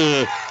gets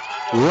the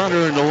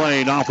runner in the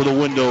lane off of the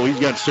window. He's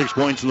got 6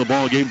 points in the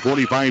ball game.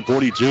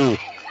 45-42.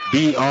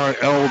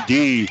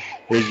 BRLD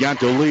has got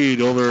the lead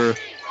over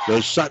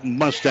the Sutton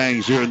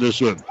Mustangs here in this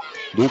one.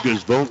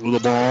 Lucas Vogt with the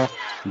ball.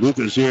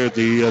 Lucas here at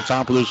the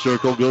top of the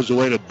circle. Goes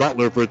away to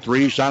Butler for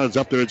three. Shot is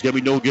up there. It's going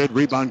to be no good.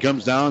 Rebound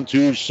comes down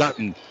to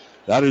Sutton.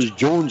 That is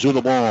Jones with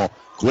the ball.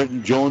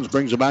 Quentin Jones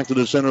brings it back to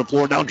the center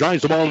floor. Now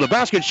drives the ball to the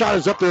basket. Shot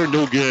is up there.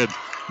 No good.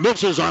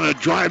 Misses on a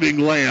driving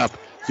layup.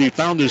 He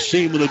found the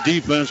seam of the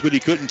defense, but he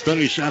couldn't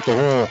finish at the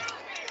hole.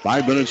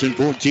 5 minutes and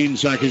 14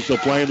 seconds to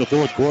play in the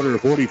fourth quarter.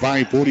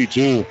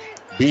 45-42.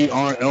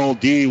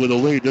 BRLD with the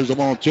lead. There's the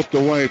ball tipped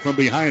away from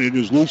behind it.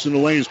 Is loose in the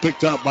lane. Is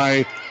picked up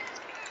by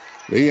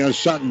the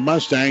Sutton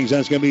Mustangs.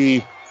 That's going to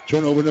be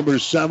turnover number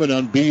 7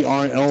 on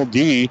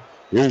BRLD.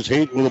 Here's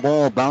Haight with the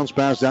ball. Bounce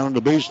pass down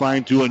the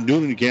baseline to a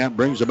Newnenkamp.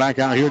 Brings it back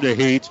out here to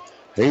Haight.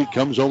 Haight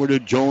comes over to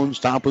Jones,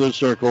 top of the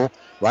circle.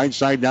 Right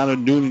side down to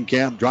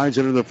Newnenkamp. Drives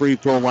into the free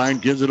throw line.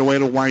 Gives it away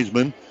to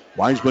Wiseman.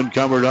 Wiseman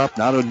covered up.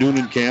 Now to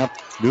Newnenkamp.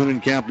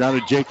 Newnenkamp down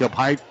to Jacob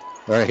Haight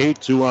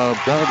to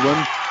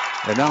Baldwin.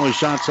 And now his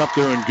shot's up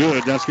there and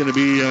good. That's going to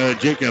be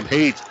Jacob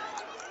Haight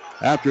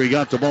after he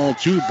got the ball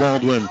to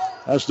Baldwin.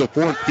 That's the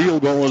fourth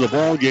field goal of the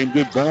ball game.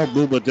 Good ball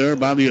movement there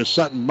by the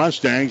Sutton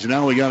Mustangs. And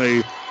now we got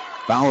a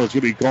foul that's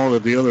going to be called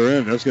at the other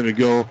end. That's going to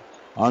go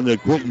on the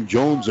Quentin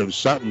Jones of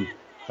Sutton.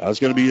 That's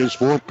going to be his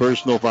fourth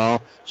personal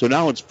foul. So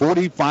now it's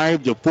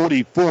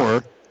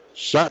 45-44.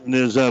 Sutton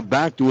is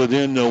back to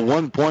within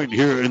 1 point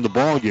here in the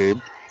ball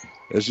game.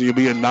 This is going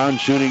to be a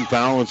non-shooting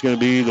foul. It's going to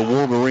be the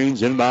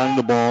Wolverines inbounding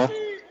the ball.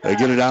 They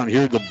get it out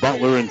here to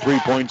Butler in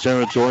three-point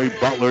territory.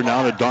 Butler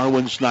now to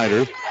Darwin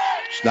Snyder.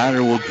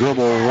 Snyder will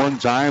dribble one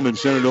time and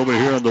send it over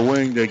here on the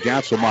wing to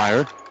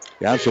Gasselmeyer.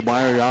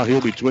 Gasselmeyer out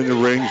here between the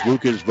rings.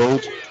 Lucas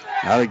Vogt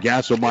out of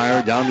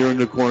Gasselmeyer down there in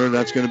the corner.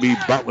 That's going to be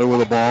Butler with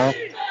the ball.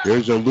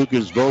 Here's a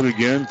Lucas Vogt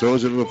again.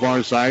 Throws it to the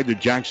far side to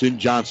Jackson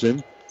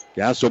Johnson.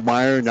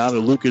 Gasselmeyer now to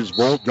Lucas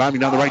Vogt.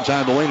 Driving down the right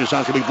side of the lane. The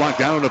shot's going to be blocked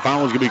down and the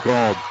foul is going to be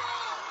called.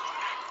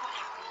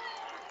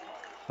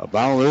 A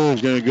foul there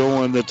is going to go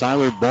on to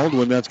Tyler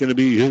Baldwin. That's going to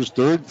be his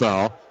third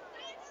foul.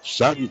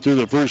 Sutton through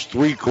the first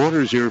 3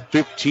 quarters here,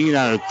 15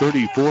 out of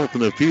 34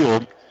 from the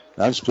field.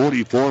 That's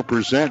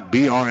 44%.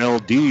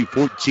 BRLD,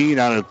 14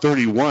 out of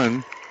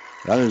 31.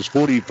 That is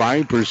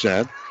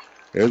 45%.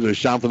 There's a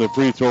shot from the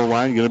free throw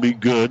line. Going to be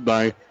good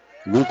by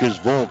Lucas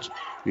Volt.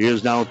 He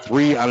is now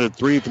 3 out of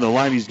 3 from the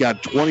line. He's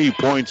got 20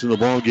 points in the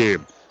ball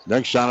game.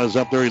 Next shot is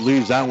up there. He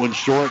leaves that one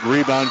short.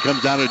 Rebound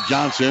comes down to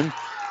Johnson.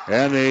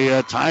 And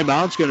a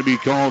timeout's going to be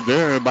called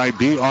there by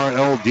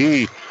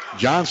BRLD.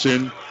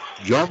 Johnson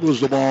juggles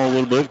the ball a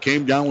little bit,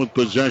 came down with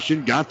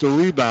possession, got the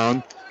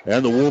rebound,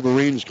 and the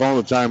Wolverines call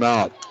a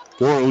timeout.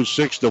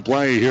 4:06 to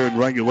play here in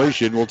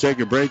regulation. We'll take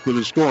a break with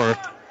the score.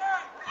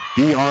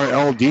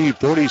 BRLD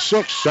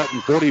 46, Sutton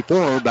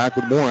 44. Back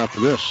with more after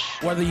this.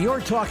 Whether you're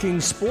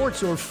talking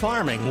sports or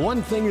farming,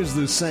 one thing is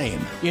the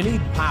same. You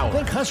need power.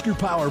 Think Husker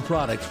Power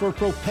products for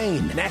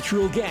propane,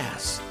 natural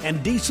gas,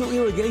 and diesel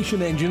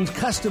irrigation engines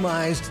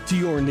customized to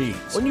your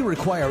needs. When you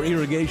require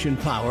irrigation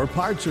power,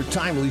 parts, or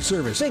timely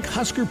service, think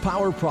Husker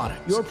Power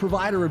products, your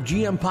provider of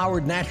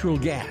GM-powered natural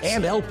gas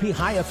and LP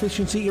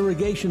high-efficiency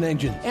irrigation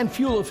engine and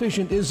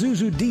fuel-efficient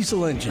Isuzu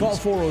diesel engines. Call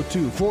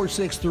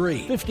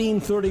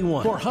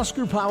 402-463-1531 for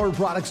Husker Power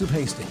Products of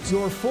Hastings,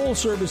 your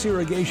full-service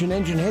irrigation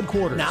engine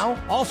headquarters,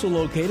 now also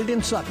located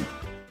in Sutton.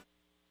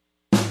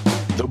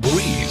 The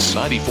Breeze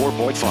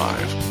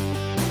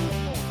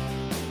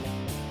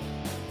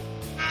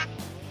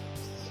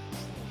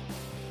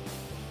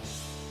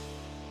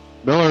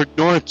 94.5. Millard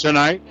North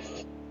tonight.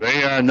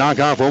 They knock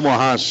off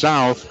Omaha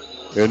South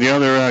in the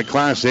other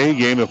Class A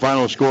game. The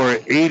final score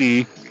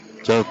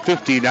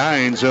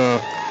 80-59.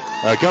 So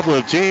a couple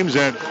of teams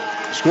that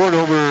scored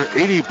over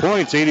 80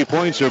 points. 80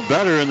 points or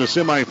better in the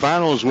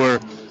semifinals will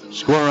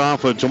square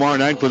off tomorrow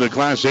night for the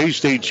Class A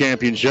state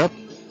championship.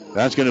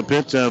 That's going to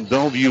pit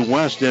Bellevue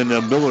West and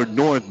Millard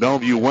North.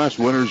 Bellevue West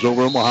winners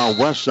over Omaha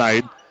West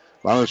Side.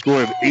 Final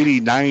score of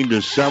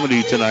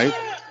 89-70 tonight.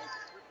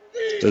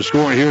 The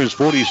score here is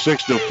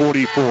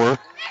 46-44.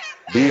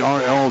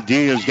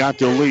 BRLD has got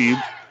the lead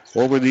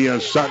over the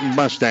Sutton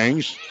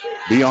Mustangs.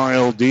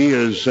 BRLD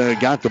has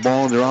got the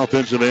ball in their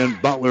offensive end.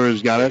 Butler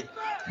has got it.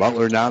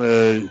 Butler now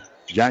to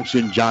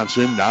Jackson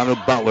Johnson, now to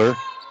Butler.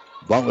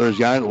 Butler's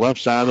got it left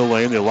side of the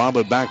lane. They lob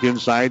it back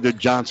inside to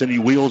Johnson. He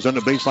wheels on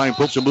the baseline,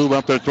 puts a move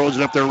up there, throws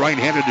it up there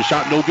right-handed. The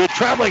shot no good.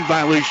 Traveling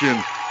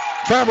violation.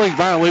 Traveling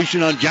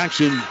violation on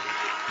Jackson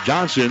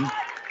Johnson.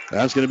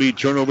 That's going to be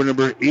turnover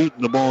number 8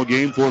 in the ball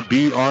game for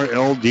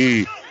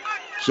BRLD.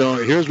 So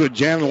here's what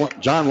John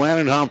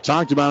Lannenhoff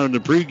talked about in the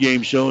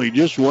pregame show. He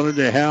just wanted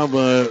to have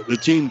the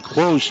team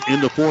close in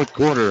the fourth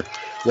quarter.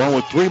 Well,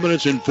 with 3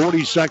 minutes and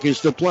 40 seconds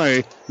to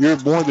play, you're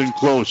more than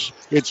close.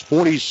 It's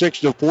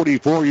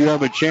 46-44. You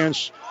have a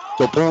chance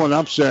to pull an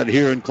upset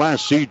here in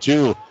Class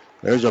C2.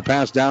 There's a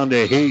pass down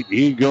to Haight.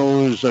 He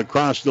goes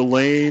across the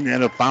lane,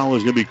 and a foul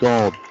is going to be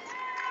called.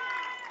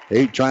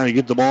 Haight trying to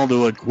get the ball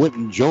to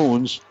Quentin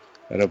Jones,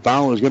 and a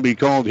foul is going to be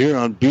called here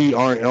on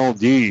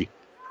BRLD.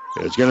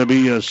 It's going to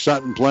be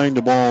Sutton playing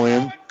the ball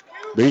in.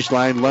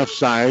 Baseline left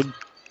side,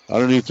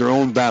 underneath their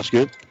own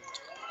basket.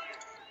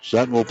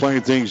 Sutton will play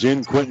things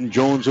in. Quentin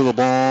Jones with the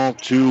ball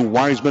to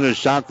Wiseman. A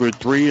shot for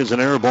 3 is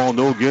an air ball.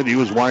 No good. He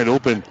was wide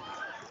open.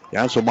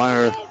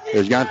 Gasselmeyer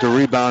has got the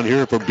rebound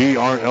here for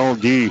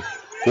BRLD.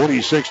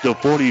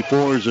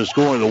 46-44 is the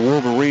score. The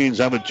Wolverines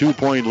have a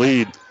 2-point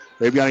lead.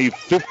 They've got a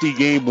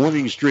 50-game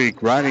winning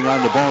streak riding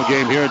on the ball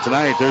game here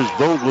tonight. There's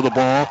Vogt with the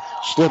ball.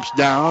 Slips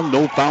down.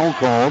 No foul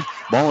called.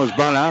 Ball is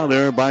brought out of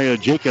there by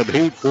Jacob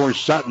Haight for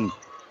Sutton.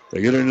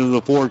 They get into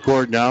the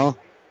forecourt now.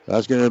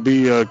 That's going to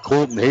be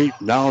Colton Haight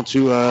now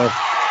to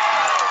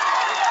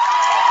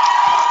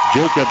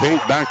Jacob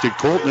Haight back to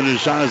Colton. And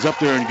his shot is up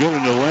there and good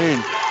in the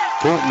lane.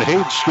 Colton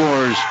Haight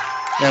scores.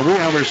 And we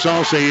have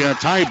ourselves a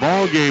tie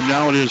ball game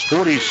now. It is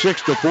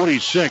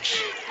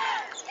 46-46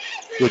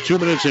 with 2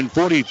 minutes and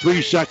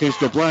 43 seconds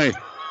to play.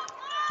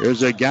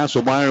 There's a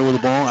Gasselmeyer with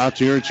the ball out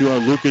here to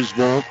Lucas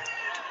Volt.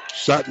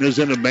 Sutton is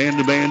in a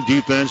man-to-man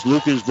defense.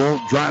 Lucas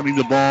Volt driving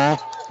the ball.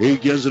 He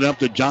gives it up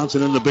to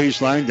Johnson in the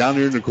baseline. Down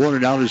here in the corner,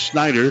 down to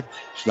Snyder.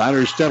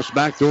 Snyder steps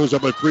back, throws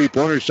up a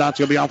three-pointer. Shot's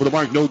going to be off of the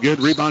mark. No good.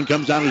 Rebound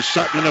comes down to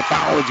Sutton, and a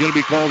foul is going to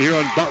be called here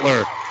on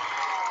Butler.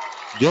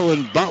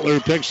 Dylan Butler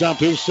picks up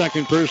his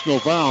second personal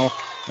foul.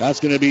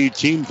 That's going to be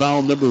team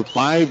foul number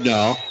 5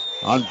 now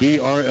on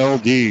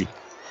BRLD.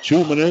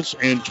 2 minutes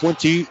and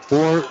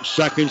 24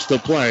 seconds to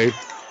play.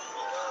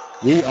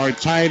 We are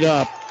tied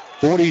up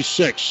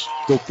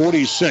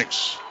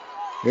 46-46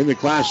 in the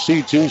Class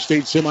C2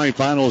 state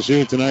semifinals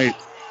here tonight.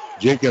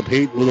 Jacob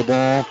Haight with the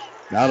ball.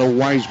 Now to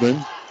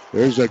Wiseman.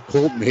 There's a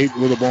Colton Haight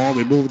with the ball.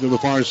 They move it to the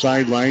far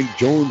sideline.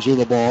 Jones with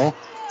the ball.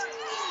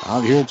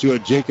 Out here to a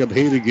Jacob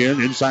Haight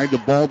again. Inside to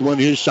Baldwin.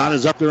 His shot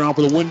is up there off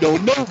of the window.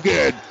 No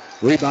good.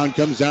 Rebound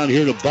comes down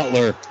here to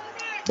Butler.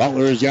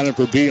 Butler has got it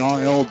for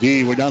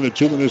BRLD. We're down to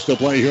 2 minutes to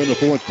play here in the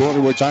fourth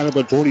quarter. We're tied up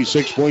at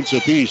 46 points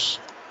apiece.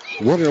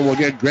 Winner will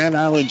get Grand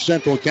Island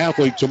Central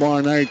Catholic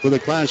tomorrow night for the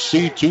Class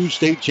C2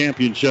 state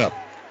championship.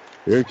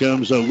 Here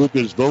comes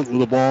Lucas Vogt with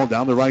the ball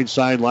down the right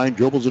sideline,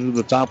 dribbles it to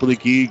the top of the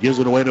key, gives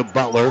it away to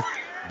Butler.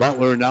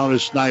 Butler now to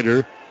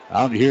Snyder.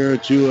 Out here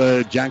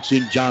to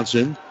Jackson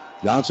Johnson.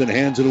 Johnson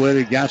hands it away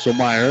to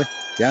Gasselmeyer.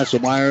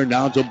 Gasselmeyer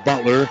now to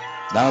Butler.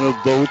 Now to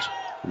Vogt.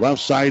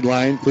 Left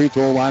sideline, free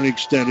throw line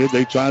extended.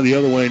 They try the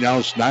other way now.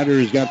 Snyder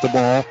has got the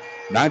ball.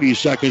 90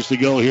 seconds to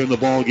go here in the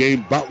ball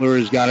game. Butler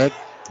has got it.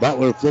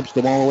 Butler flips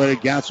the ball away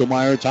to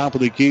Gasselmeyer. Top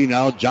of the key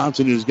now.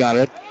 Johnson has got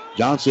it.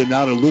 Johnson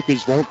now to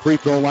Lucas Vogt. Free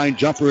throw line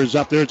jumper is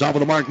up there. Top of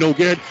the mark, no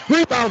good.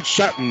 Rebound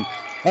Sutton.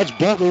 That's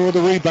Butler with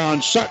the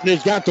rebound. Sutton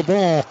has got the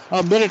ball.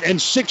 1 minute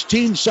and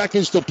 16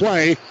 seconds to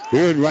play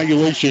here in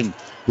regulation.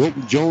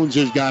 Quentin Jones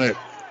has got it.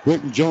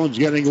 Quentin Jones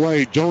getting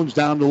away. Jones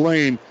down the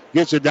lane.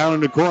 Gets it down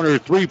in the corner.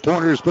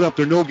 3-pointers put up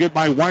there. No good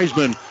by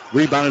Wiseman.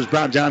 Rebound is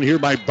brought down here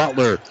by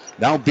Butler.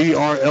 Now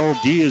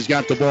BRLD has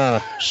got the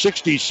ball.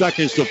 60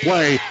 seconds to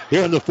play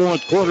here in the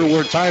fourth quarter.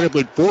 We're tied up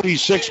at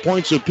 46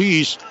 points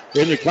apiece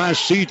in the Class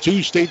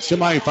C2 state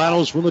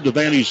semifinals from the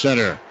Devaney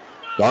Center.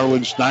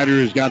 Darwin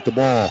Snyder has got the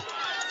ball.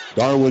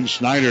 Darwin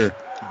Snyder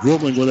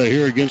dribbling with it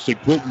here against the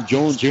Quentin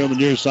Jones here on the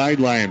near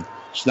sideline.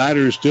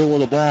 Snyder is still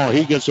with the ball.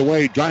 He gets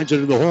away, drives it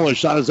to the hole. His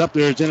shot is up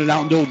there. It's in and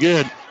out, no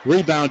good.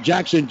 Rebound,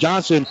 Jackson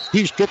Johnson.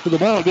 He's stripped of the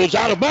ball. It goes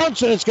out of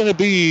bounds, and it's going to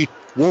be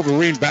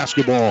Wolverine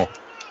basketball.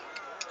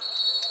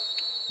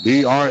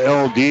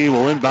 BRLD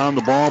will inbound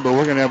the ball, but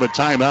we're going to have a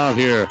timeout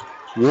here.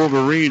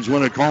 Wolverines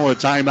want to call a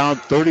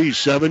timeout.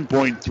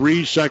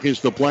 37.3 seconds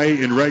to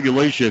play in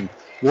regulation.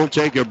 We'll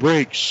take a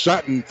break.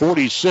 Sutton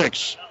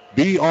 46.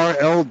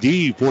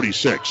 BRLD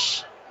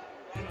 46.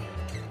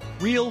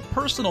 Real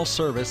personal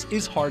service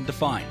is hard to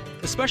find,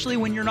 especially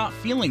when you're not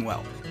feeling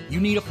well. You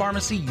need a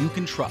pharmacy you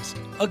can trust,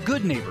 a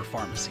Good Neighbor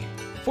Pharmacy.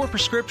 For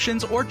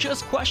prescriptions or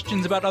just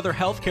questions about other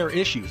healthcare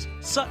issues,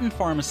 Sutton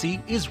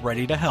Pharmacy is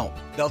ready to help.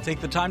 They'll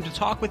take the time to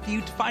talk with you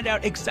to find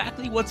out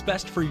exactly what's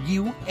best for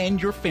you and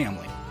your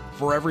family.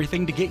 For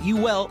everything to get you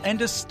well and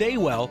to stay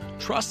well,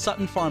 trust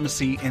Sutton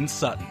Pharmacy in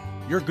Sutton.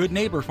 Your Good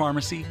Neighbor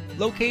Pharmacy,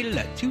 located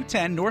at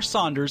 210 North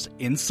Saunders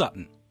in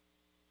Sutton.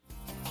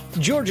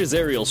 George's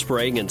Aerial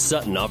Spraying in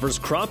Sutton offers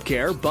crop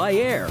care by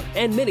air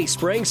and mini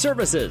spraying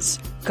services.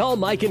 Call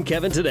Mike and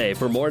Kevin today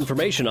for more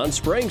information on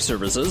spraying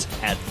services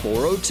at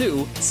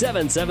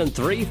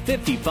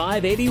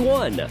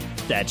 402-773-5581.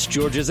 That's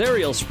George's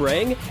Aerial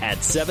Spraying at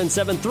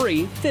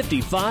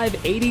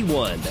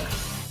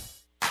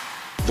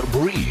 773-5581. The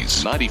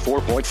Breeze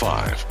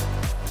 94.5.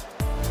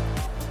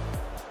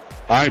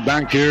 All right,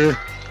 back here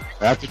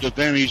at the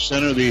Devaney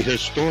Center, the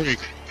historic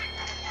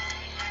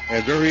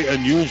and very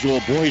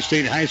unusual Boys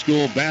State High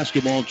School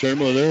basketball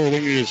tournament.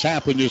 Everything that has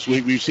happened this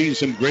week, we've seen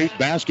some great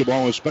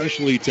basketball,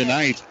 especially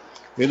tonight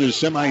in the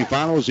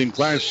semifinals in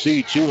Class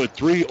C2. A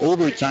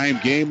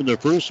 3-overtime game in the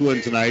first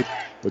one tonight,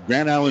 with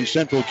Grand Island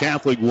Central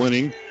Catholic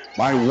winning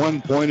by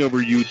 1 point over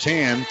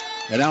UTAN.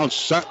 And now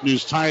Sutton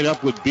is tied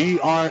up with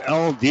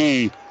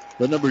BRLD,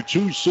 the number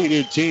 2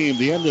 seeded team,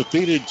 the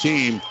undefeated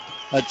team,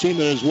 a team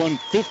that has won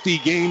 50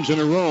 games in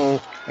a row.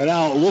 And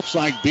now it looks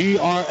like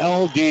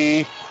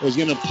BRLD is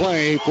going to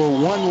play for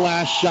one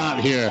last shot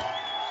here.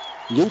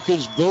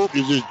 Lucas Vogt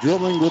is just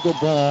dribbling with the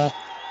ball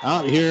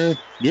out here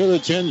near the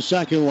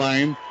 10-second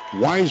line.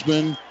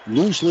 Wiseman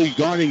loosely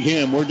guarding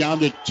him. We're down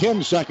to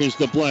 10 seconds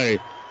to play.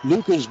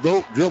 Lucas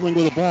Vogt dribbling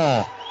with the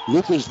ball.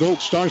 Lucas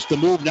Vogt starts to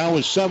move now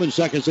with 7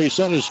 seconds. They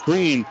set a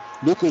screen.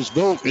 Lucas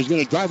Vogt is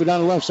going to drive it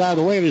down the left side of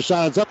the lane. His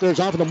shot is up there.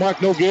 It's off of the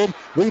mark. No good.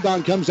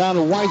 Rebound comes down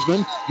to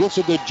Wiseman. Gets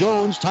it to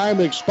Jones.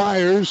 Time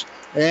expires.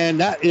 And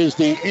that is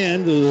the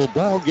end of the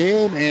ball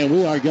game. And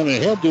we are going to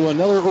head to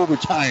another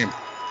overtime.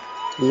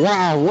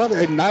 Wow, what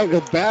a night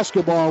of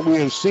basketball we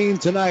have seen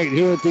tonight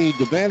here at the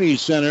Devaney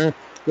Center.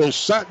 The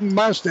Sutton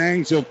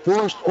Mustangs have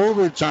forced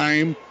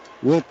overtime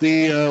with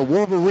the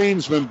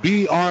Wolverines from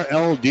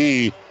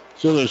BRLD.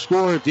 So the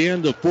score at the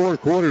end of 4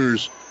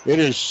 quarters, it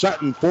is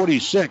Sutton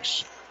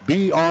 46,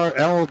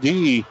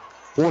 BRLD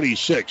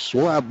 46.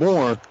 We'll have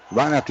more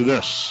right after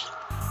this.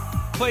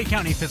 Clay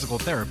County Physical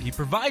Therapy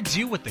provides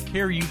you with the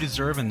care you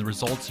deserve and the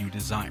results you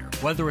desire.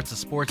 Whether it's a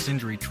sports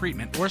injury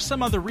treatment or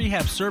some other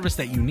rehab service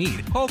that you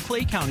need, call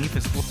Clay County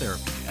Physical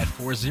Therapy at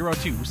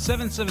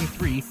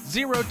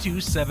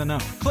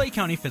 402-773-0270. Clay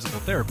County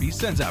Physical Therapy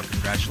sends out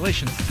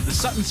congratulations to the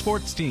Sutton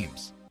sports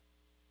teams.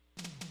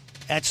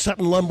 At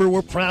Sutton Lumber,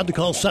 we're proud to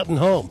call Sutton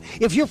home.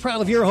 If you're proud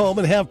of your home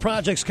and have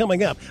projects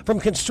coming up, from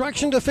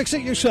construction to fix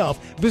it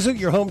yourself, visit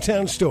your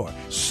hometown store.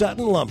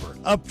 Sutton Lumber,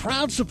 a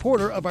proud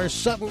supporter of our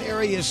Sutton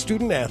area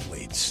student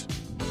athletes.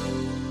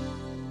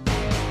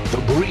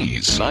 The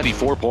Breeze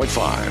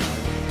 94.5.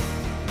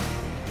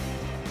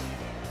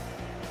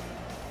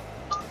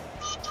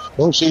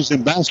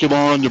 Postseason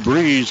basketball on the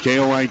Breeze.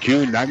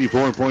 KOIQ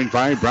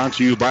 94.5 brought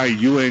to you by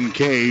UNK.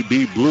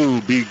 Be blue,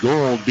 be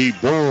gold, be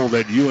bold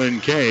at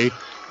UNK.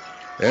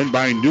 And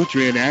by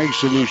Nutrient Ag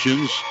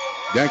Solutions.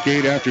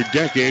 Decade after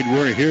decade,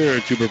 we're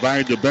here to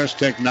provide the best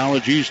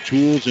technologies,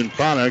 tools, and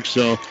products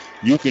so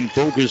you can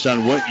focus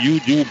on what you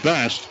do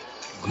best,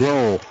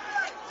 grow.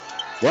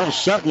 Well,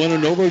 Sutton won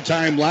in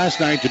overtime last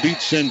night to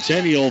beat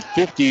Centennial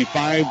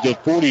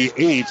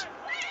 55-48.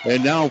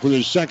 And now for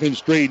the second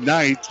straight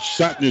night,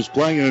 Sutton is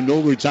playing in an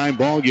overtime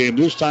ball game,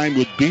 this time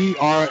with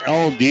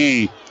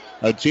BRLD,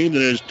 a team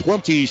that is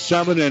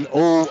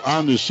 27-0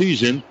 on the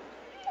season.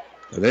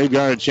 They've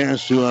got a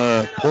chance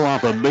to pull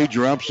off a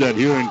major upset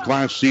here in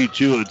Class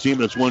C2, a team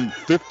that's won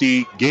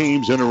 50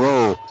 games in a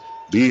row.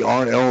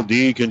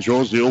 BRLD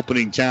controls the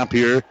opening tap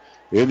here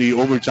in the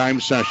overtime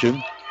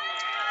session.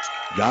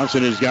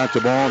 Johnson has got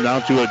the ball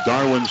now to a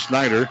Darwin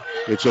Snyder.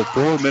 It's a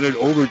 4-minute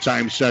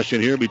overtime session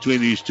here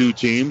between these two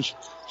teams.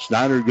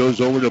 Snyder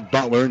goes over to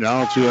Butler,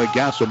 now to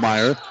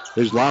Gasselmeyer.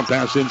 His long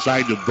pass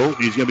inside to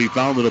Vogt. He's going to be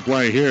fouled to the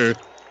play here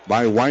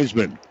by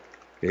Wiseman.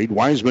 Cade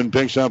Wiseman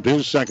picks up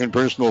his second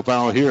personal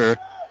foul here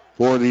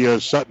for the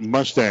Sutton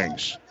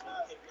Mustangs.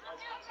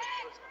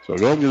 So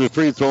going to the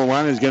free throw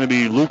line is going to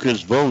be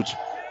Lucas Vogt.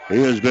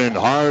 He has been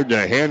hard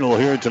to handle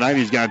here tonight.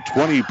 He's got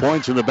 20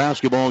 points in the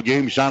basketball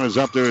game. Shot is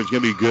up there. It's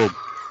going to be good.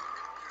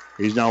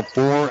 He's now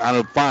 4 out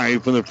of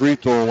 5 from the free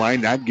throw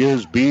line. That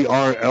gives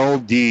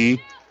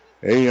BRLD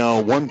a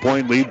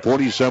 1-point lead,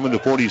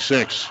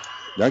 47-46.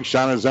 Next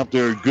shot is up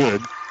there,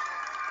 good.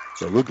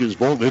 So Lucas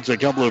Vogt hits a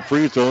couple of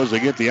free throws to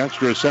get the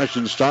extra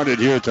session started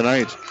here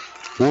tonight.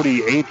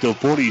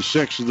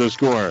 48-46 is the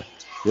score.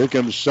 Here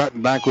comes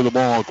Sutton back with the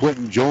ball.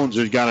 Quentin Jones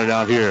has got it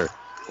out here.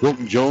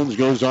 Quentin Jones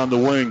goes on the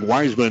wing.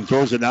 Wiseman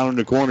throws it down in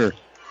the corner.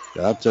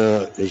 That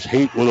is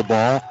Haight with the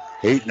ball.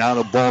 Haight now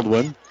to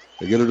Baldwin.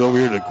 They get it over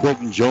here to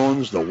Quentin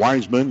Jones, the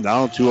Wiseman,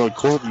 now to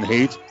Colton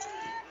Haight.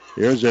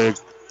 Here's a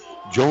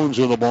Jones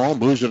with the ball,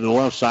 moves it to the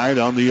left side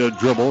on the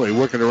dribble. They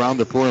work it around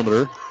the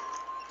perimeter.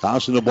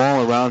 Tossing the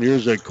ball around.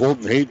 Here's a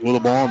Colton Haight with the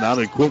ball, now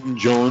to Quentin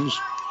Jones.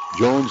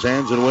 Jones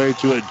hands it away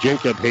to a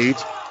Jacob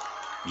Haight.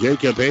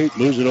 Jacob Haight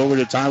moves it over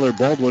to Tyler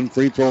Baldwin.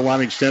 Free throw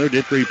line extended.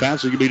 Hit three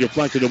passes can be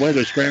deflected away.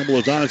 The scramble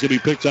is on. It's going to be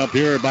picked up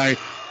here by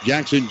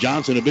Jackson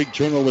Johnson. A big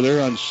turnover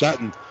there on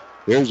Sutton.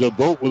 There's a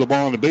Vogt with the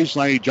ball on the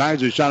baseline. He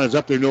drives. His shot is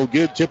up there. No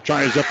good. Tip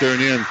try is up there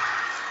and in.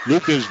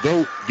 Lucas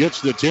Vogt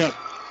gets the tip.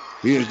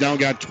 He has now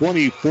got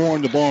 24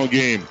 in the ball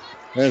game.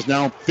 Has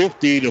now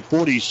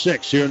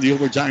 50-46 here in the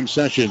overtime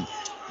session.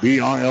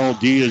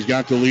 BRLD has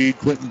got the lead.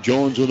 Quentin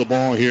Jones with the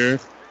ball here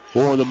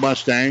for the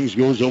Mustangs.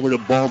 Goes over to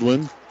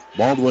Baldwin.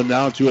 Baldwin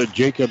now to a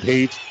Jacob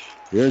Haight.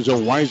 Here's a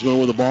Wiseman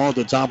with the ball at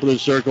the top of the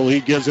circle. He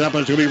gives it up,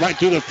 and it's going to be right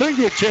through the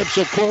fingertips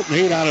of Colton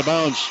Haight out of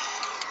bounds.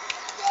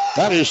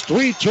 That is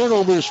 3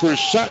 turnovers for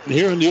Sutton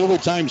here in the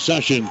overtime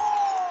session.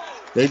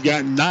 They've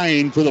got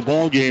 9 for the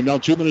ball game. Now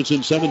 2 minutes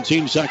and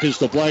 17 seconds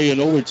to play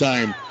in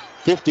overtime.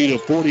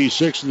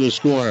 50-46 in the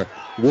score.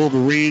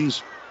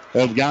 Wolverines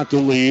have got the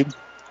lead.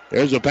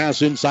 There's a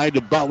pass inside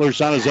to Butler.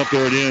 Shot is up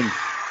there and in.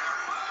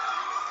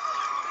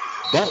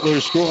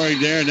 Butler scoring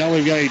there. Now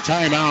we've got a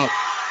timeout.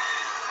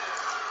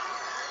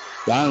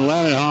 Don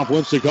Lannenhoff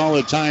wants to call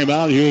a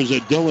timeout. Here's a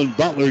Dylan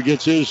Butler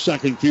gets his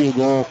second field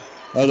goal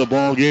of the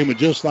ball game. And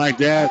just like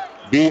that,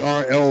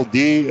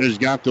 BRLD has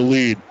got the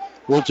lead.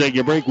 We'll take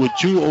a break with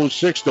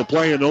 2:06 to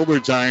play in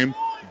overtime.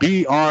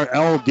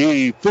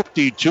 BRLD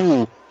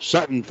 52,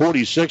 Sutton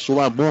 46. We'll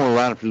have more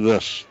right after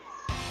this.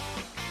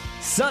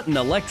 Sutton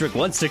Electric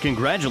wants to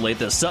congratulate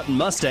the Sutton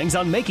Mustangs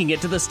on making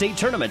it to the state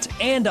tournament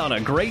and on a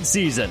great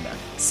season.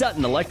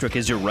 Sutton Electric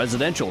is your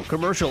residential,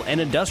 commercial, and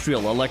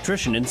industrial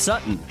electrician in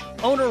Sutton.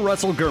 Owner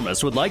Russell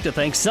Gurmas would like to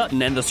thank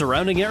Sutton and the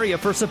surrounding area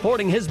for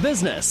supporting his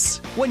business.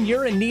 When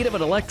you're in need of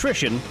an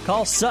electrician,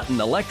 call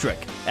Sutton Electric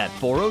at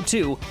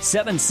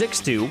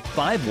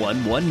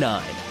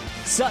 402-762-5119.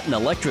 Sutton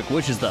Electric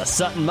wishes the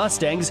Sutton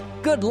Mustangs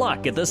good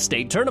luck at the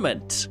state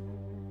tournament.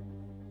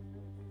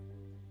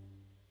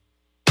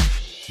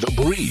 The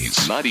Breeze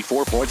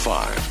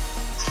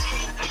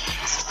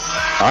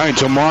 94.5. All right,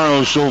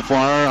 tomorrow so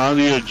far on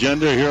the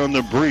agenda here on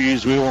The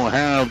Breeze, we will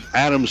have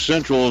Adams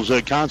Central's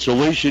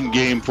consolation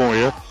game for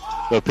you.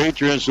 The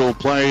Patriots will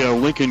play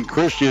Lincoln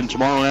Christian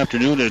tomorrow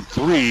afternoon at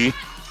 3.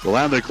 We'll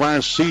have the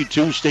Class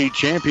C2 state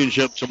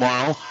championship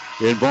tomorrow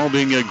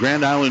involving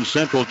Grand Island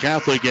Central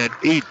Catholic at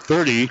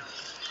 8:30.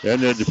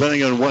 And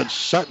depending on what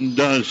Sutton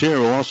does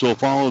here, we'll also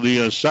follow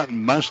the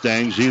Sutton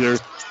Mustangs either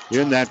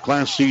in that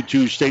Class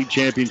C2 state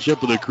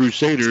championship with the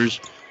Crusaders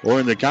or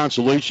in the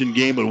consolation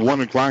game at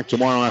 1 o'clock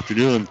tomorrow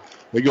afternoon.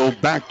 They go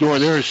backdoor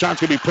there. A shot's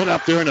going to be put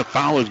up there, and a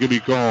foul is going to be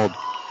called.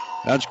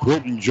 That's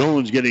Quentin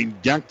Jones getting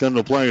decked on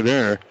the play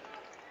there.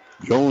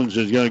 Jones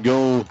is going to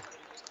go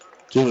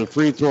to the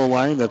free throw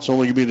line. That's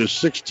only going to be the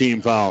 6th team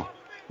foul.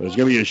 But it's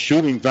going to be a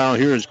shooting foul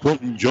here as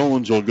Quentin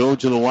Jones will go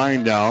to the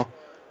line now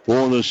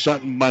for the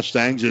Sutton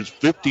Mustangs. It's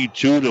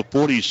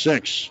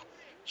 52-46.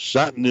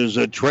 Sutton is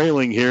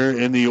trailing here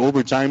in the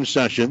overtime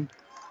session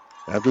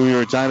after we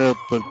were tied up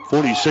at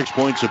 46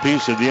 points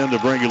apiece at the end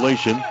of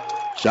regulation.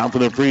 Shot for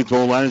the free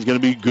throw line is going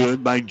to be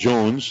good by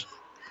Jones.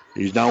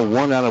 He's now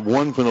 1 out of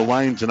 1 from the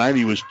line tonight.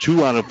 He was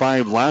 2 out of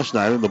 5 last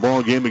night in the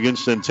ball game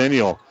against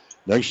Centennial.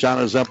 Next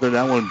shot is up there.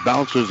 That one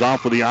bounces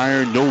off with the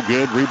iron. No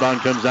good.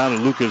 Rebound comes out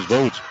and Lucas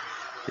Vogt.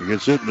 He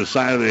gets hit in the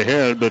side of the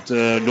head, but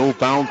no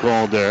foul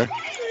called there.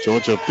 So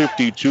it's a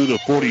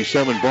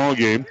 52-47 ball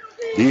game.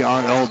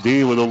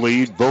 BRLD with a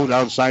lead. Vogt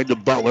outside to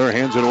Butler.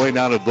 Hands it away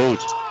now to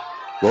Vogt.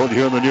 Vogt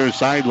here on the near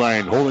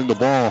sideline, holding the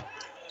ball.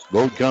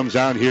 Vogt comes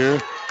out here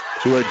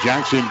to a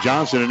Jackson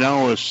Johnson, and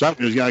now a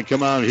Sutton who's got to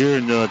come out here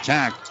and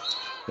attack.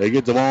 They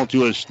get the ball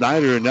to a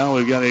Snyder, and now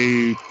we've got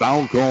a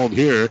foul called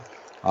here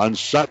on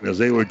Sutton as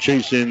they were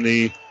chasing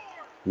the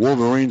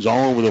Wolverines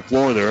all over the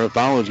floor there. A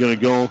foul is going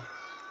to go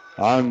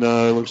on,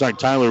 looks like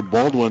Tyler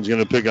Baldwin's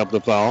going to pick up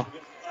the foul.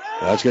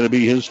 That's going to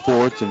be his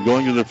fourth, and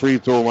going to the free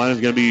throw line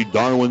is going to be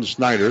Darwin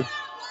Snyder.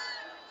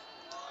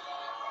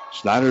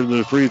 Snyder to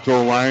the free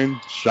throw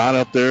line. Shot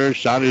up there.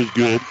 Shot is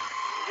good.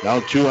 Now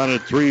 2 out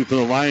of 3 from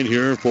the line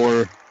here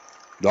for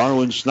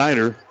Darwin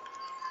Snyder.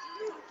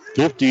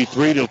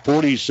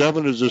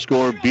 53-47 is the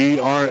score.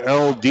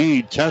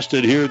 BRLD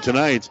tested here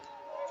tonight.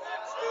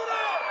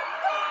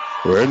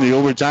 We're in the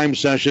overtime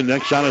session.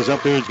 Next shot is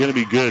up there. It's going to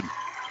be good.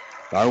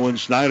 Darwin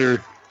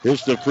Snyder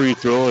hits the free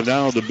throw, and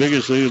now the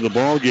biggest lead of the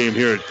ball game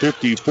here at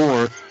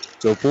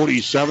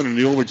 54-47 in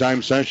the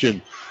overtime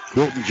session.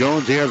 Quilton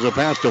Jones, he has a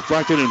pass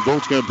deflected, and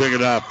Vogt's going to pick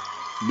it up.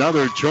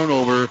 Another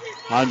turnover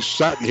on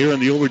Sutton here in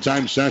the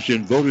overtime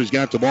session. Vogt has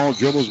got the ball,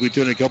 dribbles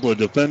between a couple of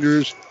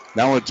defenders.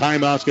 Now a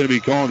timeout's going to be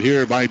called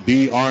here by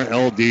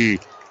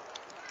BRLD.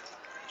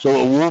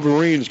 So the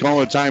Wolverines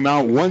call a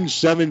timeout.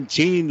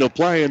 1:17 to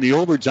play in the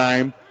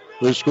overtime.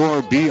 The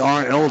score,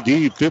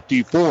 BRLD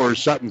 54,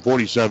 Sutton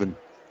 47.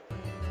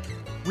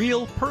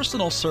 Real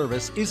personal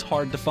service is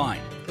hard to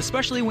find,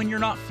 especially when you're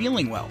not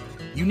feeling well.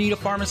 You need a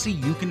pharmacy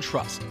you can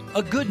trust,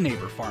 a good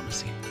neighbor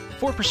pharmacy.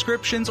 For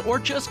prescriptions or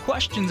just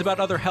questions about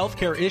other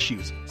healthcare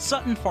issues,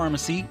 Sutton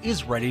Pharmacy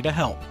is ready to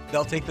help.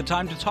 They'll take the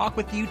time to talk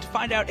with you to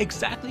find out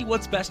exactly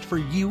what's best for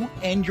you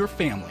and your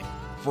family.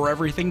 For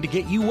everything to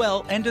get you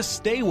well and to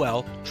stay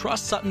well,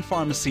 trust Sutton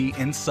Pharmacy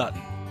in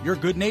Sutton. Your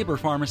good neighbor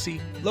pharmacy,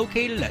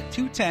 located at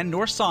 210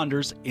 North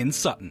Saunders in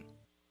Sutton.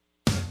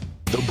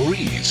 The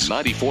Breeze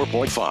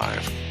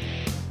 94.5.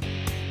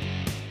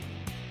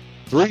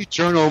 3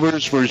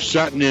 turnovers for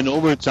Sutton in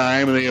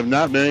overtime, and they have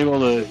not been able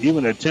to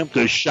even attempt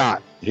a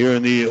shot here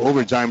in the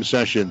overtime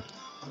session.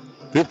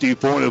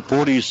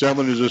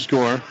 54-47 is the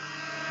score.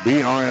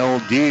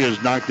 BRLD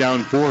has knocked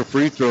down 4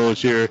 free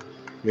throws here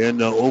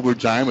in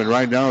overtime, and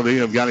right now they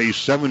have got a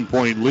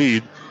 7-point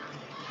lead.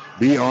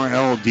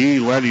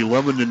 BRLD led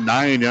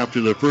 11-9 after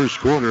the first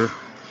quarter.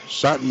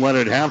 Sutton led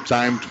at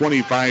halftime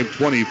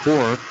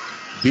 25-24.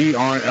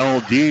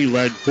 BRLD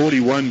led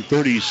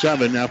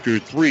 41-37 after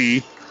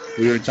 3.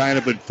 We are tied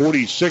up at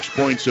 46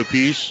 points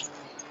apiece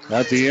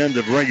at the end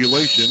of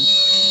regulation.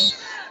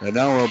 And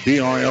now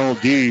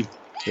BRLD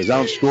has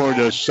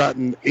outscored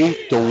Sutton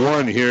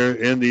 8-1 here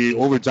in the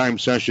overtime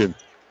session.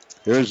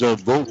 Here's a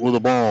Vogt with the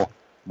ball.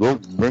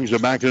 Vogt brings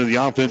it back into the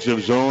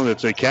offensive zone.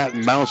 It's a cat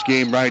and mouse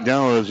game right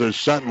now as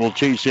Sutton will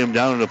chase him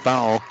down in a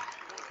foul.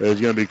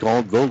 It's going to be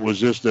called. Vogt was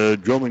just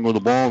dribbling with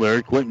the ball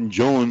there. Quentin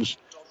Jones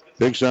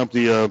picks up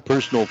the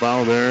personal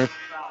foul there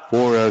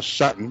for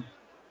Sutton.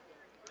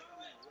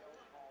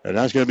 And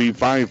that's going to be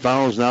 5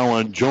 fouls now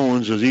on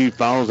Jones as he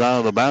fouls out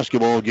of the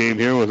basketball game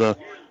here with 1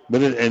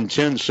 minute and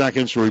 10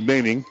 seconds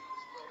remaining.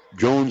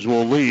 Jones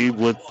will leave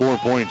with 4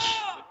 points.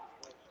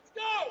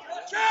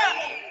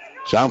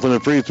 Shot from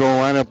the free throw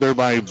line up there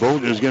by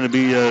Vogt is going to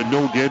be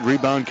no good.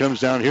 Rebound comes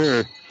down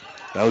here.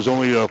 That was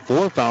only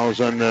 4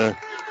 fouls on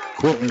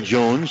Quentin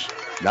Jones.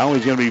 Now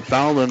he's going to be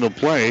fouled on the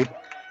play.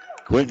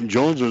 Quentin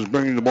Jones was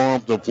bringing the ball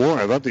up the floor.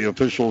 I thought the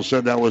official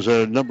said that was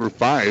number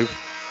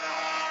 5.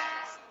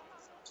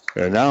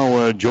 And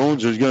now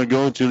Jones is going to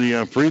go to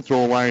the free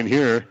throw line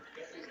here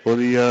for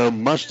the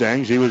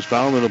Mustangs. He was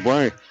fouled in the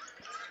play.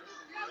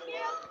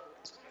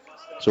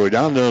 So we're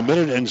down to 1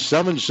 minute and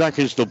 7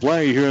 seconds to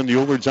play here in the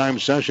overtime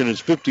session. It's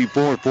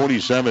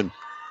 54-47.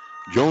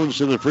 Jones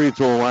to the free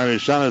throw line.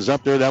 His shot is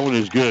up there. That one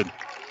is good.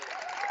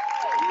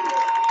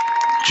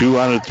 2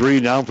 out of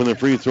 3 now from the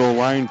free throw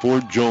line for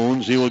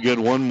Jones. He will get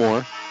 1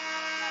 more.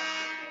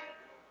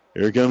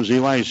 Here comes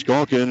Eli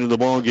Skalka into the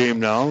ball game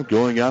now.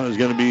 Going out is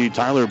going to be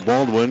Tyler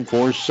Baldwin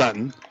for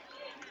Sutton.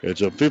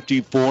 It's a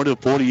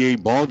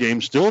 54-48 ball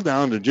game. Still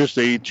down to just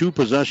a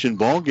 2-possession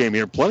ball game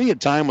here. Plenty of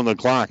time on the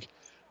clock.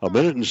 1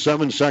 minute and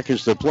 7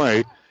 seconds to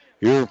play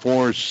here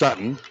for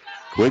Sutton.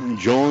 Quentin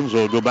Jones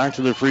will go back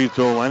to the free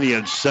throw line. He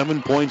had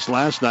 7 points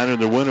last night in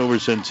the win over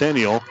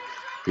Centennial.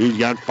 He's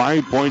got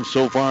 5 points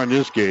so far in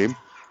this game.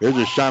 Here's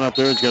a shot up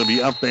there. It's going to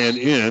be up and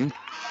in.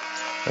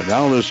 And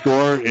now the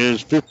score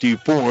is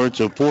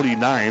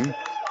 54-49.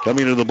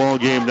 Coming into the ball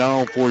game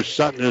now for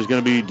Sutton is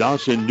going to be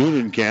Dawson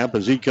Newnenkamp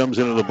as he comes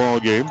into the ball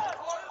game.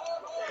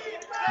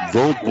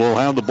 Vogt will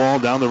have the ball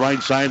down the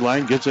right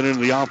sideline, gets it into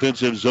the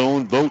offensive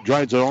zone. Vogt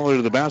drives it all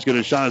into the basket.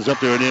 His shot is up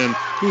there and in.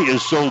 He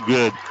is so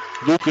good.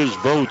 Lucas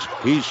Vogt,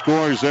 he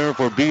scores there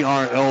for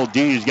BRLD.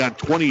 He's got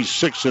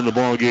 26 in the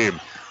ball game.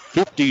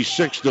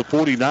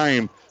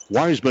 56-49.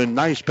 Wiseman,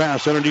 nice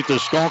pass underneath the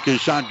Skalka.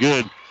 Shot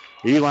good.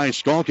 Eli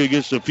Skalka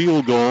gets the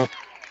field goal.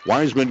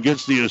 Wiseman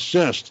gets the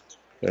assist.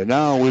 And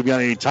now we've got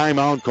a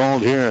timeout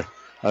called here.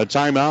 A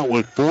timeout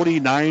with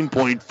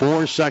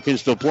 49.4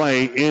 seconds to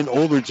play in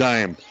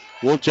overtime.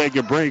 We'll take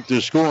a break. The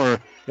score,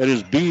 that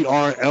is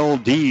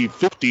BRLD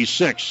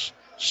 56,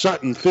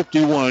 Sutton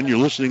 51. You're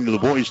listening to the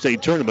Boys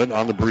State Tournament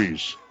on the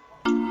Breeze.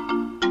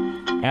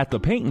 At the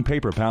Paint and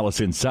Paper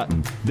Palace in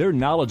Sutton, their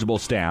knowledgeable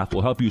staff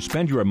will help you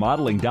spend your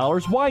remodeling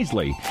dollars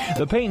wisely.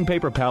 The Paint and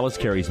Paper Palace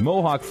carries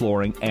Mohawk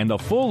flooring and a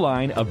full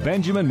line of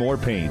Benjamin Moore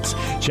paints.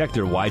 Check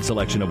their wide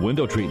selection of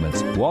window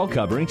treatments, wall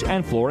coverings,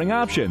 and flooring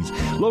options.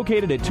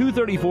 Located at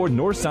 234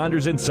 North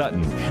Saunders in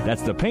Sutton.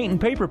 That's the Paint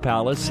and Paper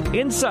Palace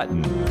in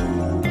Sutton.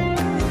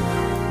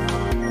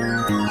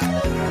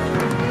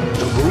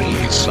 The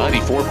Breeze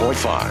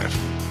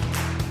 94.5.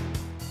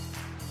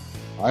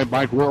 All right,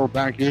 Mike Worrell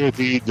back here at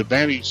the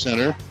Devaney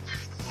Center.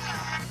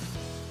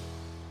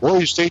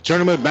 Boys State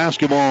Tournament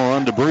basketball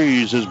on the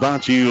Breeze is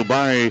brought to you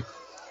by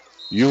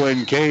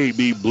UNK.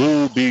 Be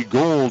blue, be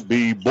gold,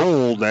 be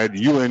bold at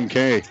UNK.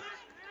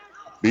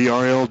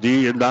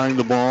 BRLD inbounding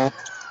the ball.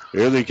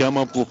 Here they come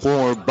up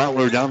before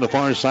Butler down the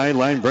far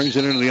sideline, brings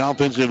it into the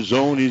offensive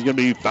zone. He's going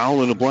to be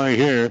fouled in the play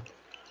here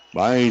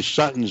by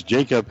Sutton's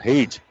Jacob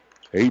Haight.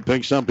 Haight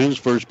picks up his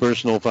first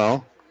personal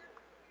foul.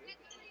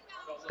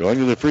 Going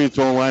to the free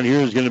throw line here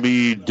is going to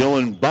be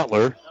Dylan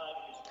Butler.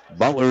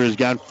 Butler has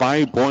got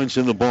 5 points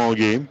in the ball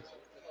game.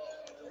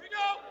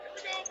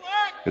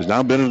 Has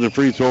now been in the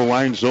free throw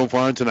line so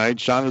far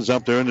tonight. Shot is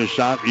up there, and the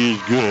shot is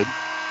good.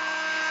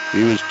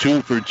 He was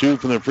 2 for 2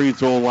 from the free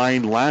throw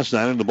line last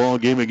night in the ball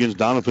game against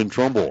Donovan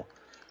Trumbull.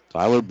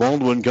 Tyler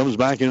Baldwin comes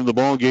back into the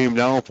ball game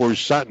now for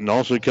Sutton.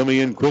 Also coming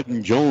in,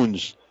 Quentin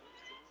Jones.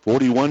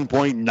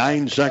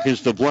 41.9 seconds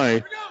to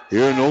play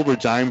here in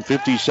overtime.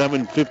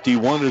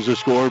 57-51 is the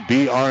score.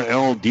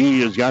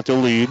 BRLD has got the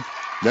lead.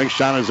 Next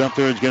shot is up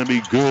there. It's going to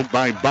be good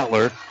by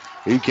Butler.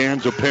 He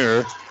cans a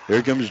pair.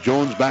 Here comes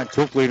Jones back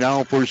quickly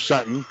now for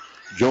Sutton.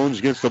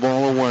 Jones gets the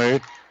ball away.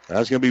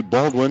 That's going to be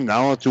Baldwin.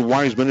 Now to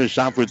Wiseman. His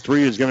shot for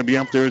three is going to be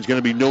up there. It's going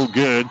to be no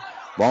good.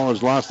 Ball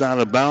is lost out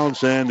of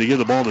bounds, and they give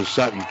the ball to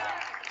Sutton.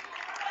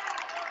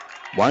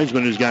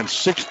 Wiseman has got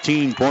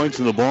 16 points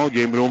in the ball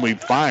game, but only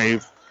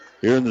 5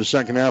 here in the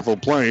second half of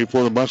play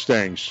for the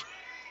Mustangs.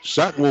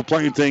 Sutton will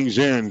play things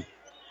in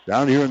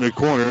down here in the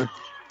corner,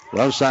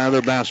 left side of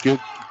their basket.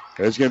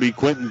 It's going to be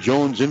Quentin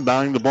Jones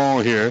inbounding the ball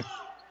here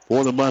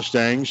for the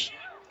Mustangs.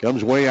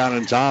 Comes way out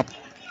on top.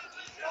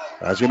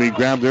 That's going to be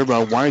grabbed there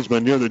by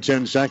Wiseman near the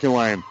 10-second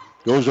line.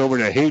 Goes over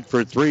to Haight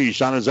for three.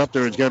 Shot is up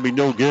there. It's going to be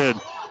no good.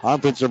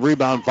 Offensive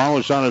rebound.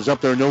 Follow shot is up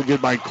there. No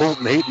good by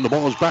Colton Haight. And the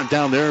ball is brought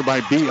down there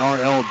by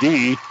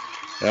BRLD.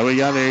 And we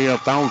got a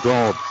foul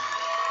called.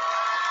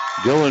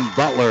 Dylan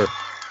Butler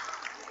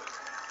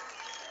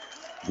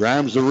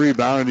grabs the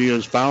rebound, and he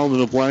is fouled in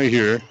the play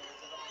here.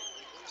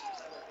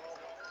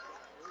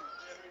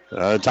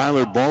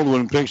 Tyler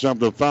Baldwin picks up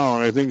the foul,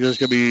 and I think that's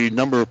going to be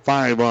number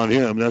 5 on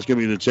him. That's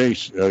going to be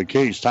the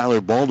case.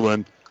 Tyler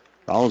Baldwin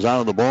fouls out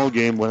of the ball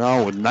game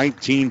now with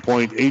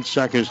 19.8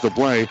 seconds to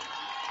play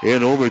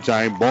in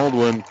overtime.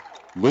 Baldwin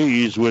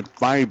leads with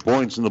 5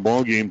 points in the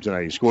ball game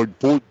tonight. He scored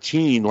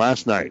 14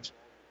 last night.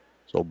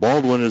 So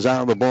Baldwin is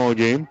out of the ball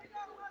game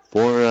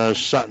for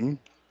Sutton.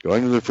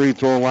 Going to the free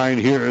throw line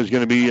here is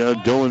going to be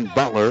Dylan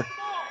Butler.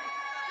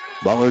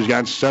 Butler's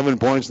got 7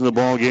 points in the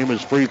ball game.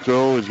 His free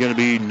throw is going to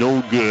be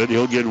no good.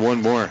 He'll get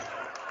one more.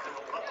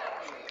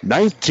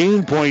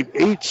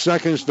 19.8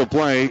 seconds to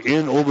play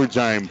in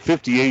overtime.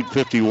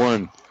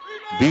 58-51.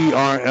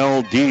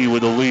 BRLD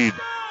with the lead.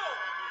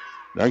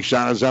 Next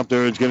shot is up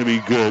there. It's going to be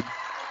good.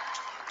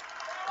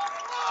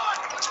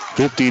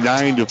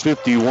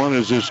 59-51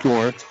 is the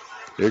score.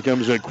 Here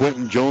comes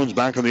Quentin Jones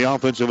back on the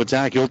offensive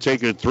attack. He'll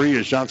take a three.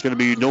 His shot's going to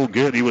be no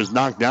good. He was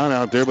knocked down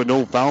out there, but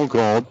no foul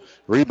called.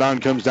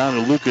 Rebound comes down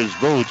to Lucas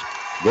Vogt.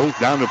 Vogt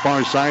down the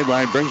far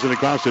sideline, brings it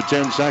across the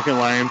 10-second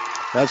line.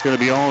 That's going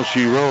to be all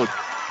she wrote.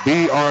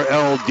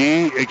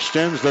 BRLD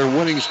extends their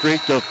winning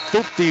streak to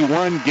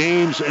 51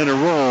 games in a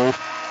row.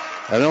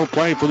 And they'll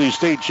play for the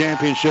state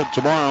championship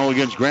tomorrow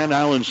against Grand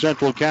Island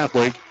Central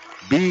Catholic.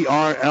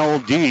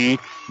 BRLD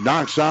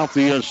knocks off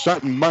the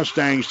Sutton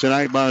Mustangs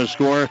tonight by a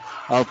score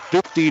of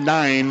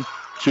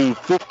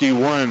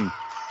 59-51.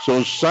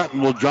 So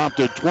Sutton will drop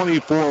to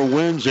 24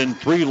 wins and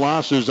 3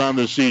 losses on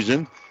the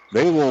season.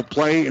 They will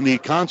play in the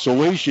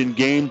consolation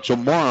game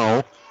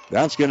tomorrow.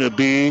 That's going to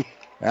be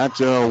at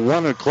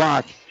 1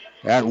 o'clock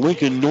at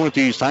Lincoln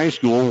Northeast High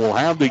School. We'll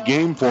have the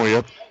game for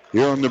you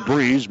here on the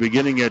Breeze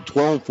beginning at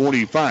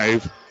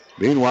 12:45.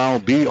 Meanwhile,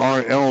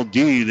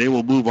 BRLD, they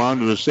will move on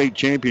to the state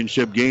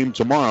championship game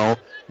tomorrow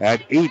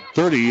at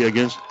 8:30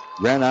 against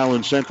Grand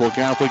Island Central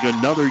Catholic.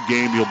 Another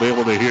game you'll be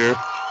able to hear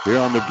here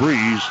on the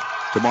Breeze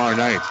tomorrow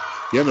night.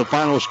 Again, the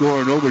final score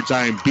in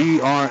overtime,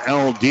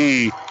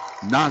 BRLD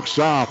knocks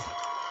off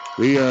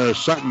the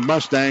Sutton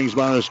Mustangs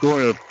by a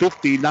score of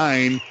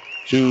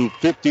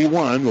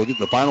 59-51. We'll get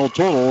the final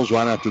totals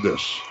right after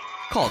this.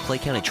 Call Clay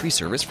County Tree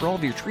Service for all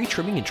of your tree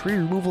trimming and tree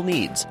removal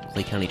needs.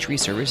 Clay County Tree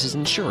Service is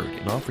insured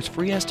and offers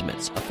free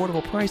estimates,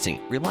 affordable pricing,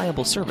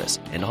 reliable service,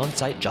 and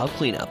on-site job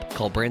cleanup.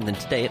 Call Brandon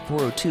today at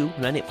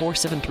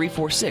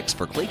 402-984-7346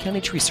 for Clay County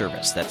Tree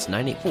Service. That's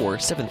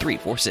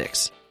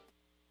 984-7346.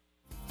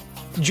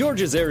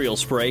 George's Aerial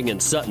Spraying in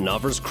Sutton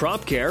offers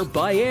crop care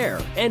by air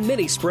and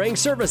mini spraying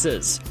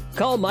services.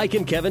 Call Mike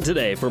and Kevin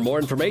today for more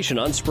information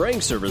on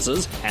spraying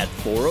services at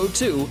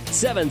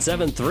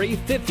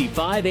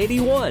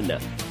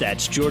 402-773-5581.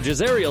 That's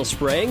George's Aerial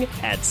Spraying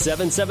at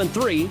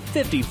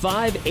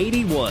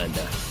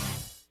 773-5581.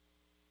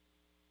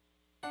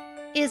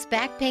 Is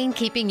back pain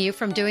keeping you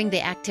from doing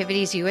the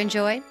activities you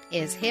enjoy?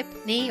 Is hip,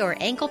 knee, or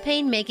ankle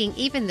pain making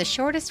even the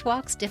shortest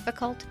walks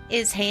difficult?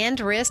 Is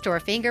hand, wrist, or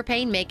finger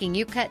pain making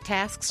you cut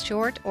tasks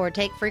short or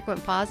take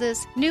frequent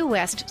pauses? New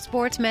West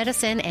Sports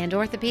Medicine and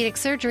Orthopedic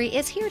Surgery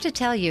is here to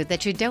tell you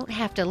that you don't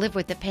have to live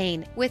with the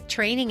pain. With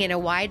training in a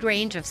wide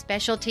range of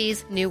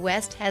specialties, New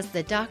West has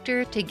the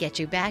doctor to get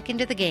you back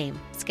into the game.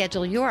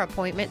 Schedule your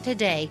appointment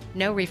today.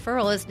 No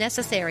referral is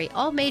necessary.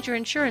 All major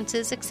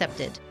insurances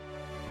accepted.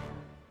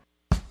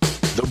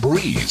 The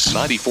Breeze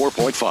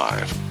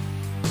 94.5.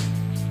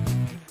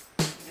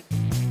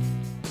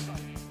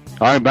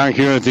 All right, back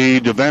here at the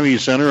Devaney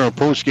Center, our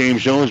post-game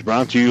show is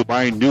brought to you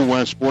by New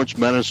West Sports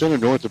Medicine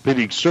and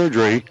Orthopedic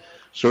Surgery.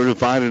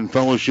 Certified and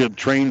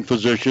fellowship-trained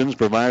physicians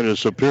provide a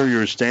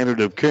superior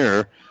standard of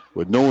care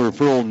with no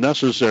referral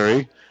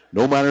necessary.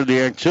 No matter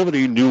the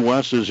activity, New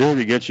West is here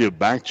to get you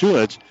back to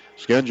it.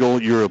 Schedule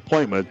your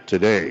appointment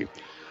today.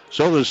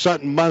 So the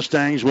Sutton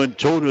Mustangs went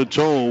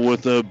toe-to-toe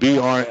with the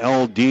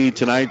BRLD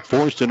tonight,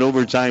 forced an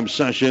overtime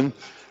session,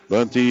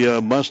 but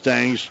the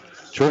Mustangs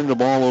turned the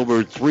ball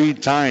over 3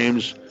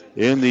 times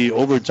in the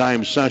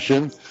overtime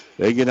session.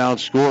 They get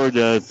outscored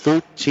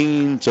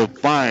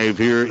 13-5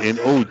 here in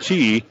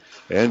OT,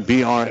 and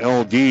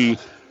BRLD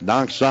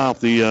knocks off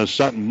the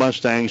Sutton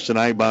Mustangs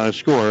tonight by a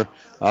score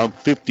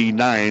of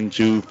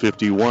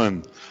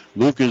 59-51.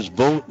 Lucas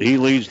Vogt, he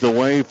leads the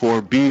way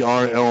for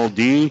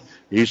BRLD.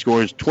 He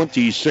scores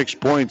 26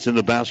 points in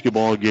the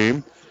basketball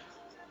game.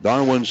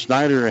 Darwin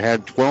Snyder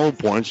had 12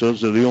 points.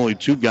 Those are the only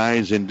 2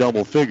 guys in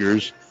double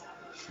figures.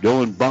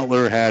 Dylan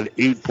Butler had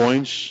 8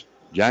 points.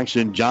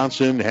 Jackson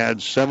Johnson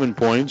had 7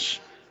 points.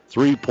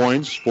 3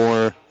 points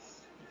for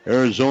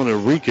Arizona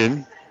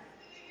Rican.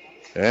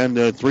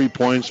 And 3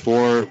 points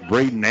for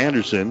Braden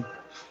Anderson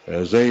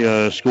as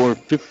they score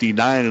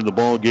 59 in the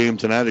ball game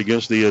tonight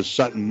against the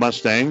Sutton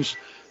Mustangs.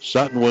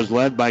 Sutton was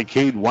led by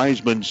Cade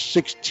Wiseman,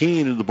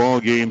 16 in the ball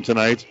game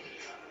tonight.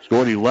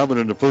 Scored 11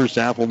 in the first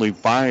half, only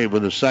 5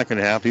 in the second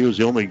half. He was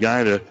the only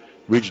guy to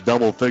reach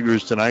double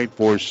figures tonight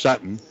for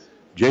Sutton.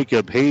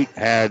 Jacob Haight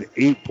had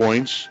 8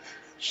 points,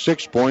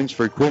 6 points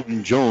for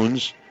Quentin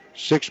Jones,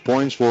 6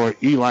 points for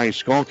Eli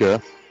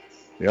Skalka.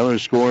 The other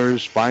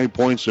scorers, 5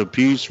 points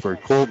apiece for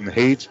Colton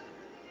Haight,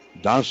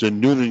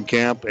 Dawson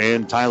Neunenkamp,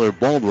 and Tyler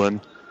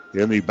Baldwin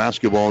in the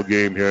basketball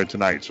game here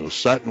tonight. So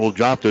Sutton will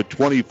drop to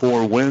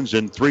 24 wins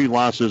and 3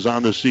 losses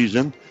on the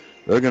season.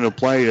 They're going to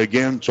play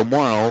again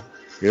tomorrow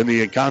in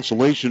the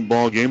consolation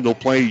ball game. They'll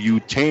play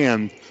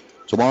UTAN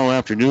tomorrow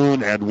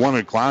afternoon at 1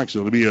 o'clock. So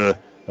it'll be a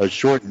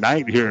short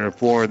night here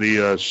for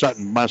the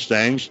Sutton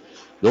Mustangs.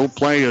 They'll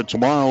play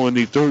tomorrow in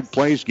the third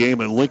place game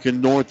at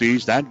Lincoln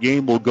Northeast. That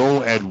game will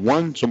go at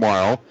 1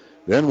 tomorrow.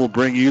 Then we'll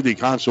bring you the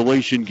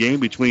consolation game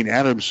between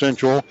Adams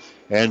Central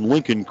and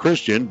Lincoln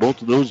Christian.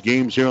 Both of those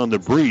games here on the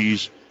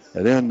Breeze.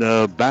 And then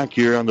back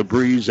here on the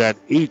Breeze at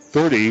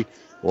 8:30,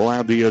 we'll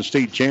have the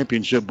state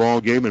championship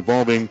ball game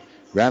involving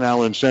Grand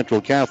Island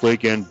Central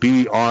Catholic and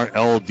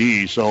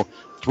BRLD. So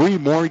 3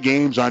 more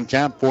games on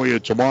tap for you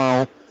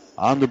tomorrow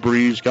on the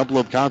Breeze. Couple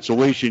of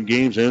consolation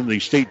games and the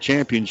state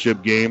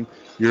championship game.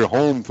 Your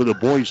home for the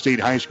Boys State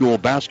High School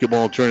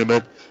basketball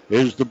tournament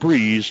is the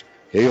Breeze,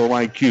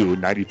 KOIQ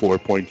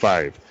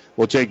 94.5.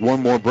 We'll take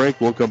one more break.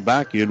 We'll come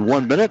back in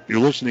 1 minute. You're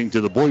listening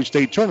to the Boys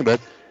State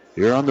Tournament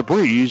here on the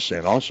Breeze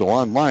and also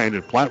online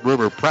at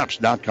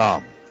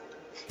PlatteRiverPreps.com.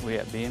 We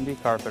at B&B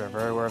Carpet are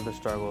very aware of the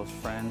struggles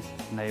friends,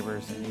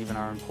 neighbors, and even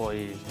our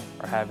employees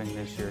are having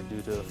this year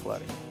due to the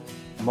flooding.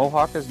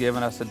 Mohawk has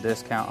given us a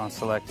discount on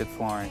selected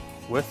flooring.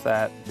 With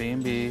that,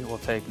 B&B will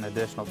take an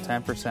additional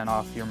 10%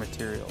 off your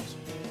materials.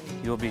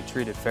 You will be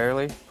treated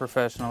fairly,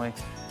 professionally,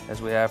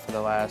 as we have for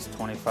the last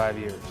 25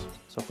 years.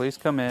 So please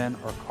come in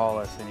or call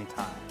us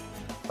anytime.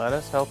 Let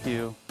us help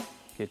you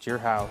get your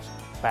house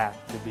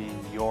back to being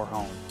your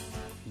home.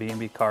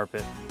 B&B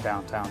Carpet,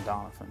 downtown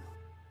Doniphan.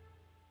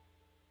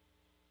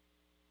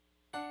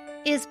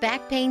 Is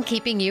back pain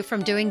keeping you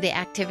from doing the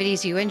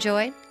activities you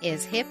enjoy?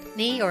 Is hip,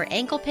 knee, or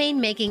ankle pain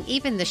making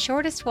even the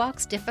shortest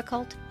walks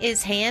difficult?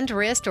 Is hand,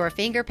 wrist, or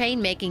finger pain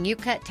making you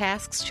cut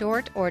tasks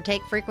short or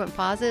take frequent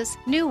pauses?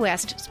 New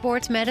West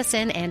Sports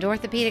Medicine and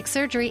Orthopedic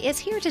Surgery is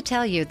here to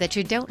tell you that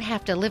you don't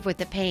have to live with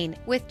the pain.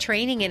 With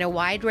training in a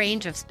wide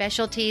range of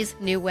specialties,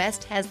 New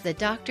West has the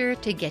doctor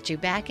to get you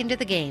back into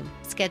the game.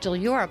 Schedule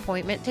your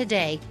appointment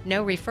today.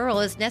 No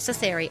referral is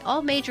necessary.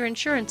 All major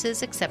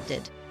insurances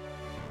accepted.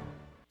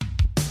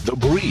 The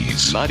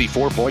Breeze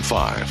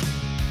 94.5.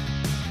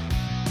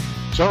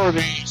 So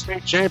the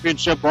state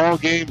championship ball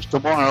games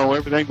tomorrow.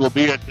 Everything will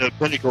be at the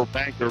Pinnacle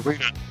Bank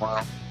Arena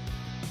tomorrow.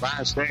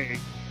 Class A,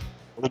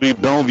 it'll be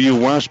Bellevue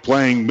West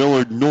playing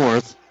Millard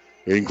North.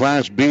 In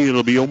Class B,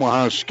 it'll be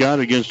Omaha Scott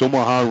against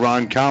Omaha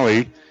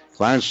Roncalli.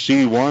 Class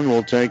C1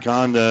 will take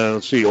on,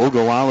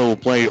 Ogallala will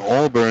play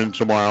Auburn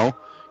tomorrow.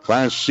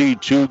 Class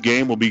C2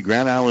 game will be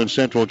Grand Island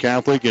Central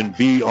Catholic and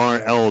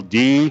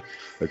BRLD.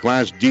 The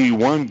Class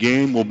D1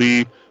 game will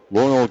be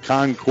Royal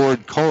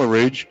Concord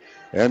Coleridge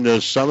and the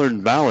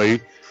Southern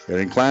Valley. And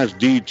in Class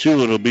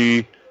D2, it'll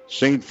be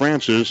St.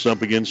 Francis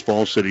up against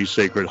Fall City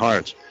Sacred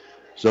Hearts.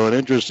 So an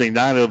interesting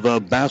night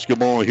of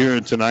basketball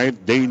here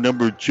tonight. Day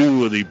number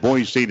 2 of the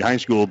Boys State High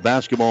School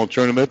basketball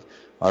tournament.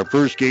 Our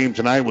first game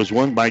tonight was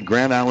won by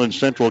Grand Island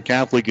Central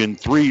Catholic in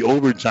 3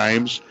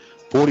 overtimes,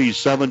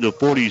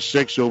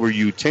 47-46 over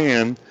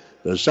UTAN.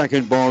 The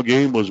second ball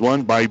game was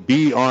won by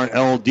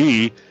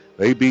BRLD.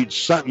 They beat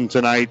Sutton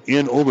tonight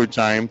in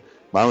overtime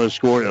by a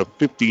score of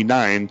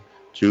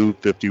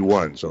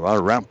 59-51. So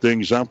I'll wrap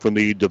things up from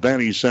the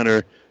Devaney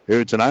Center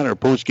here tonight. Our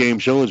post-game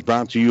show is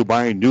brought to you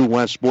by New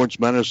West Sports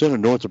Medicine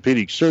and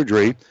Orthopedic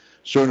Surgery.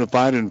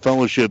 Certified and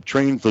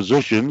fellowship-trained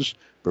physicians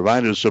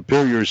provide a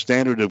superior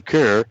standard of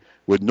care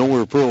with no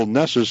referral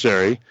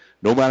necessary.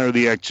 No matter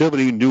the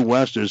activity, New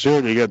West is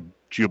here to get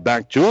you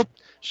back to it.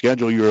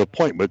 Schedule your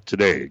appointment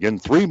today. Again,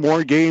 3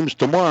 more games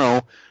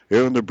tomorrow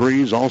here in the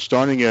Breeze, all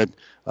starting at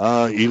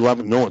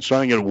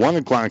starting at 1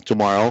 o'clock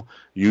tomorrow.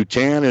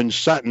 UTAN and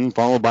Sutton,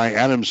 followed by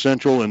Adams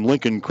Central and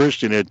Lincoln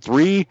Christian at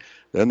 3.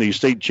 Then the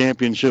state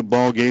championship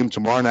ball game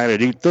tomorrow night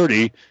at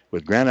 8:30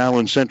 with Grand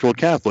Island Central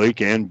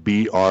Catholic and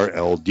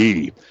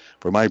BRLD.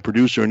 For my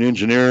producer and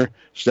engineer,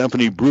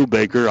 Stephanie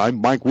Brubaker,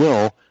 I'm Mike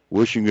Will,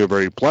 wishing you a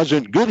very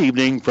pleasant good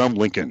evening from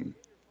Lincoln.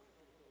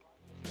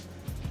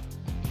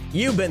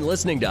 You've been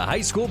listening to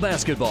high school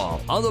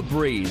basketball on the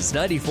Breeze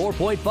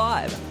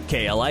 94.5,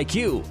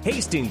 KLIQ,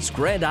 Hastings,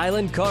 Grand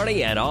Island,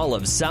 Kearney, and all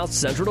of South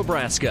Central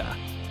Nebraska.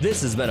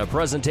 This has been a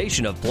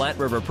presentation of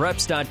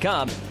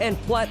PlatteRiverPreps.com and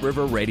Platte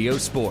River Radio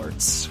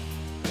Sports.